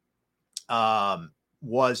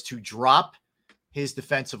was to drop his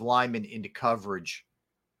defensive lineman into coverage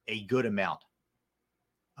a good amount.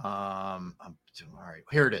 All right,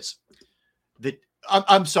 here it is.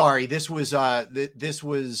 I'm sorry. This was Vic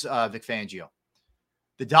Fangio.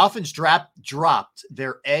 The Dolphins dropped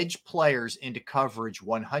their edge players into coverage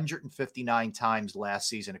 159 times last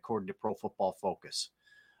season, according to Pro Football Focus.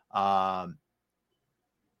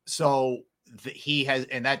 So he has,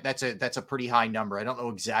 and that's a pretty high number. I don't know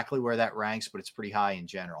exactly where that ranks, but it's pretty high in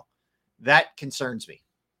general. That concerns me.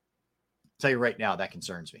 I'll tell you right now, that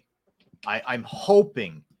concerns me. I'm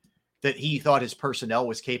hoping that he thought his personnel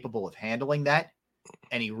was capable of handling that,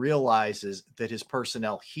 and he realizes that his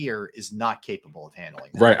personnel here is not capable of handling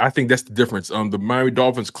that. Right. I think that's the difference. The Miami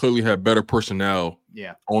Dolphins clearly have better personnel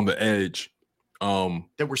on the edge.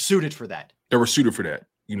 That were suited for that.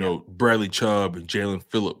 You know, Bradley Chubb and Jalen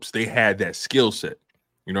Phillips, they had that skill set.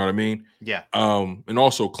 You know what I mean? Yeah. And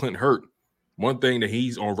also Clint Hurt, one thing that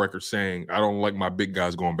he's on record saying, I don't like my big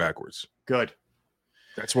guys going backwards. Good.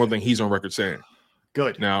 That's one thing he's on record saying.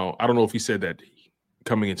 Good. Now, I don't know if he said that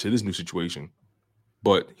coming into this new situation,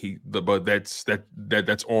 but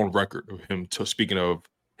that's on record of him speaking of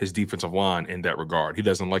his defensive line in that regard. He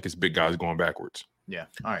doesn't like his big guys going backwards. Yeah.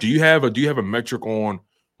 All right. Do you have a metric on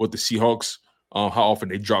what the Seahawks how often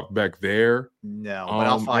they drop back there? No, but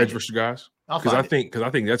I'll find edge versus guys. Because I think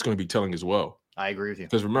that's going to be telling as well. I agree with you.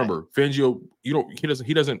 Because remember, Fangio,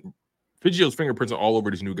 Fangio's fingerprints are all over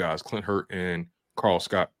these new guys, Clint Hurt and Carl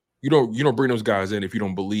Scott. You don't bring those guys in if you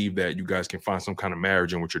don't believe that you guys can find some kind of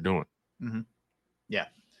marriage in what you're doing. Mm-hmm. Yeah.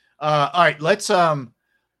 All right. Let's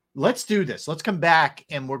do this. Let's come back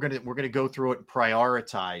and we're gonna go through it and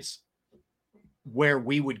prioritize where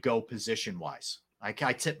we would go position wise.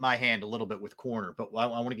 I tip my hand a little bit with corner, but I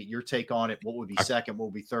want to get your take on it. What would be second? What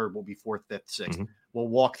would be third? What would be fourth, fifth, sixth? Mm-hmm. We'll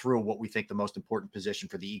walk through what we think the most important position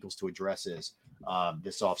for the Eagles to address is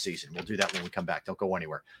this offseason. We'll do that when we come back. Don't go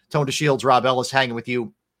anywhere. Tone DeShields, Rob Ellis hanging with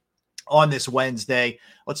you on this Wednesday.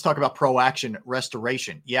 Let's talk about Pro Action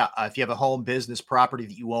Restoration. Yeah, if you have a home, business, property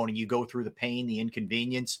that you own and you go through the pain, the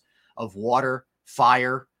inconvenience of water,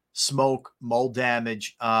 fire, smoke, mold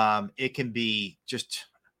damage, it can be just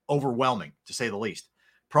overwhelming, to say the least.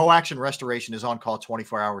 Pro Action Restoration is on call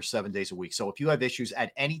 24 hours, 7 days a week. So if you have issues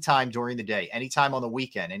at any time during the day, anytime on the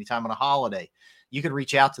weekend, anytime on a holiday, you can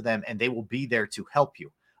reach out to them and they will be there to help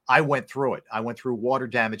you. I went through it. I went through water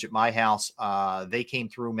damage at my house. They came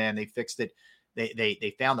through, man. They fixed it.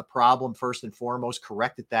 They found the problem first and foremost,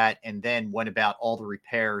 corrected that, and then went about all the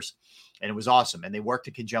repairs, and it was awesome. And they worked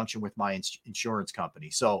in conjunction with my insurance company.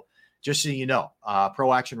 So just so you know,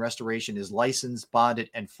 Pro Action Restoration is licensed, bonded,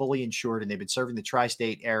 and fully insured, and they've been serving the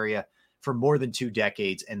tri-state area for more than 2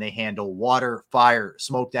 decades, and they handle water, fire,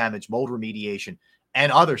 smoke damage, mold remediation,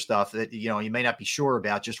 and other stuff that you may not be sure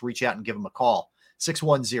about. Just reach out and give them a call.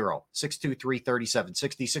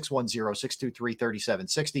 610-623-3760,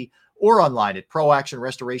 610-623-3760, or online at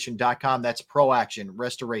proactionrestoration.com. That's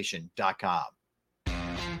proactionrestoration.com.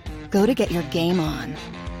 Go to get your game on.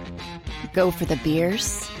 Go for the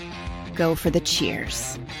beers. Go for the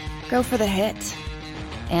cheers. Go for the hit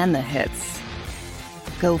and the hits.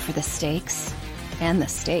 Go for the stakes and the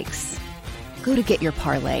stakes. Go to get your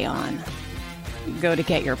parlay on. Go to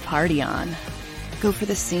get your party on. Go for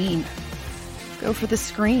the scene. Go for the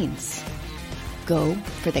screens. Go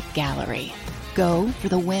for the gallery. Go for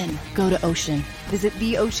the win. Go to Ocean. Visit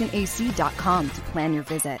theoceanac.com to plan your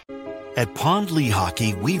visit. At Pond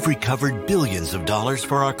Lehocky, we've recovered billions of dollars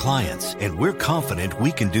for our clients, and we're confident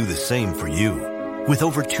we can do the same for you. With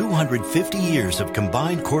over 250 years of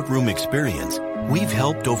combined courtroom experience, we've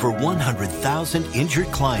helped over 100,000 injured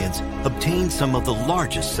clients obtain some of the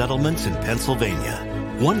largest settlements in Pennsylvania.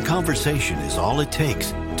 One conversation is all it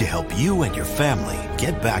takes to help you and your family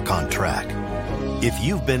get back on track. If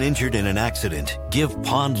you've been injured in an accident, give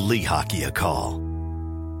Pond Lehocky a call.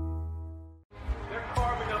 They're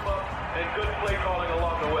carving them up, and good play calling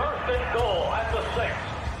along the way. First and goal at the 6.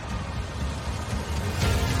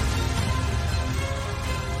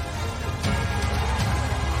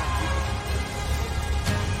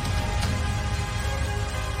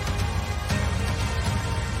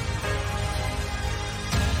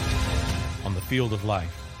 On the field of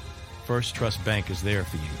life, First Trust Bank is there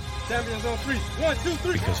for you. Champions on 3. 1, 2,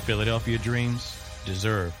 3. Because Philadelphia dreams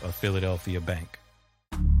deserve a Philadelphia bank.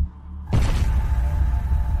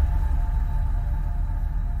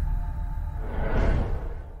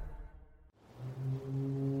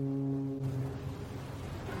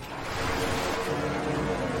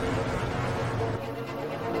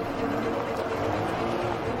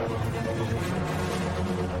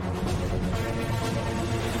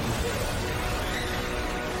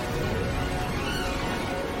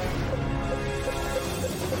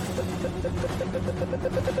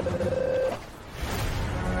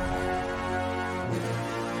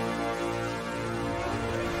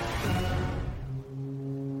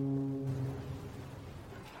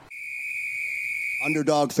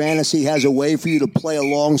 Underdog Fantasy has a way for you to play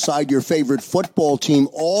alongside your favorite football team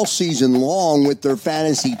all season long with their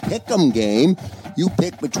fantasy pick'em game. You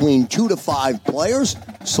pick between 2 to 5 players,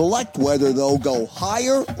 select whether they'll go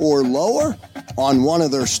higher or lower on one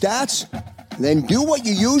of their stats, then do what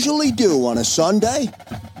you usually do on a Sunday.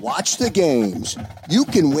 Watch the games. You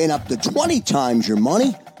can win up to 20 times your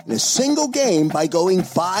money in a single game by going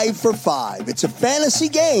 5 for 5. It's a fantasy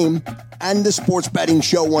game, and the Sports Betting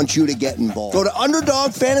Show wants you to get involved. Go to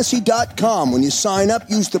UnderdogFantasy.com. When you sign up,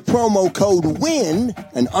 use the promo code WIN,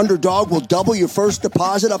 and Underdog will double your first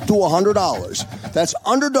deposit up to $100. That's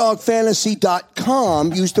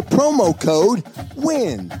UnderdogFantasy.com. Use the promo code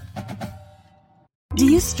WIN. Do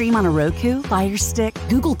you stream on a Roku, Fire Stick,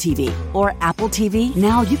 Google TV, or Apple TV?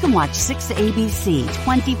 Now you can watch 6ABC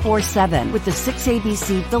 24/7 with the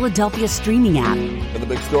 6ABC Philadelphia streaming app. For the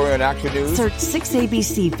big story on Action News, search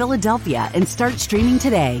 6ABC Philadelphia and start streaming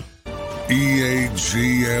today. EAGLES,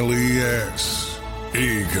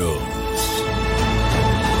 Eagles.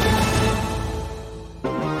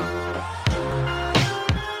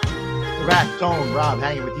 We're back. Tone, Rob,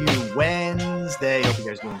 hanging with you Wednesday. Hope you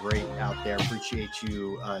guys are doing great out there. Appreciate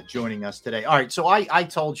you joining us today. All right, so I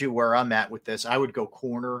told you where I'm at with this. I would go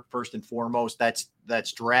corner first and foremost. That's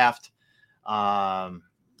draft.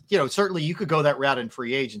 Certainly you could go that route in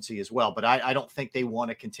free agency as well, but I don't think they want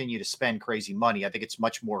to continue to spend crazy money. I think it's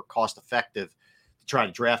much more cost effective to try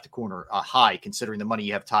to draft a corner high, considering the money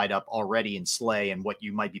you have tied up already in Slay and what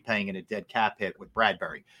you might be paying in a dead cap hit with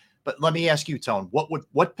Bradbury. But let me ask you, Tone,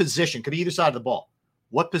 what position, could be either side of the ball,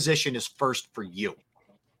 what position is first for you?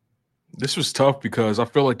 This was tough because I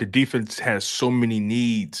feel like the defense has so many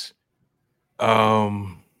needs.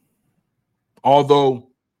 Although,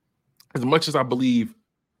 as much as I believe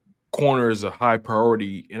corner is a high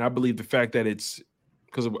priority, and I believe the fact that it's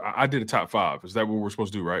because I did a top 5. Is that what we're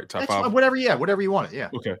supposed to do, right? Top 5? Whatever you want it, yeah.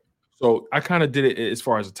 Okay. So I kind of did it as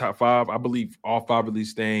far as the top 5. I believe all 5 of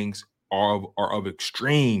these things are of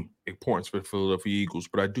extreme importance for the Philadelphia Eagles,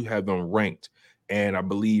 but I do have them ranked, and I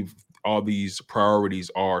believe all these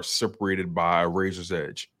priorities are separated by a razor's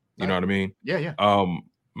edge. You know what I mean? Yeah.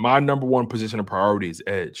 My number one position of priority is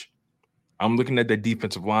edge. I'm looking at that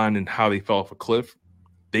defensive line and how they fell off a cliff.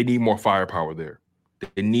 They need more firepower there.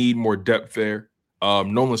 They need more depth there.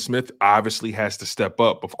 Nolan Smith obviously has to step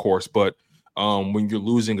up, of course, but when you're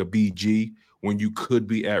losing a BG, when you could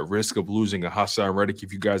be at risk of losing a Hassan Reddick,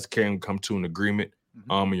 if you guys can come to an agreement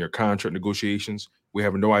in your contract negotiations, we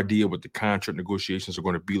have no idea what the contract negotiations are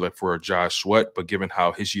going to be like for a Josh Sweat, but given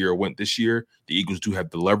how his year went this year, the Eagles do have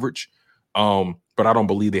the leverage. But I don't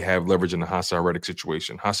believe they have leverage in the Hassan Reddick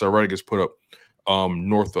situation. Hassan Reddick has put up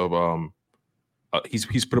north of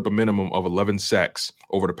he's put up a minimum of 11 sacks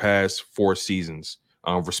over the past 4 seasons,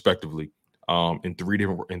 respectively, in three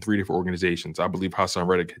different organizations. I believe Hassan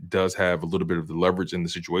Reddick does have a little bit of the leverage in the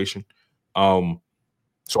situation. So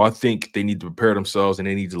I think they need to prepare themselves and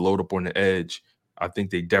they need to load up on the edge. I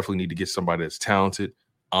think they definitely need to get somebody that's talented,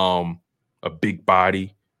 a big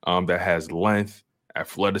body that has length,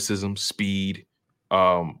 athleticism, speed.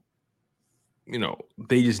 They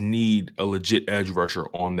just need a legit edge rusher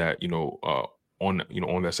on that, on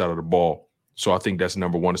that side of the ball. So I think that's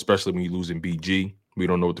number one, especially when you lose in BG. We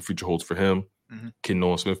don't know what the future holds for him. Can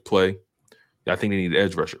Nolan Smith play? I think they need an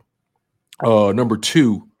edge rusher. Number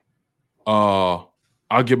 2,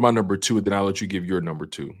 I'll give my number 2, and then I'll let you give your number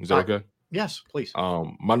 2. Is that okay? Yes, please.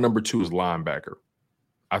 My number 2 is linebacker.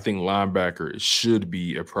 I think linebacker should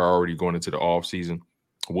be a priority going into the offseason.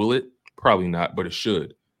 Will it? Probably not, but it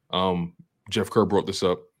should. Jeff Kerr brought this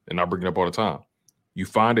up, and I bring it up all the time. You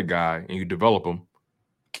find a guy and you develop him,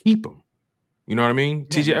 keep him. You know what I mean?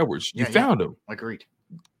 Yeah, TJ Edwards, you found him. Agreed.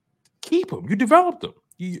 Keep him. You developed him.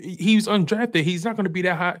 He's undrafted. He's not going to be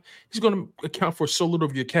that high. He's going to account for so little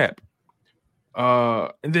of your cap.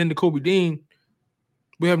 And then the Kobe Dean,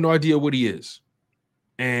 we have no idea what he is.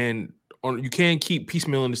 And you can't keep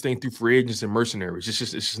piecemealing this thing through free agents and mercenaries.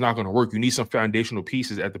 It's just not going to work. You need some foundational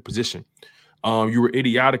pieces at the position. You were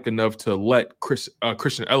idiotic enough to let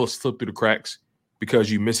Christian Ellis slip through the cracks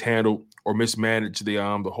because you mishandled or mismanaged the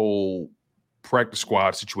whole practice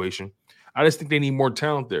squad situation. I just think they need more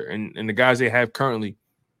talent there, and the guys they have currently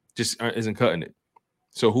just isn't cutting it.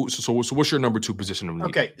 So what's your number 2 position of need?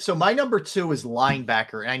 Okay, so my number 2 is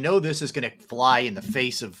linebacker, and I know this is going to fly in the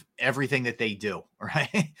face of everything that they do,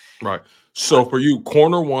 right? Right. So for you,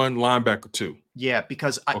 corner 1, linebacker 2. Yeah,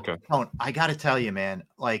 because I got to tell you, man,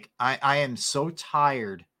 like I am so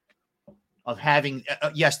tired of having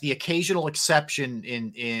yes, the occasional exception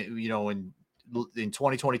in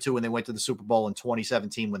 2022 when they went to the Super Bowl, in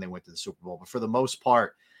 2017 when they went to the Super Bowl, but for the most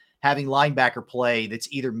part, having linebacker play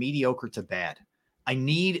that's either mediocre to bad. I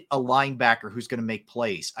need a linebacker who's going to make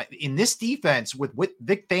plays. In this defense, with what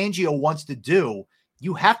Vic Fangio wants to do,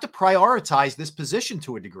 you have to prioritize this position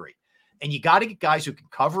to a degree. And you got to get guys who can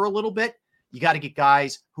cover a little bit. You got to get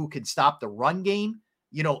guys who can stop the run game.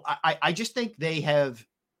 I just think they've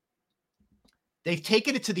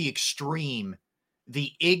taken it to the extreme,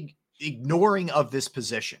 the ignoring of this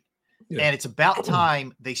position. Yeah. And it's about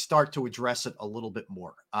time they start to address it a little bit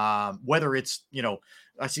more. Whether it's,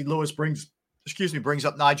 I see Lewis brings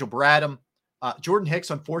up Nigel Bradham. Jordan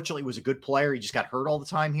Hicks, unfortunately, was a good player. He just got hurt all the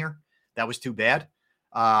time here. That was too bad.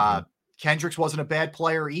 Kendricks wasn't a bad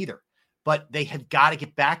player either. But they have got to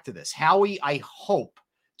get back to this. Howie, I hope,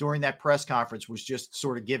 during that press conference was just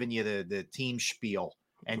sort of giving you the team spiel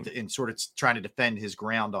and sort of trying to defend his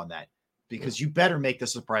ground on that, because you better make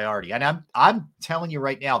this a priority. And I'm telling you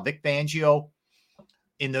right now, Vic Fangio,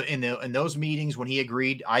 in those meetings when he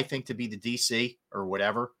agreed, I think, to be the DC or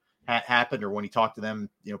whatever happened, or when he talked to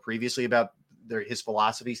them, previously about his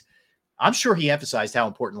philosophies, I'm sure he emphasized how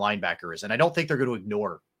important linebacker is, and I don't think they're going to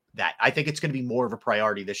ignore that. I think it's going to be more of a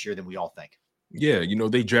priority this year than we all think. Yeah,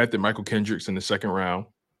 they drafted Michael Kendricks in the 2nd round.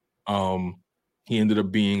 He ended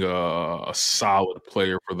up being a solid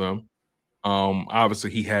player for them.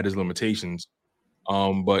 Obviously, he had his limitations,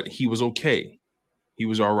 but he was okay. He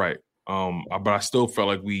was all right. But I still felt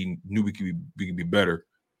like we knew we could be better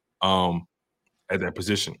at that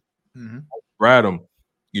position. Mm-hmm. Bradham,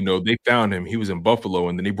 they found him. He was in Buffalo,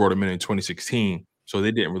 and then they brought him in 2016. So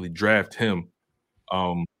they didn't really draft him.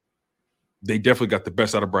 They definitely got the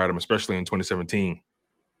best out of Bradham, especially in 2017.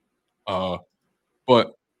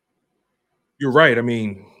 But you're right. I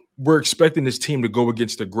mean, we're expecting this team to go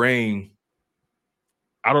against the grain.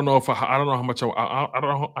 I don't know how much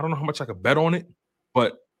I could bet on it,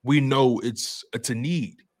 but we know it's a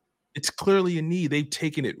need. It's clearly a need. They've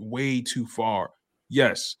taken it way too far.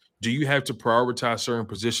 Yes. Do you have to prioritize certain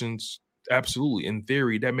positions? Absolutely. In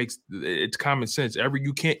theory, it's common sense.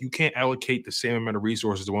 You can't allocate the same amount of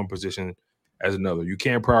resources to one position as another. You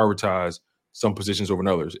can't prioritize some positions over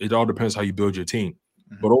others. It all depends how you build your team.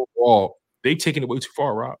 Mm-hmm. But overall, they've taken it way too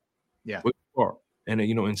far, Rob. Yeah. Way too far. And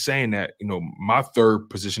in saying that, my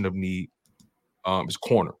 3rd position of need is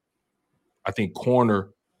corner. I think corner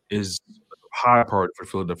is a high priority for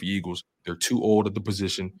the Philadelphia Eagles. They're too old at the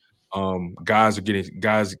position. Guys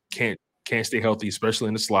can't stay healthy, especially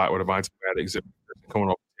in the slot with Avonte Maddox coming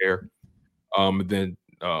off the tear. Then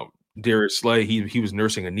Darius Slay, he was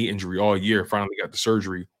nursing a knee injury all year. Finally got the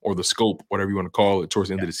surgery or the scope, whatever you want to call it, towards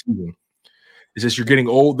the end of the season. It's just you're getting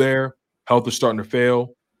old there. Health is starting to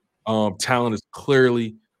fail. Talent is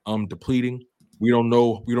clearly depleting. We don't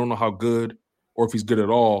know how good or if he's good at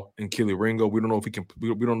all in Kelee Ringo. We don't know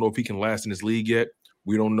if he can last in this league yet.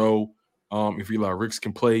 We don't know if Eli Ricks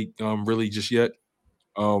can play really just yet.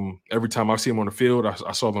 Every time I see him on the field,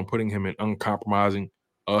 I saw them putting him in uncompromising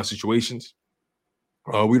situations.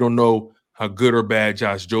 We don't know how good or bad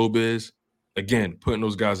Josh Jobe is. Again, putting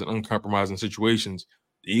those guys in uncompromising situations.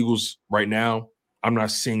 The Eagles right now, I'm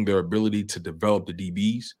not seeing their ability to develop the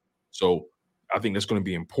DBs. So I think that's going to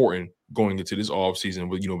be important going into this offseason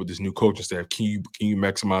with this new coaching staff. Can you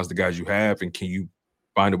maximize the guys you have, and can you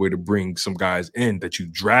find a way to bring some guys in that you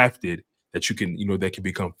drafted that you can, that can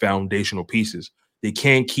become foundational pieces? They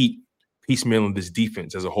can't keep piecemealing this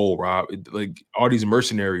defense as a whole, Rob. Like all these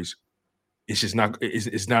mercenaries, it's not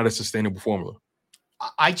a sustainable formula.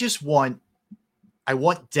 I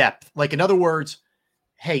want depth. Like, in other words,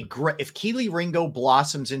 hey, great. If Kelee Ringo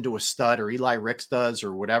blossoms into a stud or Eli Ricks does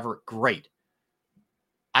or whatever, great.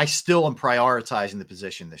 I still am prioritizing the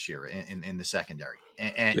position this year in the secondary.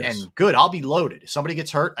 And good, I'll be loaded. If somebody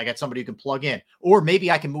gets hurt, I got somebody who can plug in. Or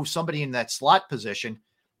maybe I can move somebody in that slot position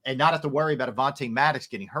and not have to worry about Avonte Maddox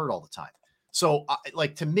getting hurt all the time. So,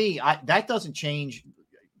 to me, that doesn't change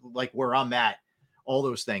like where I'm at, all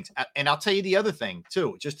those things. And I'll tell you the other thing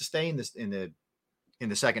too, just to stay in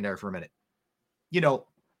the secondary for a minute.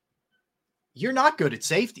 You're not good at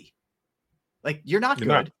safety. Like, you're not good.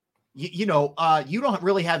 Not. You don't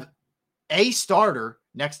really have a starter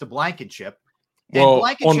next to Blankenship. Well,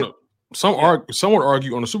 some would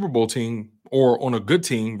argue on a Super Bowl team or on a good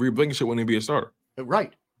team, Reed Blankenship wouldn't be a starter.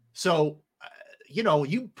 Right. So,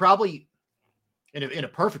 you probably in a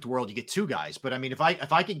perfect world you get two guys. But I mean, if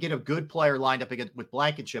I could get a good player lined up against with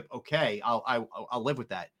Blankenship, okay, I'll live with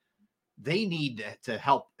that. They need to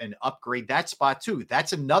help and upgrade that spot too.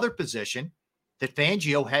 That's another position that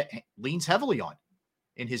Fangio leans heavily on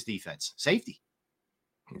in his defense. Safety.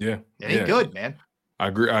 Yeah. It ain't good, man. I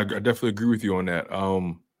agree. I definitely agree with you on that.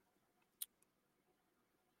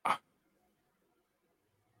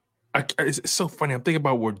 It's so funny. I'm thinking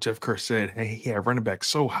about what Jeff Kerr said. Hey, he had running back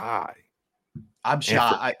so high. I'm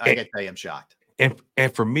shocked. I got to tell you, I'm shocked. And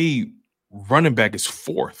for me, running back is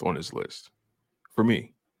fourth on his list. For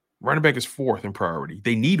me, running back is fourth in priority.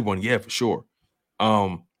 They need one, yeah, for sure.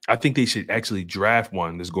 I think they should actually draft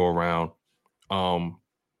one this go around.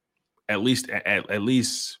 At least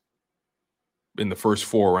in the first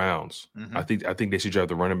 4 rounds. Mm-hmm. I think they should draft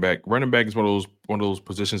the running back. Running back is one of those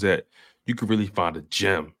positions that you could really find a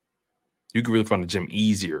gem. You could really find a gem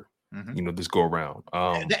easier. Mm-hmm. This go around.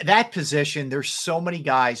 That position, there's so many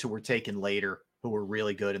guys who were taken later who were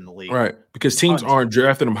really good in the league. Right. Because teams aren't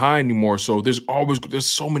drafting them high anymore. So there's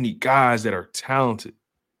so many guys that are talented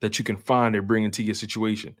that you can find and bring into your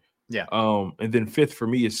situation. Yeah. And then fifth for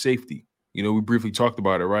me is safety. We briefly talked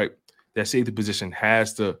about it, right? That safety position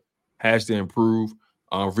has to improve.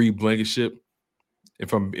 Reed Blankenship,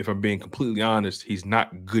 if I'm being completely honest, he's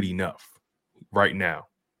not good enough right now.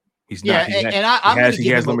 He's not. He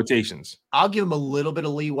has limitations. I'll give him a little bit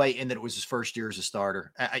of leeway in that it was his first year as a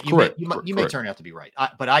starter. You may turn out to be right,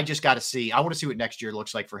 but I just got to see. I want to see what next year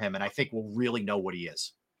looks like for him, and I think we'll really know what he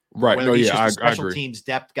is. Right. Whether he's just a special teams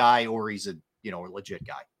depth guy or he's a legit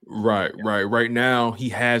guy. Right. Right now he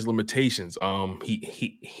has limitations.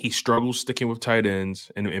 He struggles sticking with tight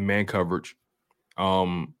ends and man coverage.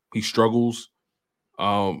 He struggles.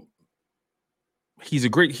 He's a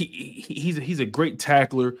great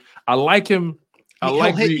tackler. I like him. He'll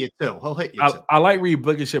hit you too. I like Reed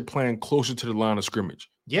Blankenship playing closer to the line of scrimmage.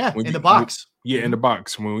 Yeah, in the box. In the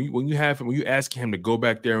box. When you ask him to go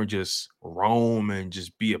back there and just roam and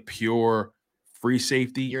just be a pure free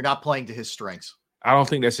safety, you're not playing to his strengths. I don't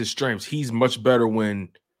think that's his strengths. He's much better when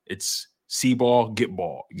it's see ball, get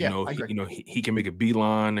ball. He can make a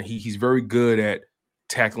beeline. He's very good at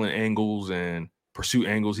tackling angles and pursuit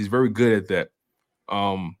angles. He's very good at that.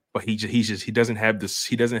 But he doesn't have this.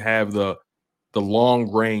 He doesn't have the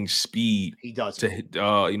long range speed. He does to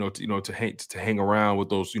hang around with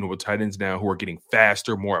those with tight ends now who are getting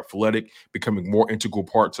faster, more athletic, becoming more integral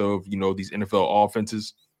parts of these NFL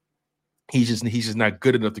offenses. He's just not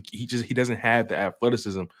good enough he doesn't have the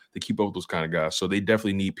athleticism to keep up with those kind of guys. So they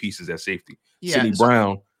definitely need pieces at safety. Yeah, Sidney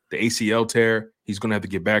Brown, the ACL tear, he's going to have to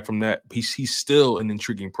get back from that. He's still an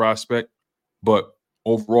intriguing prospect. But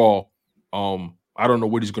overall, I don't know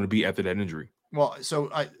what he's going to be after that injury. Well, so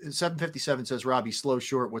 757 says, Robbie, slow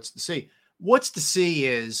short. What's to see? What's to see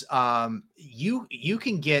is you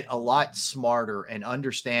can get a lot smarter and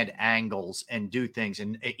understand angles and do things,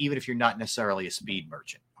 and even if you're not necessarily a speed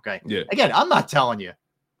merchant. Okay. Yeah. Again, I'm not telling you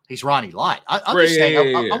he's Ronnie Lott. I'm just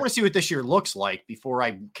saying I want to see what this year looks like before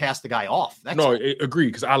I cast the guy off. I agree,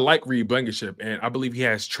 because I like Reed Blankenship, and I believe he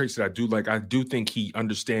has traits that I do like. I do think he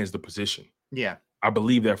understands the position. Yeah. I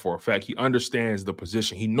believe that for a fact. He understands the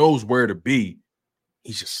position. He knows where to be.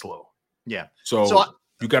 He's just slow. Yeah. So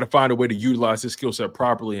you got to find a way to utilize his skill set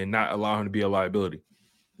properly and not allow him to be a liability.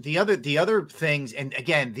 The other things, and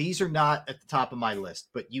again, these are not at the top of my list,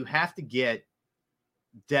 but you have to get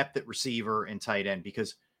depth at receiver and tight end,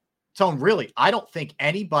 because Tone, really, I don't think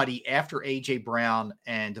anybody after AJ Brown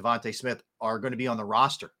and Devontae Smith are going to be on the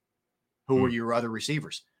roster. Who are your other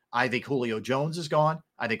receivers? I think Julio Jones is gone.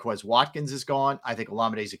 I think Quez Watkins is gone. I think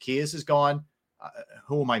Olamide Zaccheaus is gone.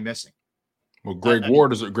 Who am I missing? Well, Greg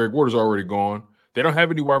Ward is already gone. They don't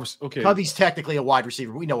have any wide receivers. Okay. Covey's technically a wide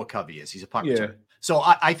receiver. We know what Covey is. He's a punt returner. So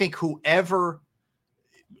I think whoever,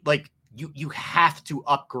 like, you have to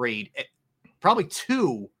upgrade probably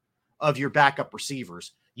two of your backup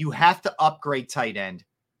receivers. You have to upgrade tight end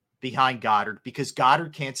behind Goddard, because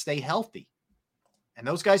Goddard can't stay healthy, and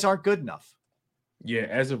those guys aren't good enough. Yeah,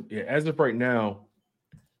 as of right now,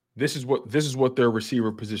 this is what their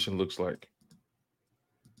receiver position looks like.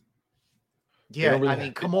 Yeah, I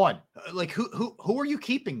mean, come on. Like, who are you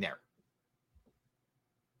keeping there?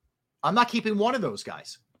 I'm not keeping one of those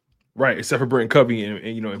guys. Right, except for Brent Covey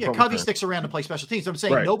and Covey sticks around to play special teams. I'm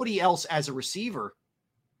saying nobody else as a receiver.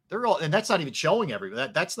 They're all, and that's not even showing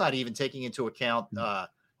everybody. That's not even taking into account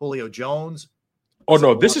Julio Jones. Oh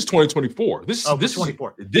no, this is 2024. This is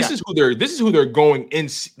 24. This is who they're going in.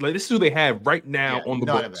 Like, this is who they have right now on the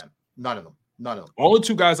books. None of them. Only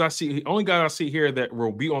two guys I see. Only guy I see here that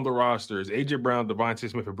will be on the roster is AJ Brown, Devontae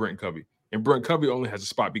Smith, and Brent Covey. And Brent Covey only has a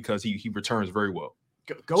spot because he returns very well.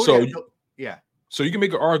 So you can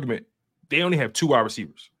make an argument they only have two wide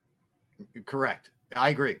receivers. Correct. I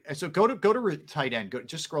agree. And so go to tight end.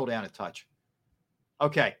 Just scroll down a touch.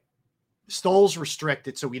 Okay. Stoll's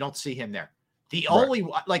restricted, so we don't see him there. The only,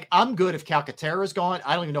 like, I'm good if Calcaterra's gone.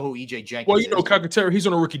 I don't even know who EJ Jenkins is. Well, Calcaterra, he's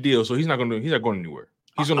on a rookie deal, so he's not going anywhere.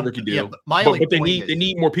 He's on a rookie deal. Yeah, but they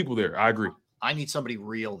need more people there. I agree. I need somebody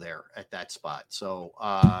real there at that spot. So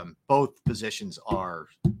both positions are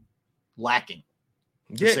lacking,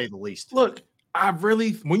 to say the least. Look, I've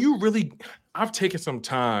taken some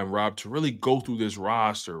time, Rob, to really go through this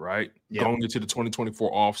roster, right? Yeah. Going into the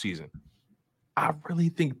 2024 offseason. I really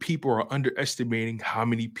think people are underestimating how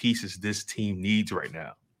many pieces this team needs right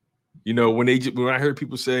now. You know, when I heard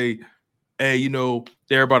people say, hey, you know,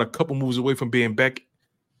 they're about a couple moves away from being back.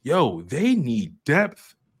 Yo, they need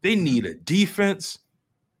depth. They need a defense.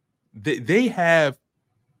 They have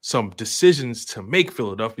some decisions to make,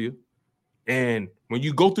 Philadelphia. And when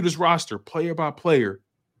you go through this roster, player by player,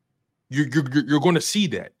 you're going to see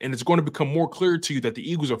that. And it's going to become more clear to you that the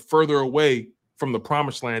Eagles are further away from the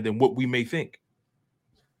promised land than what we may think.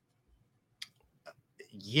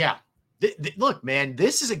 Yeah. Look, man,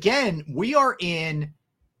 this is, again, we are in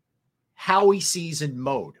Howie season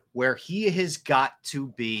mode where he has got to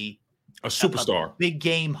be a superstar, a big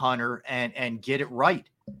game hunter, and get it right.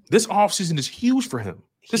 This offseason is huge for him.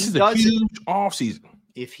 This is a huge offseason.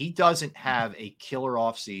 If he doesn't have a killer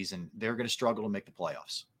offseason, they're going to struggle to make the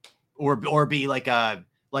playoffs or be like as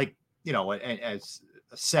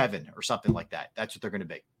a 7 or something like that. That's what they're going to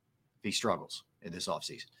be if he struggles in this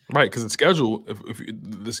offseason. Right, because the schedule, if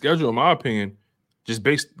the schedule, in my opinion, just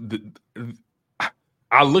based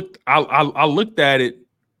I looked at it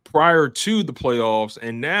prior to the playoffs,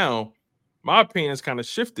 and now my opinion's kind of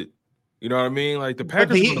shifted. You know what I mean? Like the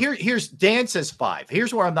Packers. Here's Dan says 5.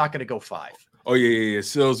 Here's where I'm not going to go 5. Oh yeah.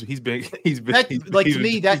 Sills, he's been driving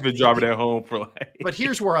that home for like. But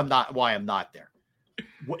here's where I'm not. Why I'm not there.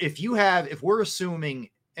 If we're assuming,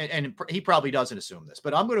 and he probably doesn't assume this,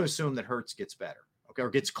 but I'm going to assume that Hurts gets better, okay, or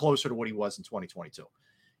gets closer to what he was in 2022.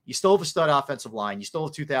 You still have a stud offensive line. You still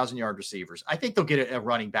have 2,000-yard receivers. I think they'll get a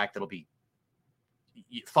running back that'll be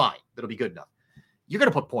fine. That'll be good enough. You're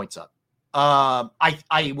going to put points up.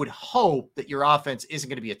 I would hope that your offense isn't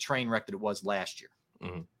going to be a train wreck that it was last year.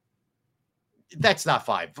 Mm-hmm. That's not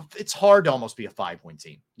 5. It's hard to almost be a 5-win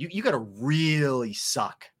team. You got to really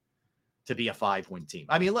suck to be a 5-win team.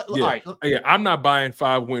 I mean, all right. Yeah, I'm not buying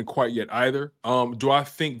 5-win quite yet either. Do I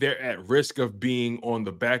think they're at risk of being on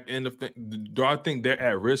the back end of things? Do I think they're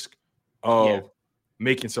at risk of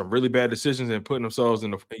making some really bad decisions and putting themselves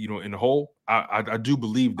in the hole? I do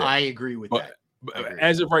believe that. I agree with that.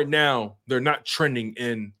 as of right now, they're not trending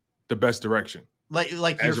in the best direction.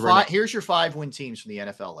 Like here's your 5-win teams from the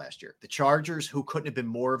NFL last year. The Chargers, who couldn't have been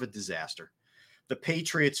more of a disaster. The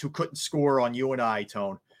Patriots, who couldn't score on you and I,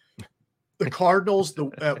 Tone. The Cardinals,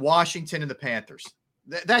 the Washington, and the Panthers.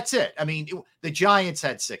 That's it. I mean, the Giants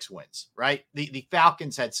had 6 wins, right? The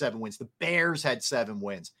Falcons had 7 wins. The Bears had 7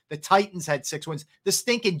 wins. The Titans had 6 wins. The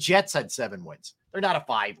stinking Jets had 7 wins. They're not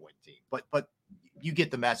a 5-win team, but you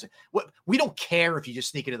get the message. We don't care if you just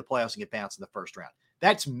sneak into the playoffs and get bounced in the first round.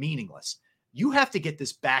 That's meaningless. You have to get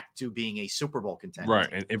this back to being a Super Bowl contender. Right.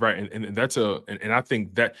 And that's and I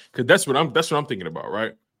think that, because that's what I'm thinking about,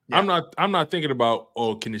 right? Yeah. I'm not thinking about,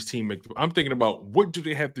 oh, can this team make I'm thinking about what do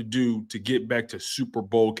they have to do to get back to Super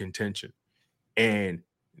Bowl contention. And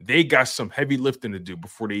they got some heavy lifting to do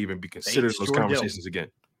before they even be considered those conversations again.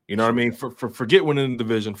 You know what I mean? Forget winning the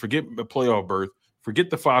division, forget the playoff berth, forget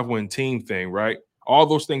the 5-win team thing, right? All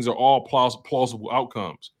those things are all plausible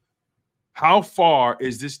outcomes. How far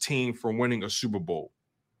is this team from winning a Super Bowl?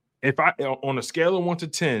 If I, on a scale of 1 to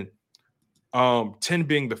 10, 10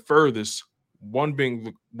 being the furthest, 1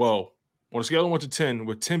 being on a scale of 1 to 10,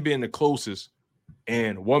 with 10 being the closest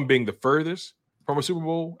and 1 being the furthest from a Super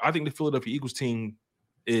Bowl, I think the Philadelphia Eagles team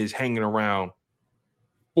is hanging around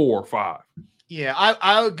 4 or 5. Yeah,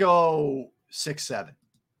 I would go 6, 7.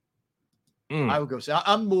 I would go.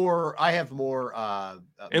 I have more.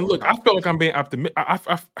 And look, I feel like I'm being optimistic.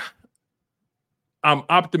 I'm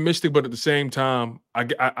optimistic, but at the same time,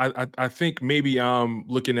 I think maybe I'm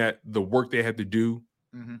looking at the work they had to do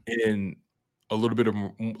in a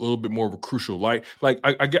little bit more of a crucial light. Like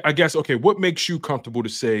I guess, okay, what makes you comfortable to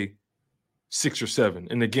say 6 or 7?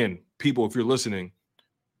 And again, people, if you're listening,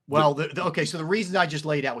 well, okay, so the reason I just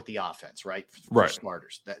laid out with the offense, right? For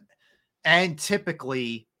starters, and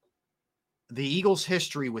typically the Eagles'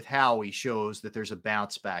 history with Howie shows that there's a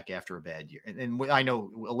bounce back after a bad year. And I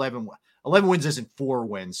know 11 wins isn't 4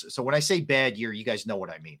 wins. So when I say bad year, you guys know what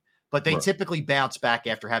I mean. But they typically bounce back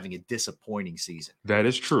after having a disappointing season. That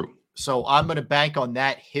is true. So I'm going to bank on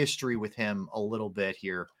that history with him a little bit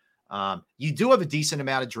here. You do have a decent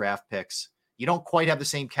amount of draft picks. You don't quite have the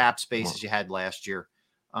same cap space as you had last year.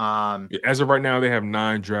 As of right now, they have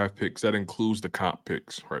 9 draft picks. That includes the comp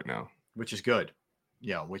picks right now. Which is good.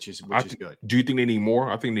 Yeah, which is good. Do you think they need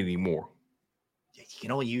more? I think they need more. You can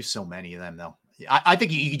only use so many of them, though. I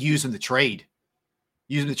think you could use them to trade.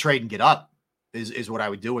 Use them to trade and get up is what I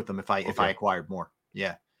would do with them if I acquired more.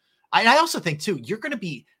 Yeah. I also think, too,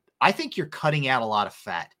 I think you're cutting out a lot of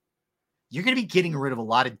fat. You're going to be getting rid of a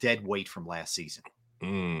lot of dead weight from last season.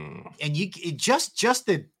 And just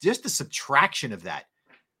the subtraction of that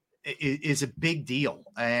is a big deal.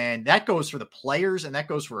 And that goes for the players and that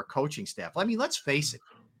goes for a coaching staff. I mean, let's face it.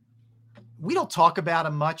 We don't talk about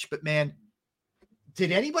him much, but man,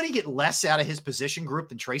 did anybody get less out of his position group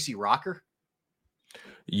than Tracy Rocker?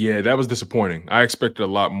 Yeah, that was disappointing. I expected a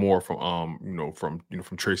lot more from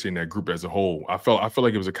from Tracy and that group as a whole. I felt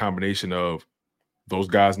like it was a combination of those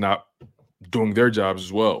guys not doing their jobs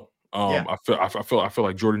as well. I feel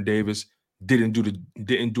like Jordan Davis didn't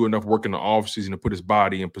do enough work in the offseason to put his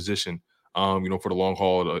body in position, for the long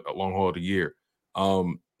haul of the year.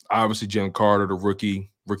 Obviously, Jalen Carter, the rookie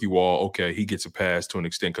Wall, okay, he gets a pass to an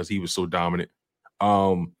extent because he was so dominant.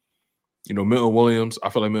 Milton Williams, I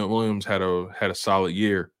feel like Milton Williams had a solid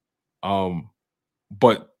year.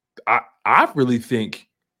 But I really think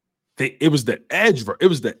it was the edge. It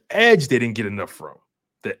was the edge they didn't get enough from.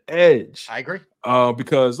 The edge. I agree.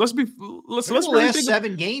 Because let's really last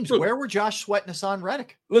 7 games. Where were Josh Sweat and Hassan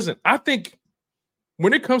Reddick? Listen, I think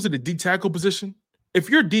when it comes to the D tackle position,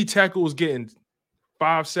 if your D tackle is getting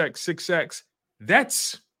 5 sacks, 6 sacks,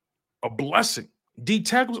 that's a blessing. D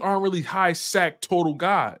tackles aren't really high sack total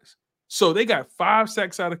guys, so they got 5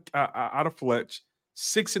 sacks out of Fletch,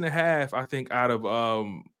 6.5, I think, out of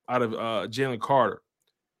Jalen Carter.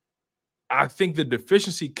 I think the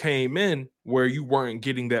deficiency came in where you weren't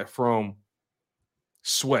getting that from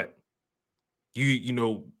Sweat.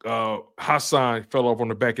 Hassan fell off on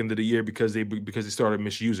the back end of the year because they started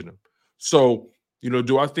misusing him. So,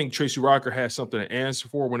 do I think Tracy Rocker has something to answer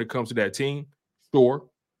for when it comes to that team? Sure.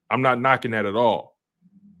 I'm not knocking that at all.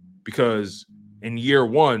 Because in year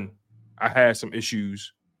 1, I had some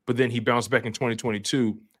issues, but then he bounced back in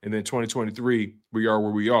 2022, and then 2023, we are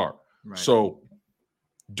where we are. Right. So,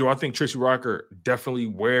 do I think Tracy Rocker definitely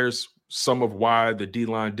wears some of why the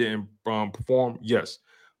D-line didn't perform? Yes.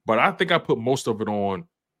 But I think I put most of it on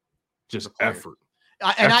just effort.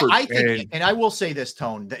 I think, and I will say this,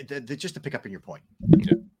 Tone, just to pick up on your point.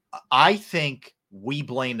 Yeah. I think we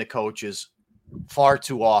blame the coaches far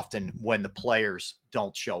too often when the players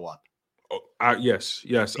don't show up. Oh, Yes.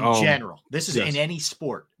 In general, this is in any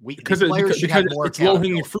sport. Because it's low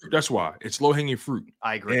hanging fruit. That's why it's low hanging fruit.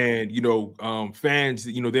 I agree. And fans,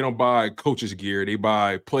 they don't buy coaches gear; they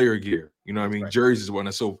buy player gear. You know what I mean? Right. Jerseys and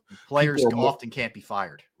whatnot. So players often can't be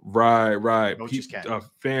fired. Right. Coaches can.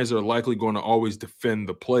 Fans are likely going to always defend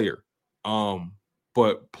the player.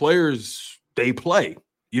 But players, they play.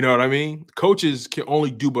 You know what I mean? Coaches can only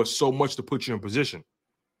do but so much to put you in position.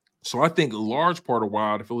 So I think a large part of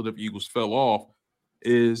why the Philadelphia Eagles fell off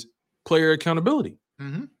is player accountability.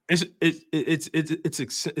 Mm-hmm.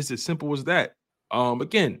 It's as simple as that.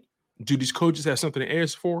 Again, do these coaches have something to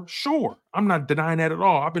answer for? Sure, I'm not denying that at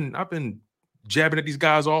all. I've been jabbing at these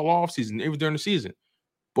guys all off season, even during the season.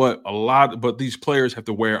 But these players have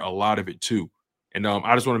to wear a lot of it too. And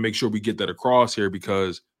I just want to make sure we get that across here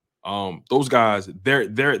because those guys, they're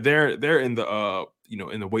in the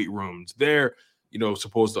in the weight rooms. They're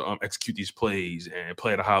supposed to execute these plays and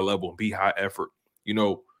play at a high level and be high effort.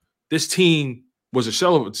 This team was a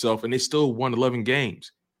shell of itself and they still won 11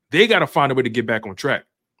 games. They got to find a way to get back on track.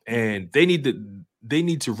 And they need to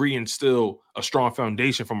reinstill a strong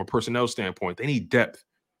foundation from a personnel standpoint. They need depth.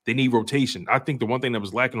 They need rotation. I think the one thing that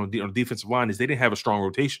was lacking on the defensive line is they didn't have a strong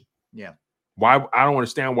rotation. Yeah. Why? I don't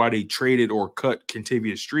understand why they traded or cut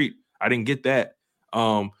Kentavious Street. I didn't get that.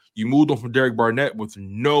 You moved on from Derek Barnett with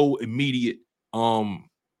no immediate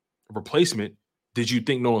replacement. Did you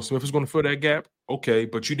think Nolan Smith was going to fill that gap? Okay,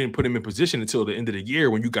 but you didn't put him in position until the end of the year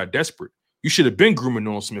when you got desperate. You should have been grooming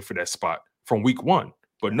Nolan Smith for that spot from week one.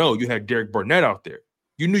 But no, you had Derek Barnett out there.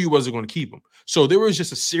 You knew you wasn't going to keep him. So there was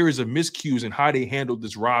just a series of miscues in how they handled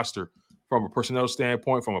this roster from a personnel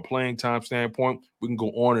standpoint, from a playing time standpoint. We can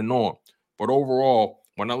go on and on. But overall,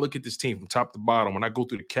 when I look at this team from top to bottom, when I go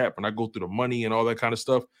through the cap, when I go through the money and all that kind of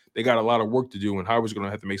stuff, they got a lot of work to do, and Howard's going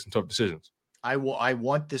to have to make some tough decisions. I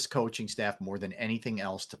want this coaching staff more than anything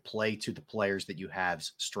else to play to the players that you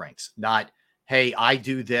have's strengths. Not, hey, I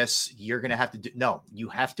do this, you're going to have to do. No, you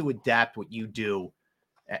have to adapt what you do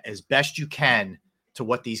as best you can to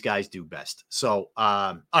what these guys do best. So,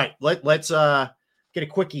 all right, let's get a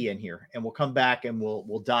quickie in here, and we'll come back and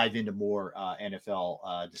we'll dive into more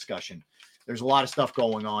NFL discussion. There's a lot of stuff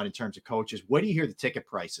going on in terms of coaches. What do you hear the ticket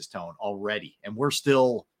prices, Tone, already? And we're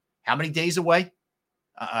still how many days away?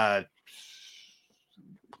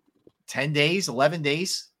 10 days, 11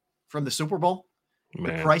 days from the Super Bowl.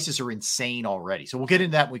 Man. The prices are insane already. So we'll get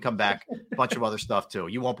into that when we come back. A bunch of other stuff too.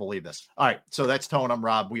 You won't believe this. All right. So that's Tone. I'm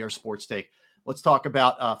Rob. We are Sports Take. Let's talk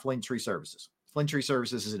about Flynn Tree Services. Flynn Tree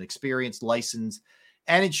Services is an experienced, licensed,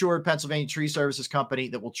 and insured Pennsylvania tree services company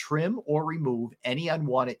that will trim or remove any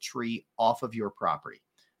unwanted tree off of your property.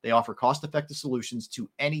 They offer cost-effective solutions to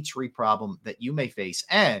any tree problem that you may face,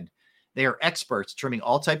 and they are experts trimming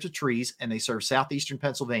all types of trees, and they serve southeastern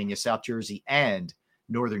Pennsylvania, South Jersey, and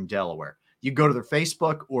northern Delaware. You go to their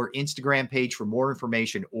Facebook or Instagram page for more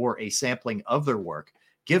information or a sampling of their work.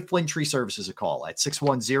 Give Flynn Tree Services a call at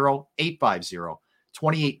 610-850-2848,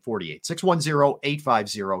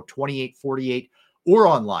 610-850-2848, or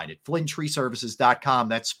online at flynntreeservices.com.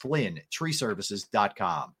 That's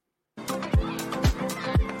flynntreeservices.com.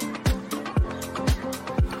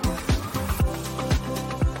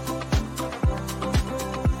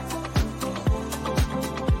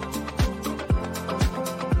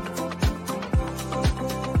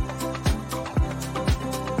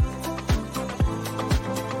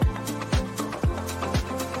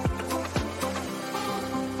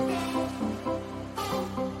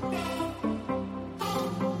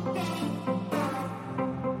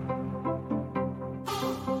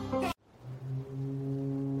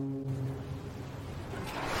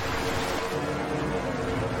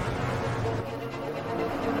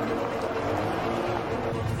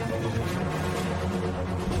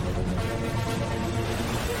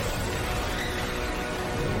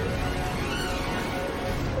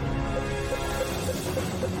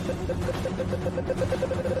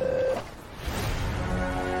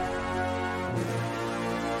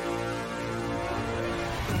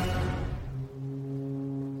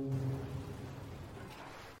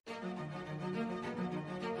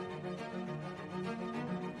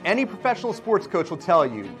 Any professional sports coach will tell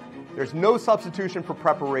you there's no substitution for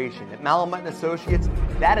preparation. At Malamut & Associates,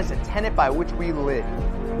 that is a tenet by which we live.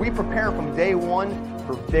 We prepare from day one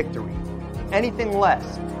for victory. Anything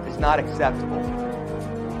less is not acceptable.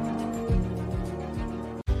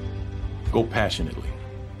 Go passionately.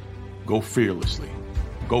 Go fearlessly.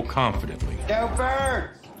 Go confidently. Go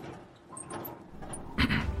Birds!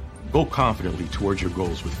 Go confidently towards your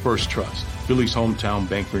goals with First Trust, Philly's hometown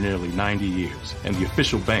bank for nearly 90 years, and the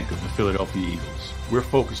official bank of the Philadelphia Eagles. We're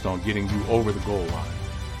focused on getting you over the goal line.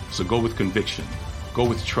 So go with conviction, Go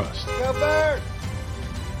with trust. Go Birds!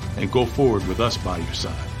 And go forward with us by your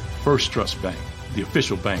side. First Trust Bank, the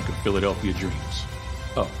official bank of Philadelphia Dreams.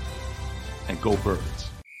 Oh, and go Birds.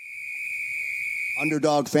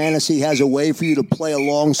 Underdog Fantasy has a way for you to play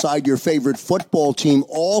alongside your favorite football team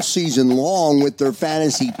all season long with their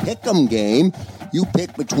fantasy pick'em game. You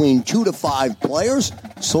pick between 2 to 5 players,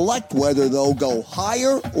 select whether they'll go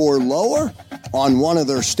higher or lower on one of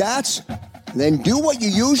their stats, then do what you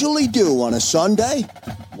usually do on a Sunday,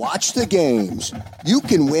 watch the games. You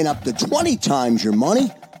can win up to 20 times your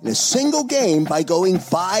money in a single game by going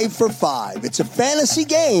 5 for 5. It's a fantasy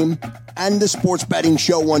game, and the Sports Betting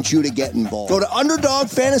Show wants you to get involved. Go to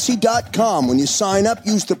UnderdogFantasy.com. When you sign up,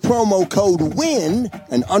 use the promo code WIN,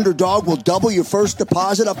 and Underdog will double your first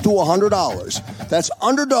deposit up to $100. That's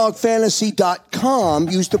UnderdogFantasy.com.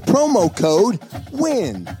 Use the promo code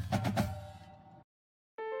WIN.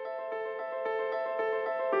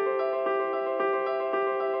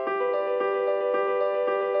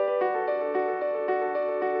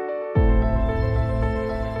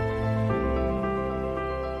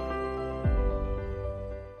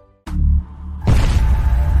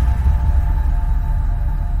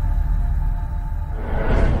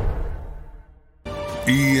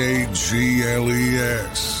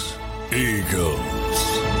 EAGLES, Eagles.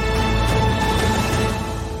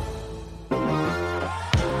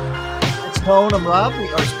 It's Tone. I'm Rob.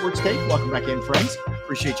 We are Sports Take. Welcome back in, friends.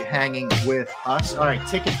 Appreciate you hanging with us. All right,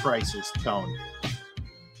 ticket prices, Tone,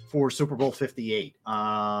 for Super Bowl 58.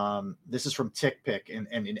 This is from TickPick, and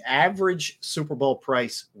an average Super Bowl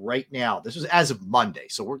price right now. This is as of Monday,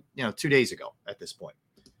 so we're 2 days ago at this point.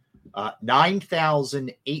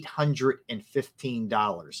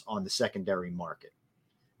 $9,815 on the secondary market.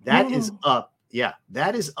 That is up. Yeah,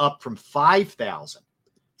 that is up from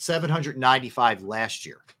 $5,795 last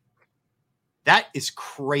year. That is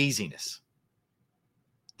craziness.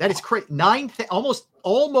 That is crazy.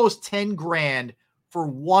 Almost 10 grand for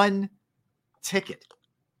one ticket.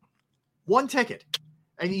 One ticket.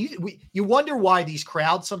 And you wonder why these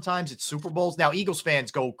crowds sometimes at Super Bowls. Now, Eagles fans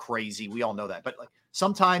go crazy. We all know that. But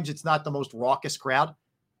sometimes it's not the most raucous crowd.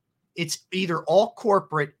 It's either all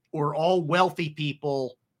corporate or all wealthy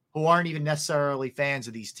people who aren't even necessarily fans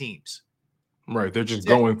of these teams. Right. They're just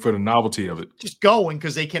going for the novelty of it. Just going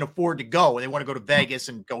because they can afford to go. And they want to go to Vegas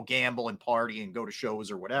and go gamble and party and go to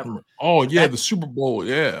shows or whatever. Oh, yeah. The Super Bowl.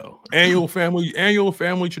 Yeah. Annual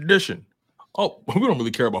family tradition. Oh, we don't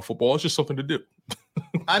really care about football. It's just something to do.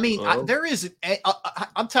 I mean, there is.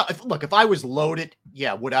 I'm telling. Look, if I was loaded,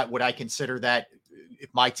 yeah, would I consider that? If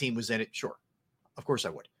my team was in it, sure, of course I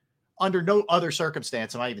would. Under no other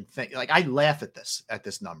circumstance am I even think. I laugh at this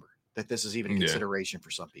number, that this is even a consideration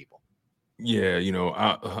for some people. Yeah,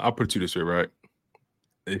 I'll put it to you this way, right?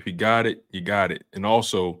 If you got it, you got it. And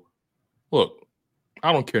also, look,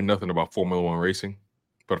 I don't care nothing about Formula One racing,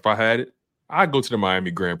 but if I had it, I'd go to the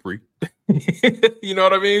Miami Grand Prix. You know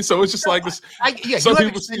what I mean? So it's just like this. You have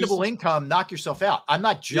expendable income. Knock yourself out. I'm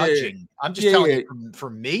not judging. Yeah, I'm just telling you for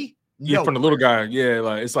me. Yeah, from the little guy.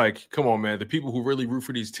 Yeah, it's like, come on, man. The people who really root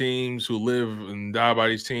for these teams, who live and die by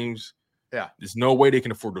these teams, there's no way they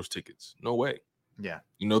can afford those tickets. No way. Yeah.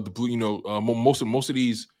 Most of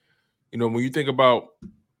these, when you think about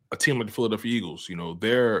a team like the Philadelphia Eagles,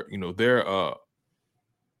 they're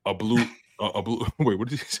a blue. Wait, what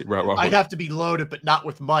did you say? Right. I'd have to be loaded, but not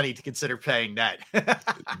with money to consider paying that.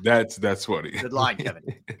 That's funny. Good line, Kevin.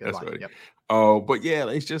 That's funny. Yep. But yeah,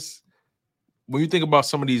 it's just when you think about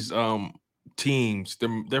some of these teams,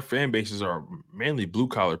 their fan bases are mainly blue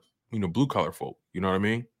collar folk. You know what I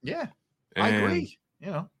mean? Yeah, and I agree.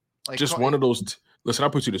 Just one of those. Listen, I'll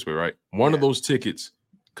put you this way, right? One of those tickets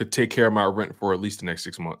could take care of my rent for at least the next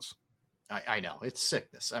 6 months. I know it's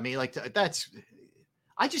sickness. I mean, that's.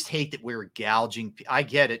 I just hate that we're gouging. I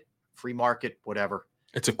get it. Free market, whatever.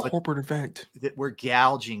 It's a corporate event. That we're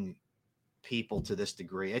gouging people to this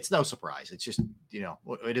degree. It's no surprise. It's just,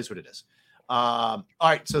 it is what it is. All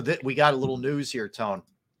right. So we got a little news here, Tone.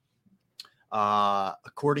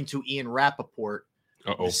 According to Ian Rappaport,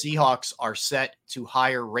 the Seahawks are set to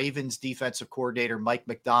hire Ravens defensive coordinator Mike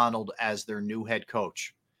McDonald as their new head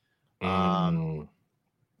coach.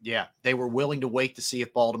 Yeah, they were willing to wait to see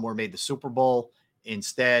if Baltimore made the Super Bowl.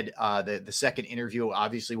 Instead, the second interview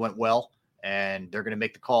obviously went well, and they're going to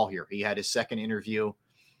make the call here. He had his second interview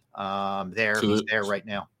there. So he's there right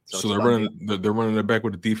now. So they're running it back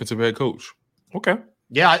with the defensive head coach. Okay.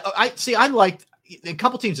 Yeah, I see. I liked a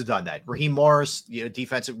couple teams have done that. Raheem Morris,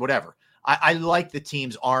 defensive, whatever. I like the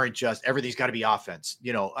teams aren't just everything's got to be offense.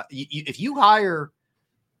 If you hire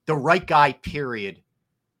the right guy, period,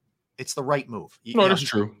 It's the right move. No, that's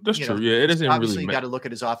true. That's true. Yeah, it doesn't obviously really you got to look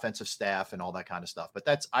at his offensive staff and all that kind of stuff.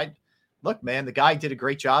 But look, man, the guy did a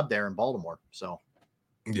great job there in Baltimore. So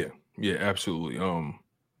yeah, absolutely.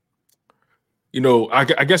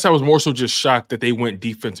 I guess I was more so just shocked that they went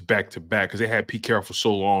defense back to back because they had Pete Carroll for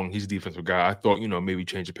so long. He's a defensive guy. I thought, maybe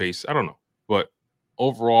change the pace. I don't know. But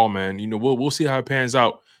overall, man, we'll see how it pans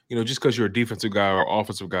out. Just because you're a defensive guy or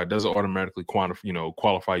offensive guy doesn't automatically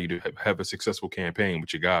qualify you to have a successful campaign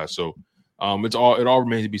with your guys. So it all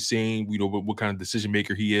remains to be seen, what kind of decision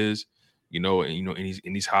maker he is, in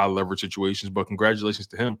these high leverage situations. But congratulations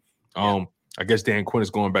to him. I guess Dan Quinn is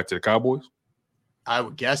going back to the Cowboys. I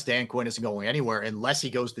would guess Dan Quinn isn't going anywhere unless he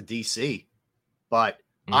goes to DC. But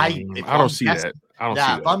I don't see that.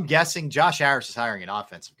 If I'm guessing, Josh Harris is hiring an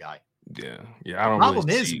offensive guy. Yeah. I don't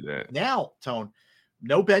really see that. Now, Tone,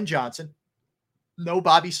 no Ben Johnson, no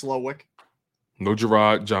Bobby Slowick, no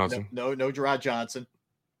Gerard Johnson. No Gerard Johnson.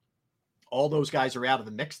 All those guys are out of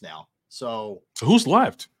the mix now. So who's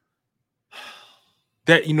left?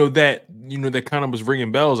 That kind of was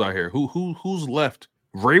ringing bells out here. Who's left?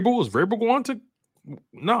 Vrabel? Is Vrabel going to?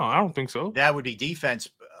 No, I don't think so. That would be defense.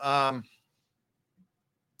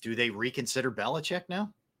 Do they reconsider Belichick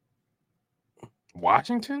now?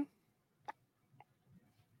 Washington?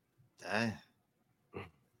 I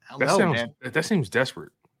don't know, man. That seems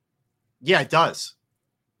desperate. Yeah, it does.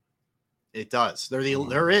 It does.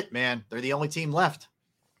 They're it, man. They're the only team left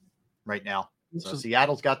right now. So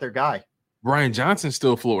Seattle's got their guy. Brian Johnson's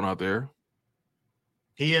still floating out there.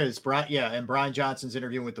 He is, and Brian Johnson's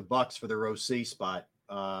interviewing with the Bucs for their OC spot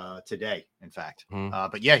today, in fact.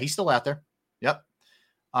 But yeah, he's still out there. Yep.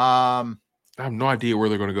 I have no idea where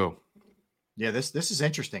they're going to go. Yeah, this is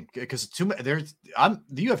interesting because you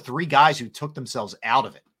have three guys who took themselves out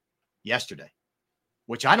of it yesterday,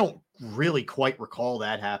 which I don't really quite recall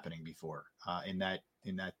that happening before in that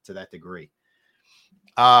to that degree.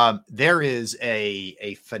 There is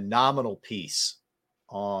a phenomenal piece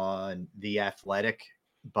on The Athletic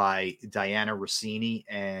by Diana Rossini,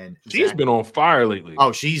 and she's been on fire lately.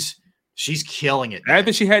 Oh, she's killing it.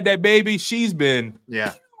 After she had that baby, she's been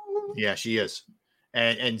yeah, she is.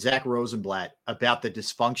 And Zach Rosenblatt about the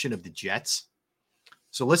dysfunction of the Jets.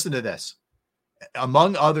 So listen to this.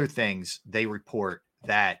 Among other things, they report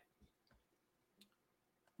that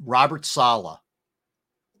Robert Saleh.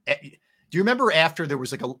 Do you remember after there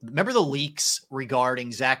was remember the leaks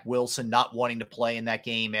regarding Zach Wilson not wanting to play in that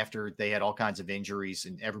game after they had all kinds of injuries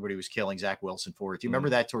and everybody was killing Zach Wilson for it? Do you remember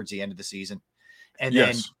that towards the end of the season? And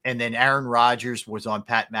then Aaron Rodgers was on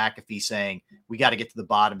Pat McAfee saying, we got to get to the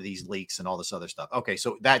bottom of these leaks and all this other stuff. Okay,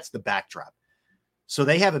 so that's the backdrop. So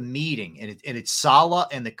they have a meeting, and it's Saleh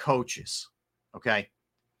and the coaches, okay?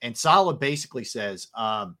 And Saleh basically says,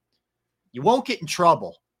 you won't get in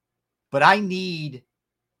trouble, but I need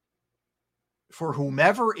for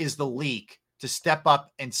whomever is the leak to step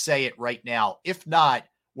up and say it right now. If not,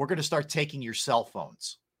 we're going to start taking your cell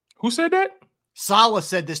phones. Who said that? Saleh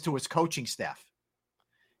said this to his coaching staff.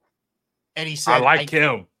 And he said, I like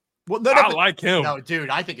him. Well, I like him. No, dude,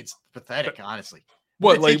 I think it's pathetic, honestly.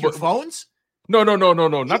 What, like your phones? No, not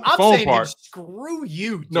the phone part. Screw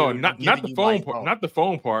you, dude. No, not the phone part. Not the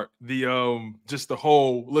phone part. The just the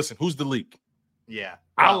whole listen, who's the leak? Yeah.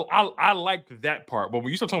 Well, I liked that part. But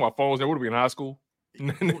when you start talking about phones, that would be in high school.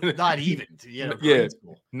 Not even.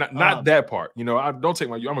 Not that part. I don't take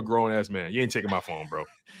I'm a grown ass man. You ain't taking my phone, bro.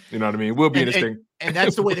 You know what I mean? We'll be in this thing. And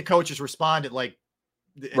that's the way the coaches responded. Like,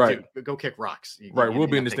 right. Dude, go kick rocks. Right. We'll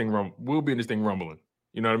be in this thing rumbling.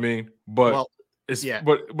 You know what I mean? But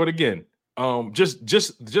but again, just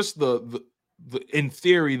the in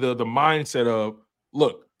theory, the mindset of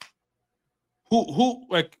look, who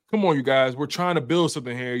like, come on, you guys, we're trying to build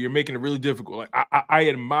something here. You're making it really difficult. Like I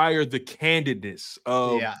admire the candidness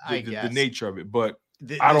of the nature of it, but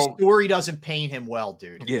the story doesn't paint him well,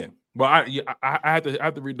 dude. Yeah. But I have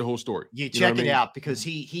to read the whole story. You check it out because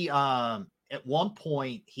he at one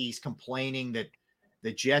point he's complaining that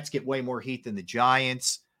the Jets get way more heat than the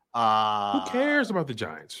Giants. Who cares about the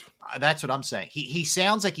Giants? That's what I'm saying. He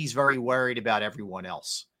sounds like he's very worried about everyone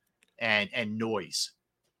else and noise.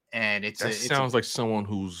 And it sounds like someone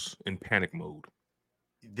who's in panic mode.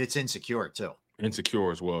 That's insecure too.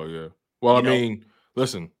 Insecure as well, yeah. Well, I mean,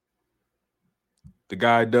 listen, the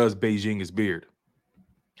guy does Beijing his beard.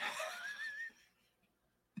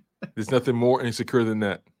 There's nothing more insecure than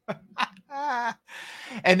that.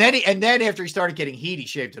 And then after he started getting heat, he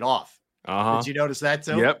shaved it off. Did you notice that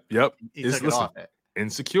too? Yep. He took it off.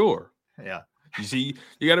 Insecure. Yeah. You see,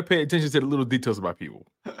 you got to pay attention to the little details about people.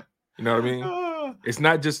 You know what I mean? It's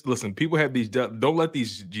not just listen. People have these. Don't let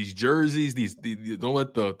these jerseys. Don't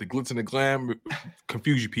let the glitz and the glam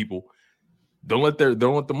confuse you. People don't let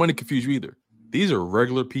the money confuse you either. These are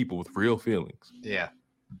regular people with real feelings. Yeah,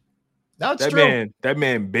 that's true. That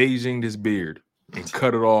man Beijing'd his beard and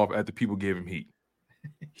cut it off after people gave him heat.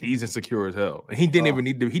 He's insecure as hell, and he didn't even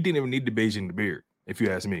need to. He didn't even need to Beijing the beard, if you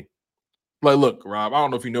ask me. Like, look, Rob. I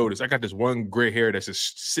don't know if you noticed. I got this one gray hair that's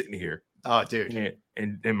just sitting here. Oh, dude.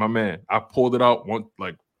 And my man, I pulled it out.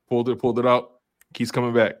 Pulled it out. Keeps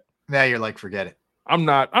coming back. Now you're like, forget it. I'm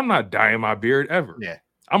not dyeing my beard ever. Yeah.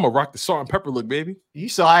 I'm gonna rock the salt and pepper look, baby. You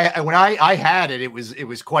saw when I had it, it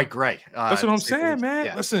was quite gray. That's what I'm saying, man.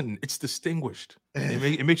 Yeah. Listen, it's distinguished.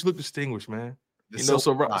 It makes you look distinguished, man.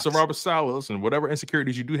 So Robert Saleh, listen, whatever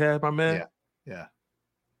insecurities you do have, my man. Yeah.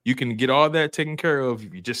 You can get all that taken care of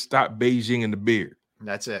if you just stop Beijing in the beard.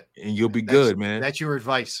 That's it. And you'll be good, man. That's your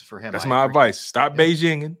advice for him. That's my advice. Stop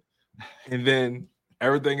Beijinging, and then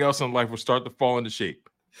everything else in life will start to fall into shape.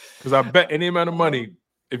 Because I bet any amount of money,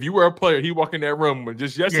 if you were a player, he walk in that room and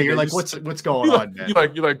just yesterday. Yeah, you're like, what's going on, man?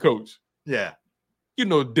 You're like, coach. Yeah. You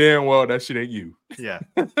know damn well that shit ain't you. Yeah.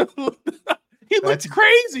 He looked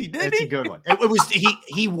crazy, didn't he? That's a good one. It was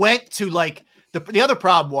he went to like the other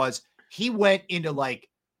problem was he went into like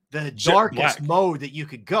the darkest mode that you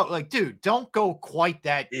could go. Like, dude, don't go quite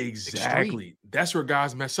that exactly. extreme. That's where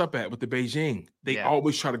guys mess up at with the Beijing. They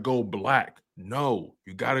always try to go black. No,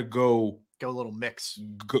 you got to go a little mix.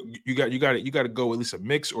 You got to go at least a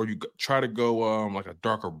mix, or you try to go like a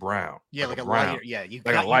darker brown. Yeah, like a brown. lighter. Yeah, you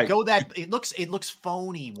go that. It looks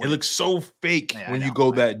phony. It looks so fake when you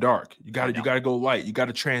go that dark. You got to go light. You got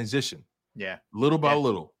to transition. Yeah, little by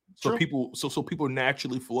little. So people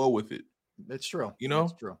naturally flow with it. That's true. You know,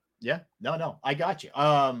 that's true. Yeah. No, I got you.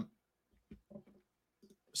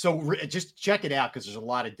 So just check it out because there's a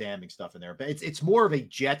lot of damning stuff in there. But it's more of a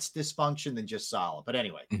Jets dysfunction than just Saleh. But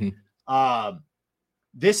anyway,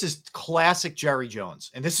 this is classic Jerry Jones,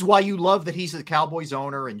 and this is why you love that he's the Cowboys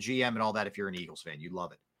owner and GM and all that. If you're an Eagles fan, you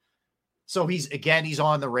love it. So he's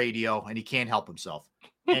on the radio and he can't help himself,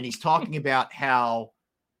 and he's talking about how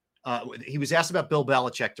he was asked about Bill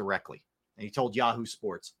Belichick directly, and he told Yahoo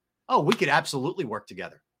Sports, "Oh, we could absolutely work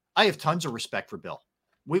together. I have tons of respect for Bill.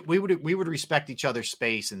 We would respect each other's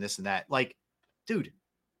space and this and that. Like, dude,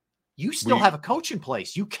 you still have a coach in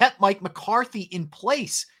place. You kept Mike McCarthy in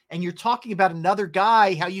place, and you're talking about another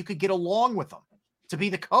guy, how you could get along with him to be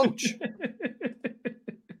the coach.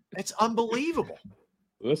 It's unbelievable."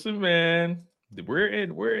 Listen, man, we're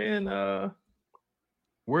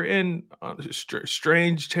in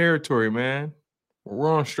strange territory, man.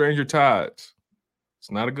 We're on stranger tides.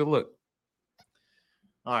 It's not a good look.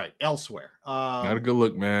 All right, elsewhere. Not a good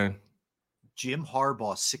look, man. Jim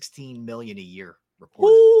Harbaugh, $16 million a year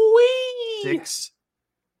reported.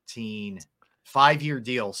 5-year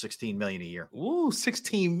deal, $16 million a year. Ooh,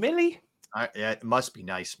 16 milli? Yeah, it must be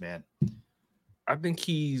nice, man. I think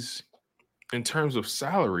he's, in terms of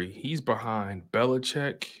salary, he's behind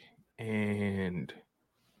Belichick, and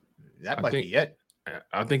that might be it.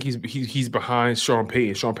 I think he's behind Sean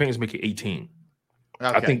Payton. Sean Payton's making 18.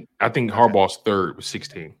 Okay. I think Harbaugh's third with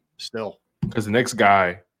 16. Still. Because the next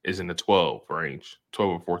guy is in the 12 range, 12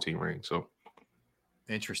 or 14 range. So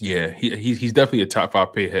interesting. Yeah, he's definitely a top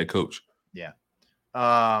 5 paid head coach. Yeah.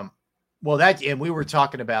 Well, and we were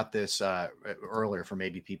talking about this earlier for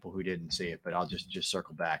maybe people who didn't see it, but I'll just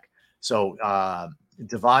circle back. So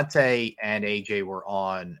Devontae and AJ were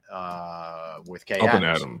on with Kay Up Adams. and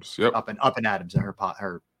Adams. Yep. Up and Adams and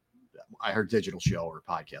her digital show or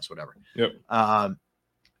podcast, whatever. Yep.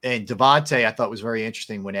 And Devontae, I thought was very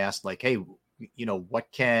interesting when asked, like, hey,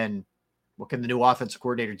 what can the new offensive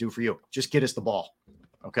coordinator do for you? Just get us the ball.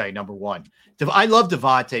 Okay, number one. I love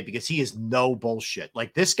Devontae because he is no bullshit.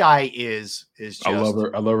 Like, this guy is just. I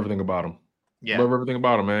love everything about him. Yeah. I love everything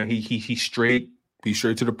about him, man. He's straight. He's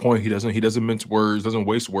straight to the point. He doesn't mince words. Doesn't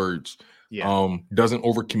waste words. Yeah. Doesn't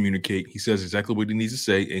over communicate. He says exactly what he needs to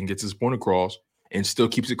say and gets his point across, and still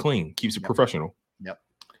keeps it clean. Keeps it professional. Yep.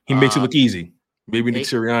 He makes it look easy. Maybe Nick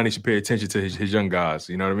Sirianni should pay attention to his young guys.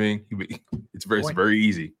 You know what I mean? It's very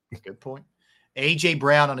easy. Good point. AJ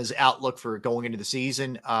Brown on his outlook for going into the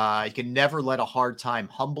season. You can never let a hard time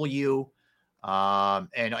humble you.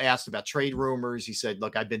 And I asked about trade rumors. He said,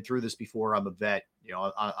 look, I've been through this before. I'm a vet.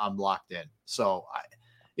 I'm locked in. So,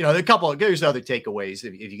 there's other takeaways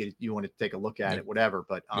if you want to take a look at it, whatever.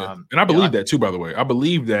 But, and I believe that too, by the way. I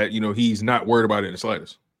believe that, he's not worried about it in the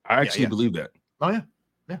slightest. I actually believe that. Oh, yeah.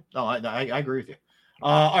 Yeah. No, I agree with you.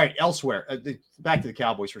 All right. Elsewhere, back to the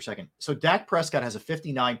Cowboys for a second. So Dak Prescott has a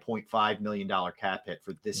 $59.5 million cap hit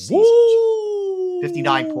for this season.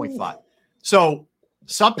 59.5. So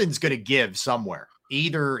something's going to give somewhere.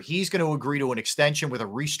 Either he's going to agree to an extension with a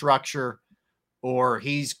restructure, or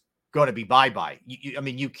he's going to be bye-bye.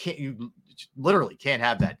 You literally can't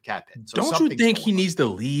have that cap hit. So don't you think he needs to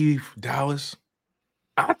leave Dallas?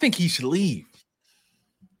 I think he should leave.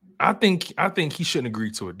 I think he shouldn't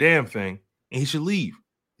agree to a damn thing, and he should leave.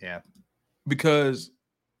 Yeah. Because,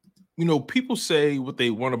 people say what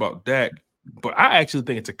they want about Dak, but I actually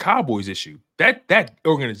think it's a Cowboys issue. That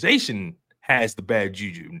organization has the bad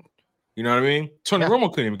juju. You know what I mean? Tony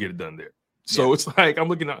Romo couldn't even get it done there. So it's like I'm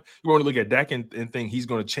looking at you want to look at Dak and think he's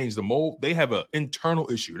going to change the mold. They have an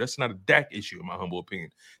internal issue. That's not a Dak issue, in my humble opinion.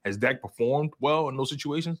 Has Dak performed well in those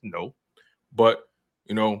situations? No. But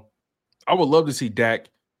I would love to see Dak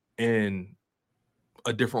in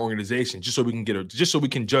a different organization just so we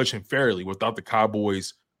can judge him fairly without the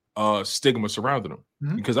Cowboys stigma surrounding him.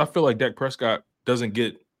 Mm-hmm. Because I feel like Dak Prescott doesn't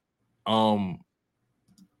get a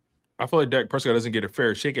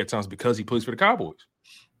fair shake at times because he plays for the Cowboys.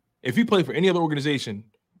 If he played for any other organization,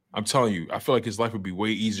 I'm telling you, I feel like his life would be way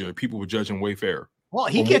easier. People would judge him way fairer. Well,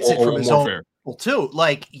 he gets it from his own people too.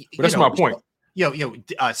 Like, but that's my point.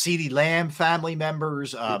 CeeDee Lamb family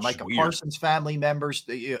members, Micah Parsons family members,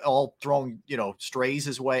 all throwing, strays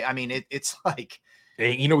his way. I mean, it's like,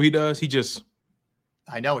 and you know what he does?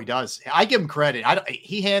 I know he does. I give him credit.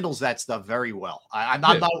 He handles that stuff very well.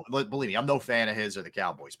 Believe me, I'm no fan of his or the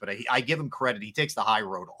Cowboys, but I give him credit. He takes the high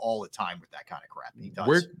road all the time with that kind of crap. He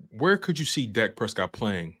does. Where could you see Dak Prescott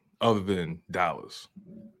playing other than Dallas?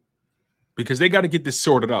 Because they got to get this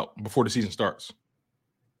sorted out before the season starts.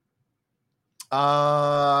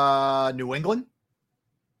 New England.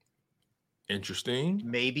 Interesting.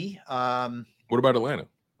 Maybe. What about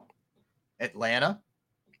Atlanta?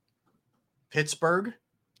 Pittsburgh.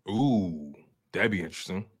 Ooh, that'd be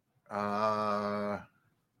interesting. I'm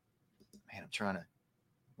trying to.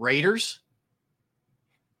 Raiders.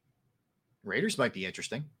 Raiders might be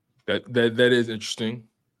interesting. That is interesting.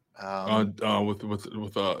 With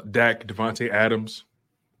Dak, Devontae Adams.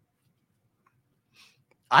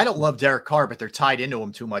 I don't love Derek Carr, but they're tied into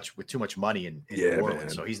him too much with too much money in New Orleans, man.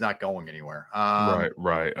 So he's not going anywhere.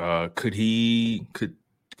 Right. Could you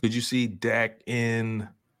see Dak in?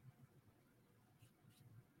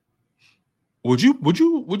 Would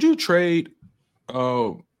you trade?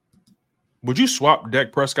 Would you swap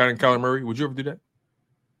Dak Prescott and Kyler Murray? Would you ever do that?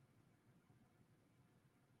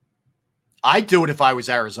 I'd do it if I was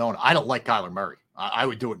Arizona. I don't like Kyler Murray. I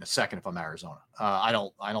would do it in a second if I'm Arizona. I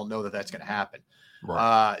don't know that that's going to happen.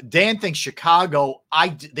 Right. Dan thinks Chicago.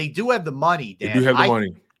 They do have the money. Dan. They do have the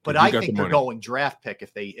money, but I think they're going draft pick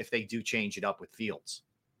if they do change it up with Fields.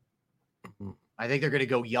 Mm-hmm. I think they're going to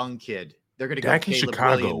go young kid. They're going to go in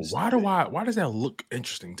Chicago. Williams. Why does that look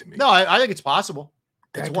interesting to me? No, I think it's possible.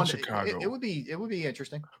 Dak in Chicago. It would be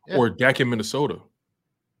interesting. Yeah. Or Dak in Minnesota.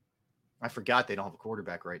 I forgot they don't have a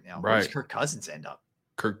quarterback right now. Right. Where does Kirk Cousins end up?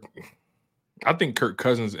 I think Kirk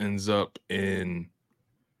Cousins ends up in.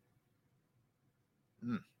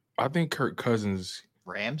 I think Kirk Cousins.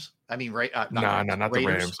 Rams. I mean, not the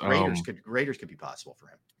Rams. Raiders could be possible for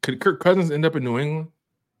him. Could Kirk Cousins end up in New England?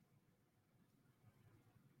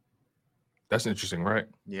 That's interesting, right?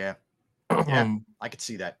 Yeah. Yeah, I could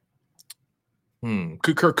see that.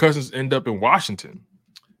 Could Kirk Cousins end up in Washington?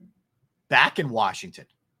 Back in Washington.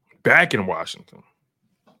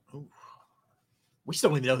 Ooh. We still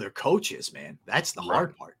don't even know their coach is, man. That's the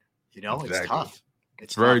hard part. Exactly. It's tough.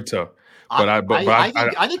 It's very tough. But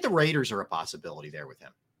I think the Raiders are a possibility there with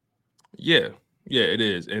him. Yeah, it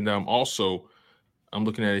is. And also, I'm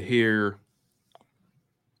looking at it here.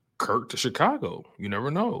 Kirk to Chicago. You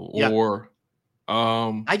never know. Yeah. Or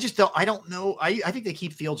I don't know. I think they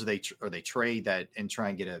keep Fields or they trade that and try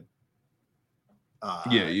and get a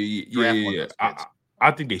yeah. I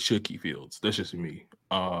think they should keep Fields. That's just me.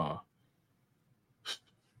 Do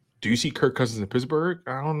you see Kirk Cousins in Pittsburgh?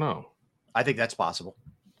 I don't know. I think that's possible.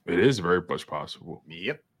 It is very much possible.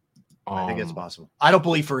 Yep. I think it's possible. I don't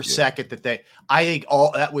believe for a second that I think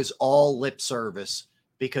that was all lip service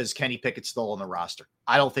because Kenny Pickett's still on the roster.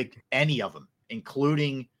 I don't think any of them,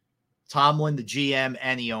 including Tomlin, the GM,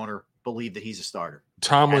 and the owner, believe that he's a starter.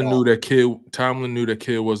 Tomlin knew that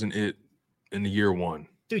kid wasn't it in the year one.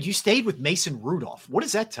 Dude, you stayed with Mason Rudolph. What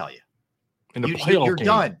does that tell you? In a playoff you're game.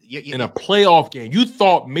 Done. In a playoff game. You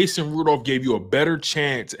thought Mason Rudolph gave you a better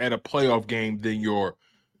chance at a playoff game than your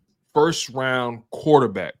first-round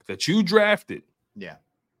quarterback that you drafted. Yeah.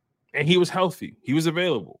 And he was healthy. He was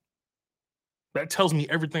available. That tells me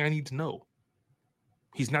everything I need to know.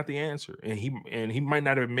 He's not the answer. And he might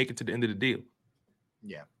not even make it to the end of the deal.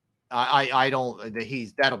 Yeah. I don't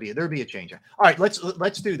there'll be a change. All right,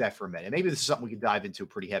 let's do that for a minute. Maybe this is something we can dive into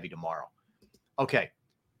pretty heavy tomorrow. Okay.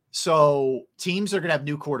 So teams are going to have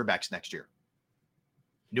new quarterbacks next year.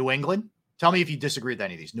 New England. Tell me if you disagree with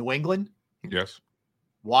any of these. New England. Yes.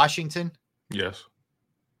 Washington. Yes.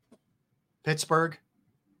 Pittsburgh.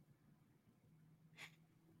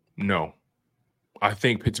 No. I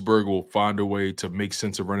think Pittsburgh will find a way to make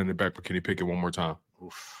sense of running it back for Kenny Pickett one more time.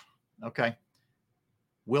 Oof. Okay.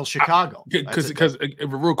 Will Chicago? Because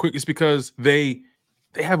real quick, it's because they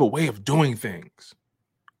have a way of doing things,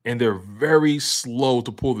 and they're very slow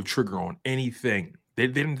to pull the trigger on anything.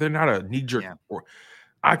 They're not a knee jerk. Yeah.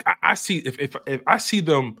 I see if I see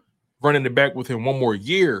them running it back with him one more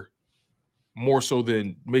year, more so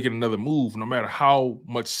than making another move, no matter how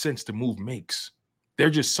much sense the move makes. They're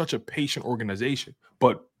just such a patient organization.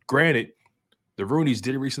 But granted, the Rooneys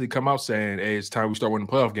did recently come out saying, hey, it's time we start winning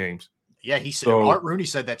playoff games. Yeah, he said Art Rooney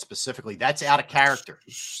said that specifically. That's out of character.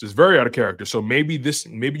 It's very out of character. So maybe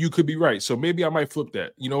you could be right. So maybe I might flip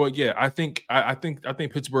that. You know what? Yeah, I think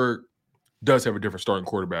Pittsburgh does have a different starting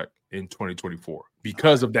quarterback in 2024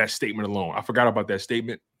 because of that statement alone. I forgot about that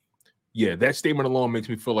statement. Yeah, that statement alone makes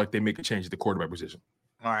me feel like they make a change at the quarterback position.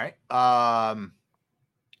 All right.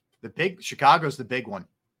 Chicago's the big one.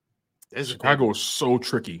 Chicago is so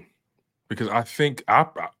tricky because I think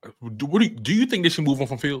do you think they should move on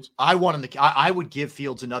from Fields? I would give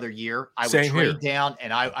Fields another year. I would trade down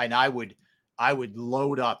and I would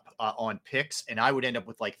load up on picks, and I would end up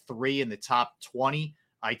with like 3 in the top 20.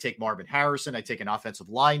 I take Marvin Harrison. I take an offensive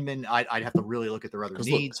lineman. I'd have to really look at their other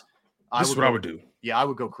needs. This is what I would do. Yeah, I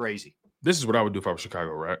would go crazy. This is what I would do if I was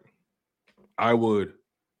Chicago, right? I would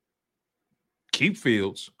keep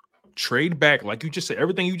Fields, trade back, like you just said,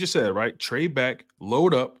 everything you just said, right? Trade back,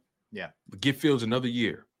 load up. Yeah. Give Fields another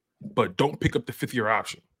year, but don't pick up the 5th-year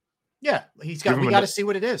option. Yeah, we got to see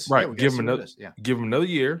what it is. Right. Yeah, give him another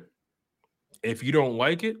year. If you don't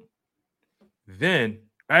like it, then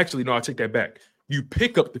actually, no, I take that back. You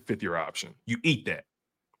pick up the 5th-year option. You eat that.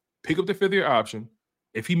 Pick up the 5th-year option.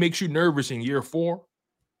 If he makes you nervous in year 4,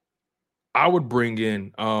 I would bring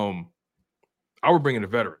in a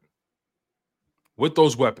veteran with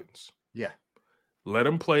those weapons. Yeah. Let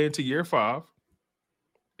him play into year 5.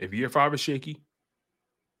 If year 5 is shaky,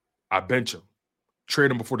 I bench him, trade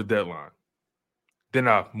him before the deadline. Then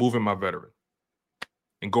I move in my veteran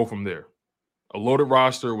and go from there. A loaded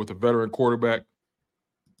roster with a veteran quarterback,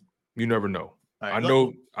 you never know. Right,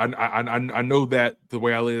 I know that the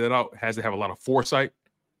way I lay that out has to have a lot of foresight,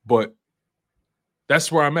 but that's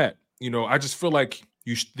where I'm at. You know, I just feel like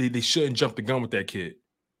they shouldn't jump the gun with that kid.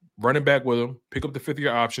 Running back with him, pick up the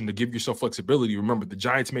 5th-year option to give yourself flexibility. Remember, the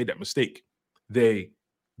Giants made that mistake. They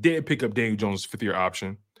did pick up Daniel Jones' 5th-year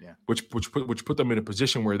option, which put them in a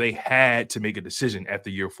position where they had to make a decision after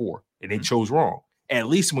year 4, and they chose wrong. At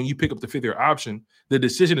least when you pick up the 5th-year option, the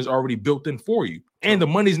decision is already built in for you, and the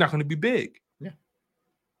money's not going to be big. Yeah.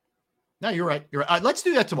 No, you're right. You're right. Let's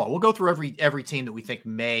do that tomorrow. We'll go through every team that we think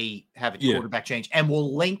may have a quarterback change, and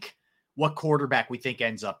we'll link what quarterback we think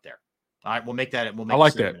ends up there. All right, we'll make that. I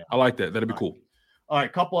like that. I like that. That'd be cool. All right,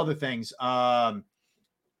 a couple other things. Joe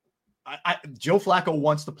Flacco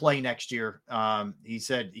wants to play next year. He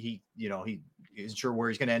said he isn't sure where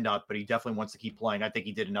he's going to end up, but he definitely wants to keep playing. I think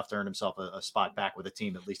he did enough to earn himself a spot back with a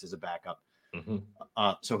team, at least as a backup.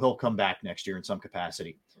 Mm-hmm. So he'll come back next year in some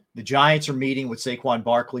capacity. The Giants are meeting with Saquon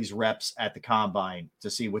Barkley's reps at the Combine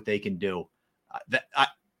to see what they can do.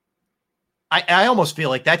 I almost feel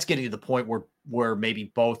like that's getting to the point where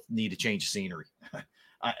maybe both need to change the scenery.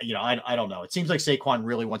 I don't know. It seems like Saquon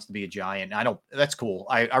really wants to be a Giant. That's cool.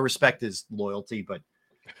 I respect his loyalty, but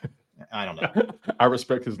I don't know. I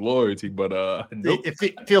respect his loyalty, but nope.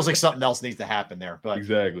 It feels like something else needs to happen there. But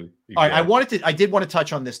exactly. All right, I did want to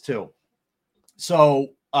touch on this too. So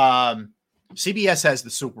CBS has the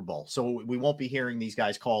Super Bowl, so we won't be hearing these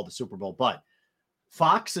guys call the Super Bowl, but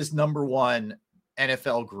Fox's number 1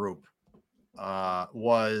 NFL group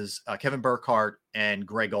was Kevin Burkhardt and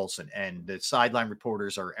Greg Olson, and the sideline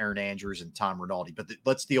reporters are Aaron Andrews and Tom Rinaldi. But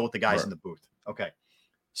let's deal with the guys in the booth. Okay,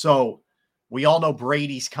 so we all know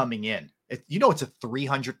Brady's coming in. It's a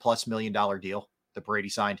 $300+ million deal that Brady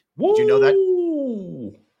signed. Did you know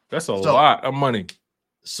that? That's a lot of money.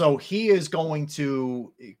 So he is going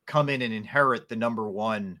to come in and inherit the number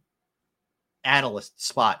 1 analyst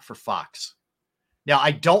spot for Fox. Now,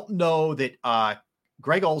 I don't know that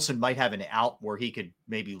Greg Olson might have an out where he could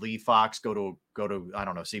maybe leave Fox, go to I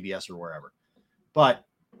don't know, CBS or wherever. But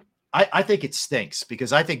I think it stinks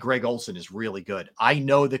because I think Greg Olson is really good. I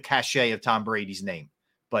know the cachet of Tom Brady's name,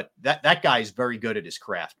 but that guy is very good at his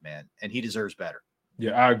craft, man, and he deserves better.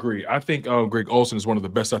 Yeah, I agree. I think Greg Olson is one of the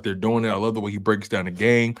best out there doing it. I love the way he breaks down the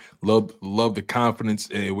game. Love the confidence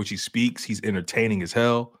in which he speaks. He's entertaining as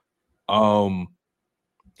hell.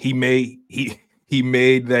 He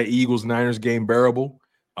made that Eagles-Niners game bearable.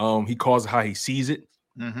 He calls it how he sees it.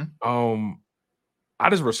 Mm-hmm. I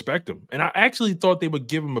just respect him. And I actually thought they would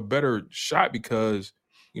give him a better shot because,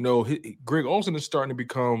 Greg Olsen is starting to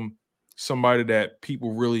become somebody that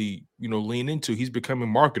people really, lean into. He's becoming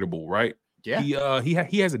marketable, right? Yeah. He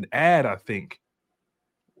has an ad, I think.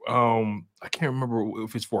 I can't remember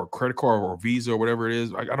if it's for a credit card or a Visa or whatever it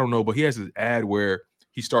is. I don't know, but he has this ad where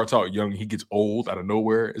he starts out young and he gets old out of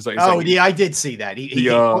nowhere. It's like I did see that.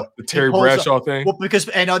 The Terry Bradshaw thing. Well, because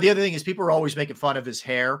the other thing is people are always making fun of his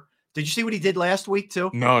hair. Did you see what he did last week too?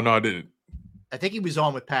 No, I didn't. I think he was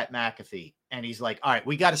on with Pat McAfee, and he's like, "All right,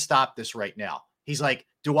 we got to stop this right now." He's like,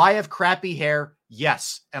 "Do I have crappy hair?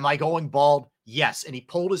 Yes. Am I going bald? Yes." And he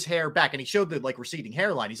pulled his hair back, and he showed the receding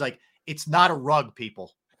hairline. He's like, "It's not a rug,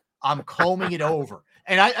 people. I'm combing it over."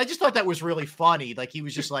 And I just thought that was really funny. Like he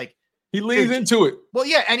was just like. He leans into it. Well,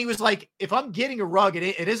 yeah, and he was like, "If I'm getting a rug, it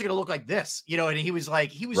isn't going to look like this," And he was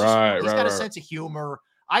like, he's got a sense of humor.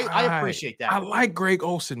 I appreciate that. I like Greg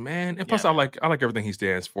Olsen, man, and plus I like everything he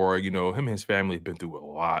stands for. Him and his family have been through a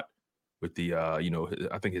lot with the,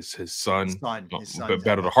 I think his son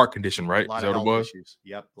battled a heart condition, right? Is that what it was? Issues.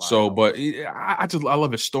 Yep. So, but I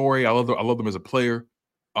love his story. I love him as a player.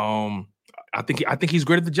 I think he's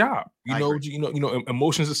great at the job.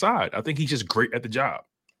 Emotions aside, I think he's just great at the job.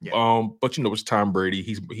 Yeah. But it's Tom Brady.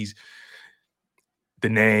 He's the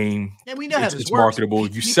name. Yeah, we know how this it's works. Marketable.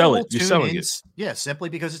 You sell it. You're selling it. Yeah, simply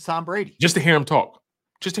because it's Tom Brady. Just to hear him talk.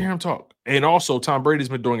 And also, Tom Brady's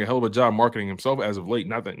been doing a hell of a job marketing himself as of late.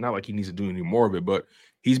 Not like he needs to do any more of it, but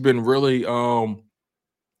he's been really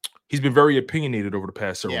he's been very opinionated over the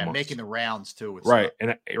past several months. Yeah, making the rounds too. Right.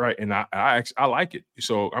 And I like it.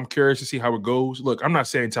 So I'm curious to see how it goes. Look, I'm not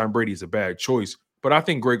saying Tom Brady is a bad choice, but I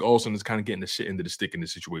think Greg Olsen is kind of getting the shit into the stick in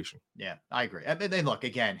this situation. Yeah, I agree. And then look,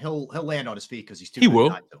 again, he'll land on his feet because he's too. He will.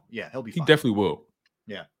 Not to. Yeah, he'll be fine. He definitely will.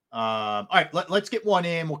 Yeah. All right, let's get one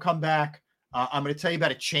in. We'll come back. I'm going to tell you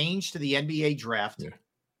about a change to the NBA draft.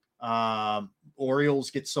 Yeah.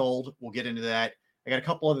 Orioles get sold. We'll get into that. I got a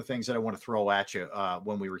couple other things that I want to throw at you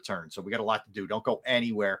when we return. So we got a lot to do. Don't go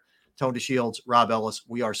anywhere. Tone DeShields, Rob Ellis.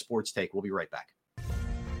 We are Sports Take. We'll be right back.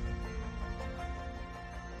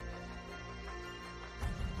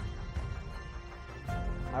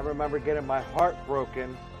 I remember getting my heart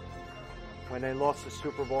broken when they lost the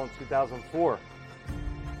Super Bowl in 2004.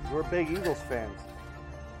 We're big Eagles fans.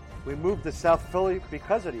 We moved to South Philly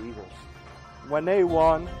because of the Eagles. When they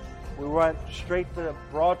won, we went straight to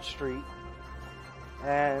Broad Street,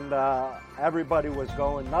 and everybody was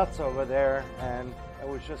going nuts over there, and it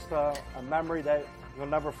was just a memory that you'll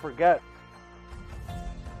never forget.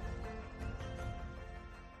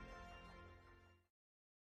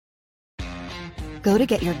 Go to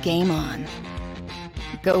get your game on.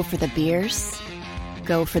 Go for the beers.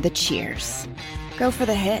 Go for the cheers. Go for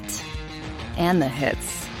the hit and the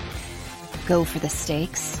hits. Go for the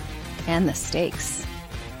stakes and the stakes.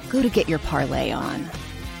 Go to get your parlay on.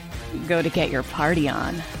 Go to get your party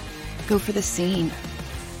on. Go for the scene.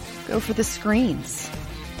 Go for the screens.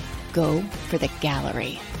 Go for the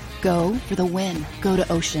gallery. Go for the win. Go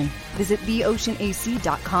to Ocean. Visit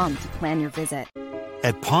theoceanac.com to plan your visit.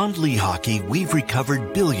 At Pond Lehocky, we've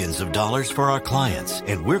recovered billions of dollars for our clients,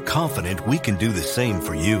 and we're confident we can do the same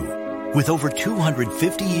for you. With over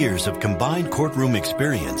 250 years of combined courtroom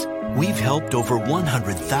experience, we've helped over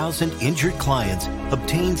 100,000 injured clients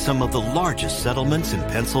obtain some of the largest settlements in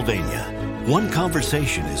Pennsylvania. One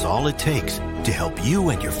conversation is all it takes to help you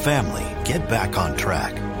and your family get back on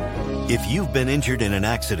track. If you've been injured in an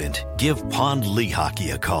accident, give Pond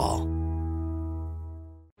Lehocky a call.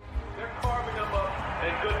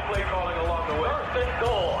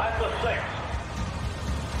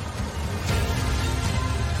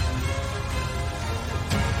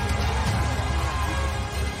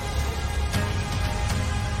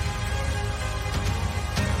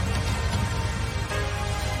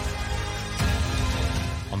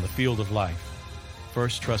 Field of life,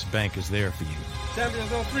 First Trust Bank is there for you.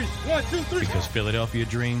 Champions on 3. 1, 2, 3. Because Philadelphia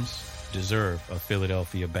dreams deserve a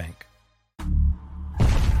Philadelphia bank.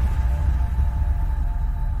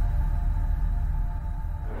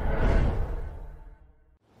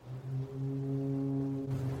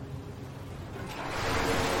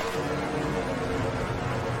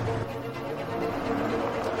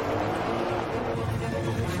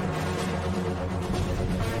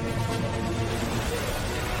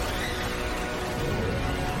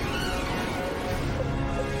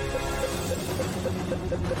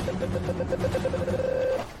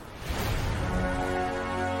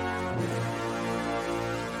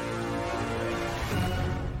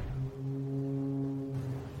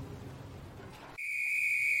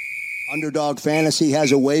 Underdog Fantasy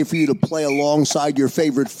has a way for you to play alongside your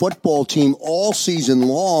favorite football team all season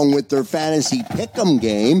long with their fantasy pick'em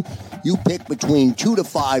game. You pick between 2 to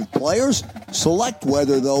 5 players, select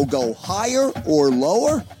whether they'll go higher or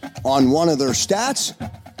lower on one of their stats,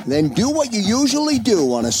 then do what you usually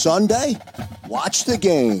do on a Sunday, watch the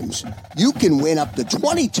games. You can win up to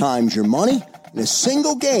 20 times your money in a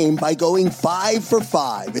single game by going 5 for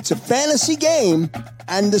 5. It's a fantasy game,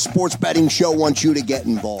 and the Sports Betting Show wants you to get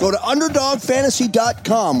involved. Go to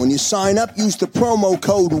UnderdogFantasy.com. When you sign up, use the promo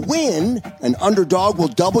code WIN, and Underdog will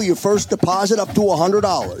double your first deposit up to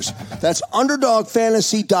 $100. That's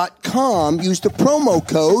UnderdogFantasy.com. Use the promo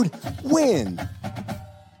code WIN.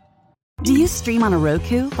 Do you stream on a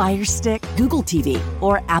Roku, Fire Stick, Google TV,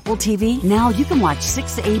 or Apple TV? Now you can watch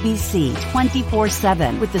 6ABC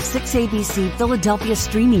 24/7 with the 6ABC Philadelphia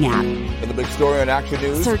streaming app. And the big story on Action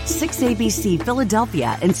News? Search 6ABC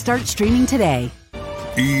Philadelphia and start streaming today.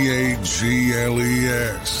 EAGLES.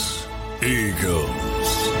 Eagles.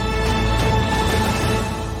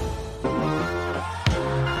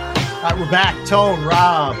 All right, we're back. Tone,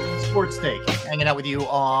 Rob, Sports Take, hanging out with you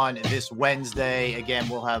on this Wednesday. Again,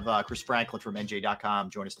 we'll have Chris Franklin from NJ.com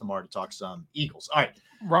join us tomorrow to talk some Eagles. All right.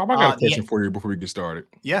 Rob, I got a question for you before we get started.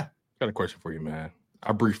 Yeah. Got a question for you, man.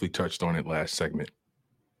 I briefly touched on it last segment.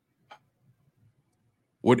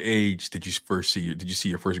 What age did you see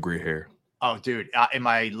your first gray hair? Oh, dude, in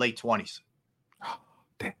my late 20s.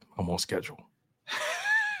 Damn, I'm on schedule.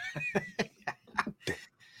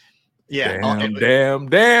 Yeah.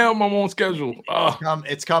 Damn, I'm on schedule.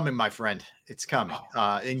 It's coming, my friend. It's coming.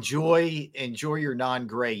 Enjoy your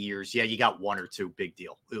non-gray years. Yeah, you got one or two, big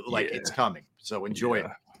deal. It's coming. So enjoy it.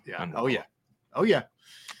 Yeah. Oh yeah.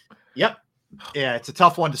 Yep. Yeah, it's a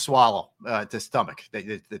tough one to swallow, to stomach.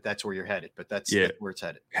 That's where you're headed, but that's where it's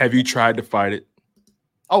headed. Have you tried to fight it?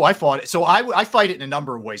 Oh, I fought it. So I fight it in a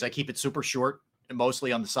number of ways. I keep it super short and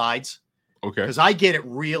mostly on the sides. Okay. Because I get it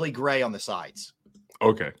really gray on the sides.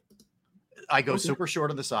 Okay. I go super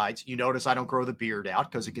short on the sides. You notice I don't grow the beard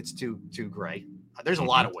out because it gets too gray. There's a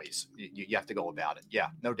lot of ways you have to go about it. Yeah,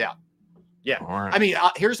 no doubt. Yeah. All right. I mean,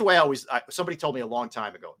 here's the way somebody told me a long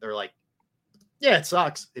time ago. They're like, yeah, it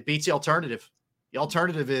sucks. It beats the alternative. The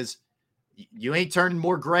alternative is you ain't turning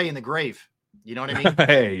more gray in the grave. You know what I mean?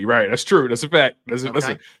 Hey, right. That's true. That's a fact.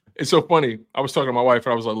 Listen, it's so funny. I was talking to my wife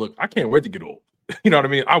and I was like, look, I can't wait to get old. You know what I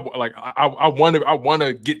mean? I want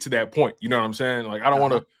to get to that point. You know what I'm saying? Like, I don't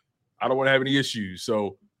want to have any issues.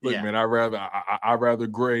 So look, man, I rather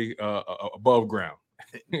gray above ground.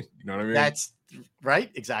 You know what I mean? That's right.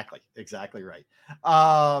 Exactly right.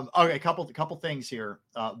 Okay, a couple things here.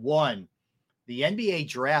 One, the NBA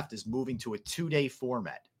draft is moving to a 2-day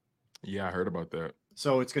format. Yeah, I heard about that.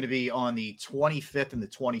 So it's going to be on the 25th and the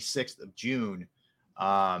 26th of June,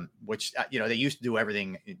 which they used to do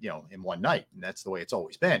everything in one night, and that's the way it's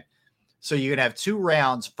always been. So you're going to have 2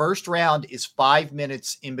 rounds. First round is 5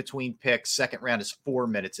 minutes in between picks. Second round is 4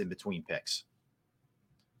 minutes in between picks.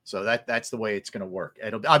 So that's the way it's going to work.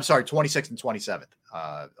 26th and 27th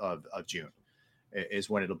of June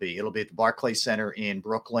is when it'll be. It'll be at the Barclays Center in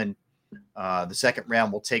Brooklyn. The second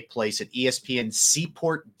round will take place at ESPN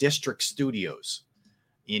Seaport District Studios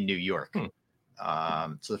in New York.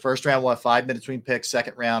 So the first round will have 5 minutes between picks.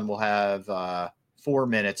 Second round will have 4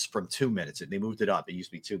 minutes from 2 minutes. They moved it up. It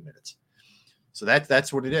used to be 2 minutes. So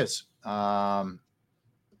that's what it is. What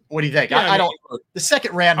do you think? Yeah, I don't. The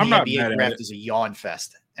second round of the NBA draft is a yawn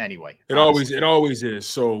fest. Anyway, it always is.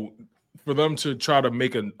 So for them to try to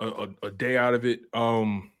make a day out of it,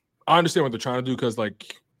 I understand what they're trying to do because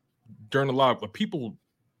during the live, people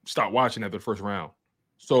stop watching at the first round.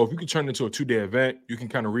 So if you can turn it into a 2-day event, you can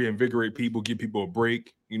kind of reinvigorate people, give people a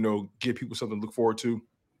break, give people something to look forward to.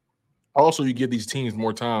 Also, you give these teams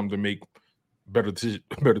more time to make better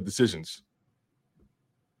decisions.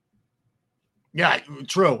 Yeah,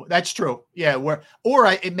 true. That's true. Yeah,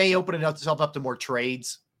 it may open itself up to more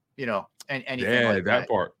trades, and anything like that.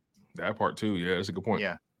 That part too. Yeah, that's a good point.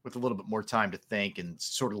 Yeah, with a little bit more time to think and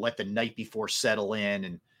sort of let the night before settle in,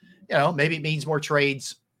 and maybe it means more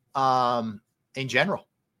trades in general,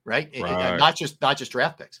 right? Not just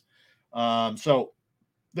draft picks. So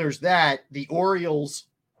there's that. The Orioles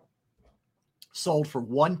sold for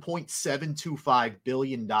 $1.725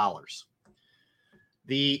 billion.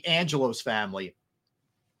 The Angelos family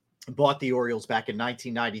bought the Orioles back in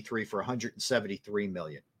 1993 for $173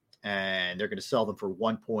 million, and they're going to sell them for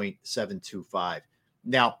 $1.725.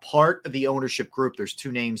 Now, part of the ownership group, there's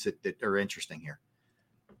 2 names that are interesting here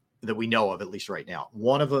that we know of, at least right now.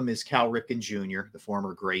 One of them is Cal Ripken Jr., the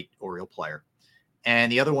former great Oriole player,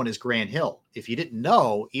 and the other one is Grant Hill. If you didn't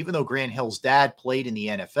know, even though Grant Hill's dad played in the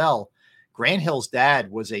NFL, Grant Hill's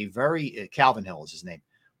dad was a Calvin Hill is his name,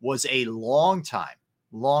 was a long time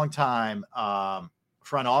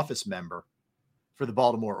front office member for the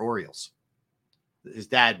Baltimore Orioles. His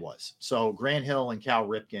dad was. So Grant Hill and Cal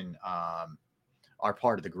Ripken are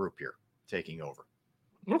part of the group here taking over.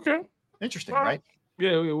 Okay. Interesting, right?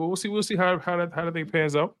 Yeah, we'll see. We'll see how that thing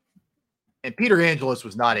pans out. And Peter Angelos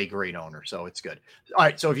was not a great owner, so it's good. All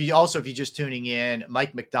right. So if you're just tuning in,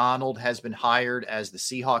 Mike McDonald has been hired as the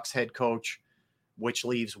Seahawks head coach, which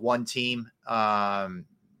leaves one team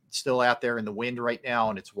still out there in the wind right now,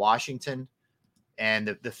 and it's Washington.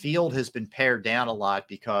 And the field has been pared down a lot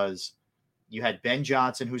because you had Ben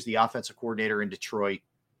Johnson, who's the offensive coordinator in Detroit,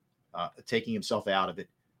 taking himself out of it.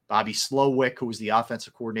 Bobby Slowick, who was the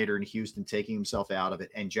offensive coordinator in Houston, taking himself out of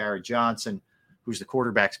it. And Jared Johnson, who's the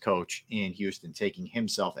quarterback's coach in Houston, taking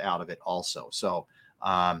himself out of it also. So,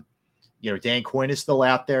 Dan Quinn is still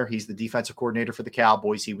out there. He's the defensive coordinator for the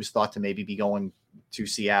Cowboys. He was thought to maybe be going to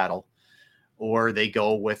Seattle, or they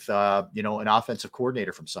go with, an offensive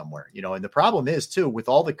coordinator from somewhere, and the problem is too, with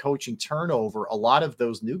all the coaching turnover, a lot of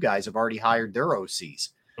those new guys have already hired their OCs.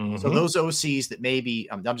 Mm-hmm. So those OCs that maybe,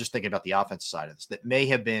 I'm just thinking about the offensive side of this, that may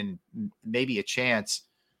have been maybe a chance,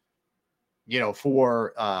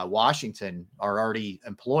 for Washington are already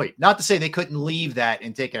employed. Not to say they couldn't leave that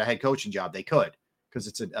and take a head coaching job. They could, because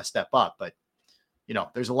it's a step up, but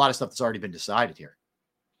there's a lot of stuff that's already been decided here.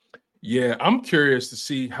 Yeah. I'm curious to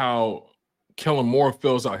see how Kellen Moore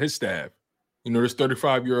fills out his staff. This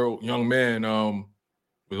 35-year-old young man,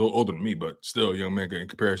 was older than me, but still a young man in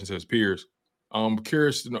comparison to his peers. I'm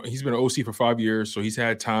curious, he's been an OC for 5 years, so he's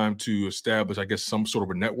had time to establish, I guess, some sort of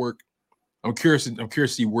a network. I'm curious to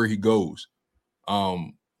see where he goes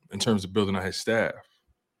in terms of building out his staff.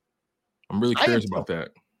 I'm really curious about that.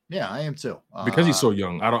 Yeah, I am too. Because he's so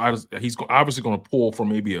young. He's obviously going to pull from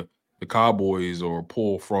maybe the Cowboys or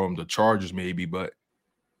pull from the Chargers maybe, but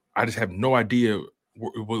I just have no idea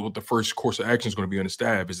what the first course of action is going to be on the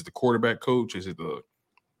staff. Is it the quarterback coach? Is it the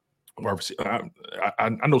I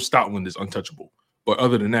know Stoutland is untouchable, but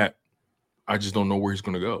other than that, I just don't know where he's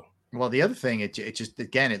going to go. Well, the other thing, it just,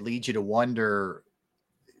 again, it leads you to wonder,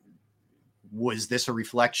 was this a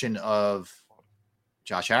reflection of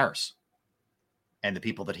Josh Harris and the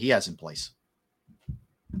people that he has in place?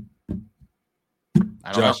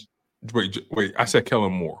 I don't know. Wait, I said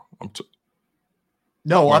Kellen Moore.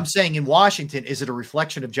 I'm saying in Washington, is it a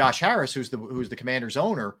reflection of Josh Harris, who's the Commander's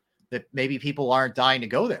owner, that maybe people aren't dying to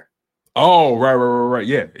go there? Oh, right.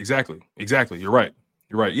 Yeah, exactly. You're right.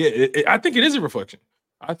 Yeah, I think it is a reflection.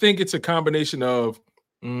 I think it's a combination of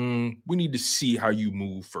we need to see how you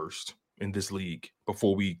move first in this league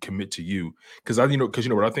before we commit to you. Because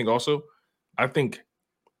what I think also? I think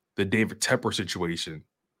the David Tepper situation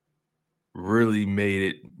really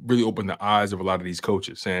opened the eyes of a lot of these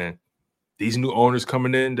coaches, saying these new owners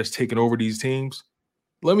coming in that's taking over these teams.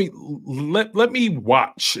 Let me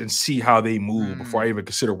watch and see how they move before I even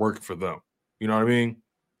consider working for them. You know what I mean?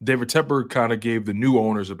 David Tepper kind of gave the new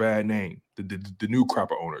owners a bad name, the new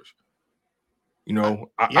crop of owners.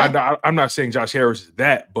 I'm not saying Josh Harris is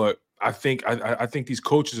that, but I think these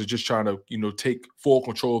coaches are just trying to take full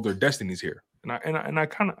control of their destinies here, and I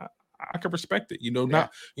can respect it.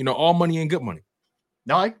 Not all money ain't good money.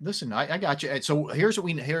 No, I got you. So here's what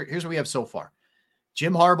we have so far: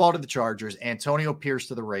 Jim Harbaugh to the Chargers, Antonio Pierce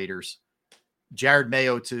to the Raiders, Jared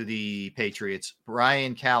Mayo to the Patriots,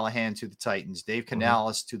 Brian Callahan to the Titans, Dave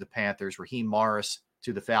Canales to the Panthers, Raheem Morris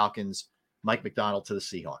to the Falcons, Mike McDonald to the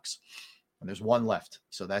Seahawks. And there's one left.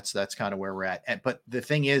 So that's kind of where we're at. But the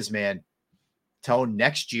thing is, man, Tone,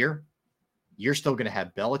 next year, you're still going to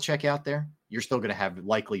have Belichick out there. You're still going to have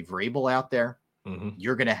likely Vrabel out there. Mm-hmm.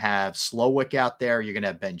 You're going to have Slowick out there. You're going to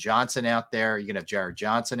have Ben Johnson out there. You're going to have Jared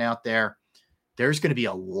Johnson out there. There's going to be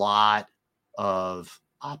a lot of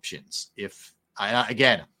options.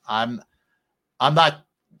 I'm not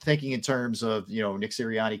thinking in terms of, Nick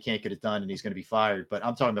Sirianni can't get it done and he's going to be fired, but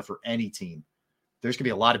I'm talking about for any team. There's going to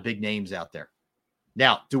be a lot of big names out there.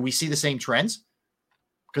 Now, do we see the same trends?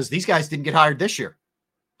 Because these guys didn't get hired this year.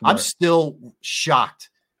 Right. I'm still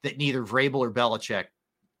shocked that neither Vrabel or Belichick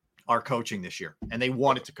are coaching this year, and they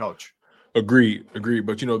wanted to coach. Agreed.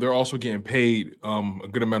 But they're also getting paid a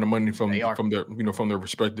good amount of money from their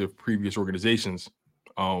respective previous organizations.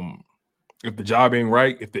 If the job ain't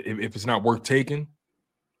right, if it's not worth taking,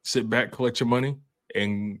 sit back, collect your money,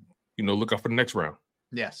 and look out for the next round.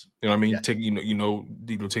 Yes. You know what I mean? Yeah.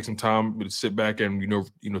 Take some time to sit back and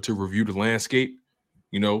to review the landscape.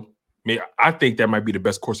 I think that might be the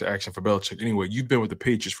best course of action for Belichick. Anyway, you've been with the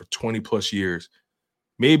Patriots for 20 plus years.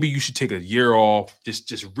 maybe you should take a year off,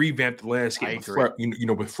 just revamp the landscape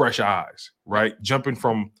with fresh eyes, right? Jumping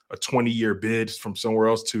from a 20-year bid from somewhere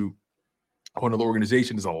else to another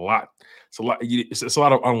organization is a lot. It's a lot. It's a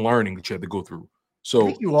lot of unlearning that you have to go through. So I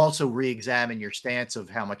think you also re-examine your stance of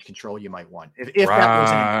how much control you might want. If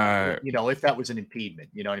that was an impediment,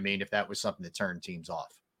 you know what I mean? If that was something that turned teams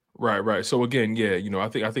off. Right. So again, I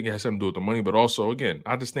think it has something to do with the money, but also again,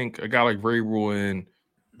 I just think a guy like Vrabel and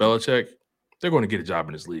Belichick, they're going to get a job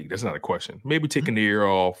in this league. That's not a question. Maybe taking the year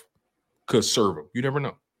off could serve them. You never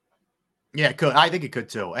know. Yeah, it could. I think it could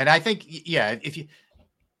too. And I think, if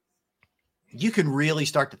you can really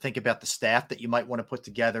start to think about the staff that you might want to put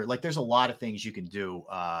together. Like there's a lot of things you can do,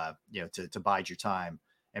 to bide your time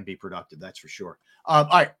and be productive. That's for sure. All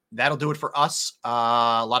right. That'll do it for us.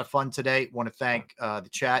 A lot of fun today. Want to thank the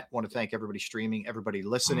chat. Want to thank everybody streaming, everybody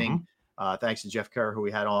listening. Thanks to Jeff Kerr, who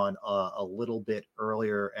we had on a little bit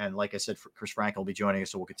earlier. And like I said, Chris Frank will be joining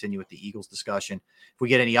us, so we'll continue with the Eagles discussion. If we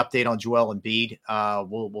get any update on Joel Embiid,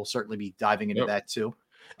 we'll certainly be diving into that too.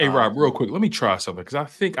 Hey, Rob, real quick, let me try something because I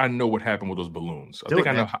think I know what happened with those balloons. I think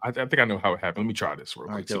I know how it happened. Let me try this real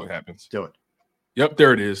quick. See what happens. Do it. Yep,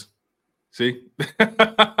 there it is. See?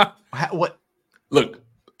 What? Look,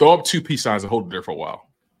 throw up 2 peace signs and hold it there for a while.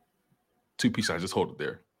 2 peace signs, just hold it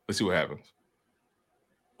there. Let's see what happens.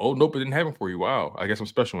 Oh, nope, it didn't happen for you. Wow. I guess I'm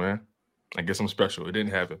special, man. I guess I'm special. It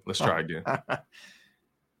didn't happen. Let's try again.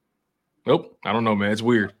 Nope. I don't know, man. It's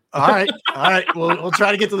weird. All right. We'll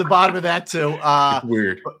try to get to the bottom of that too. It's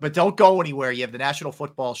weird. But don't go anywhere. You have the National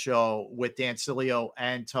Football Show with Dan Cilio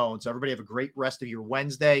and Tone. So everybody have a great rest of your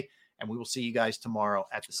Wednesday, and we will see you guys tomorrow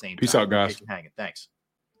at the same time. Peace out, guys. Hanging. Thanks.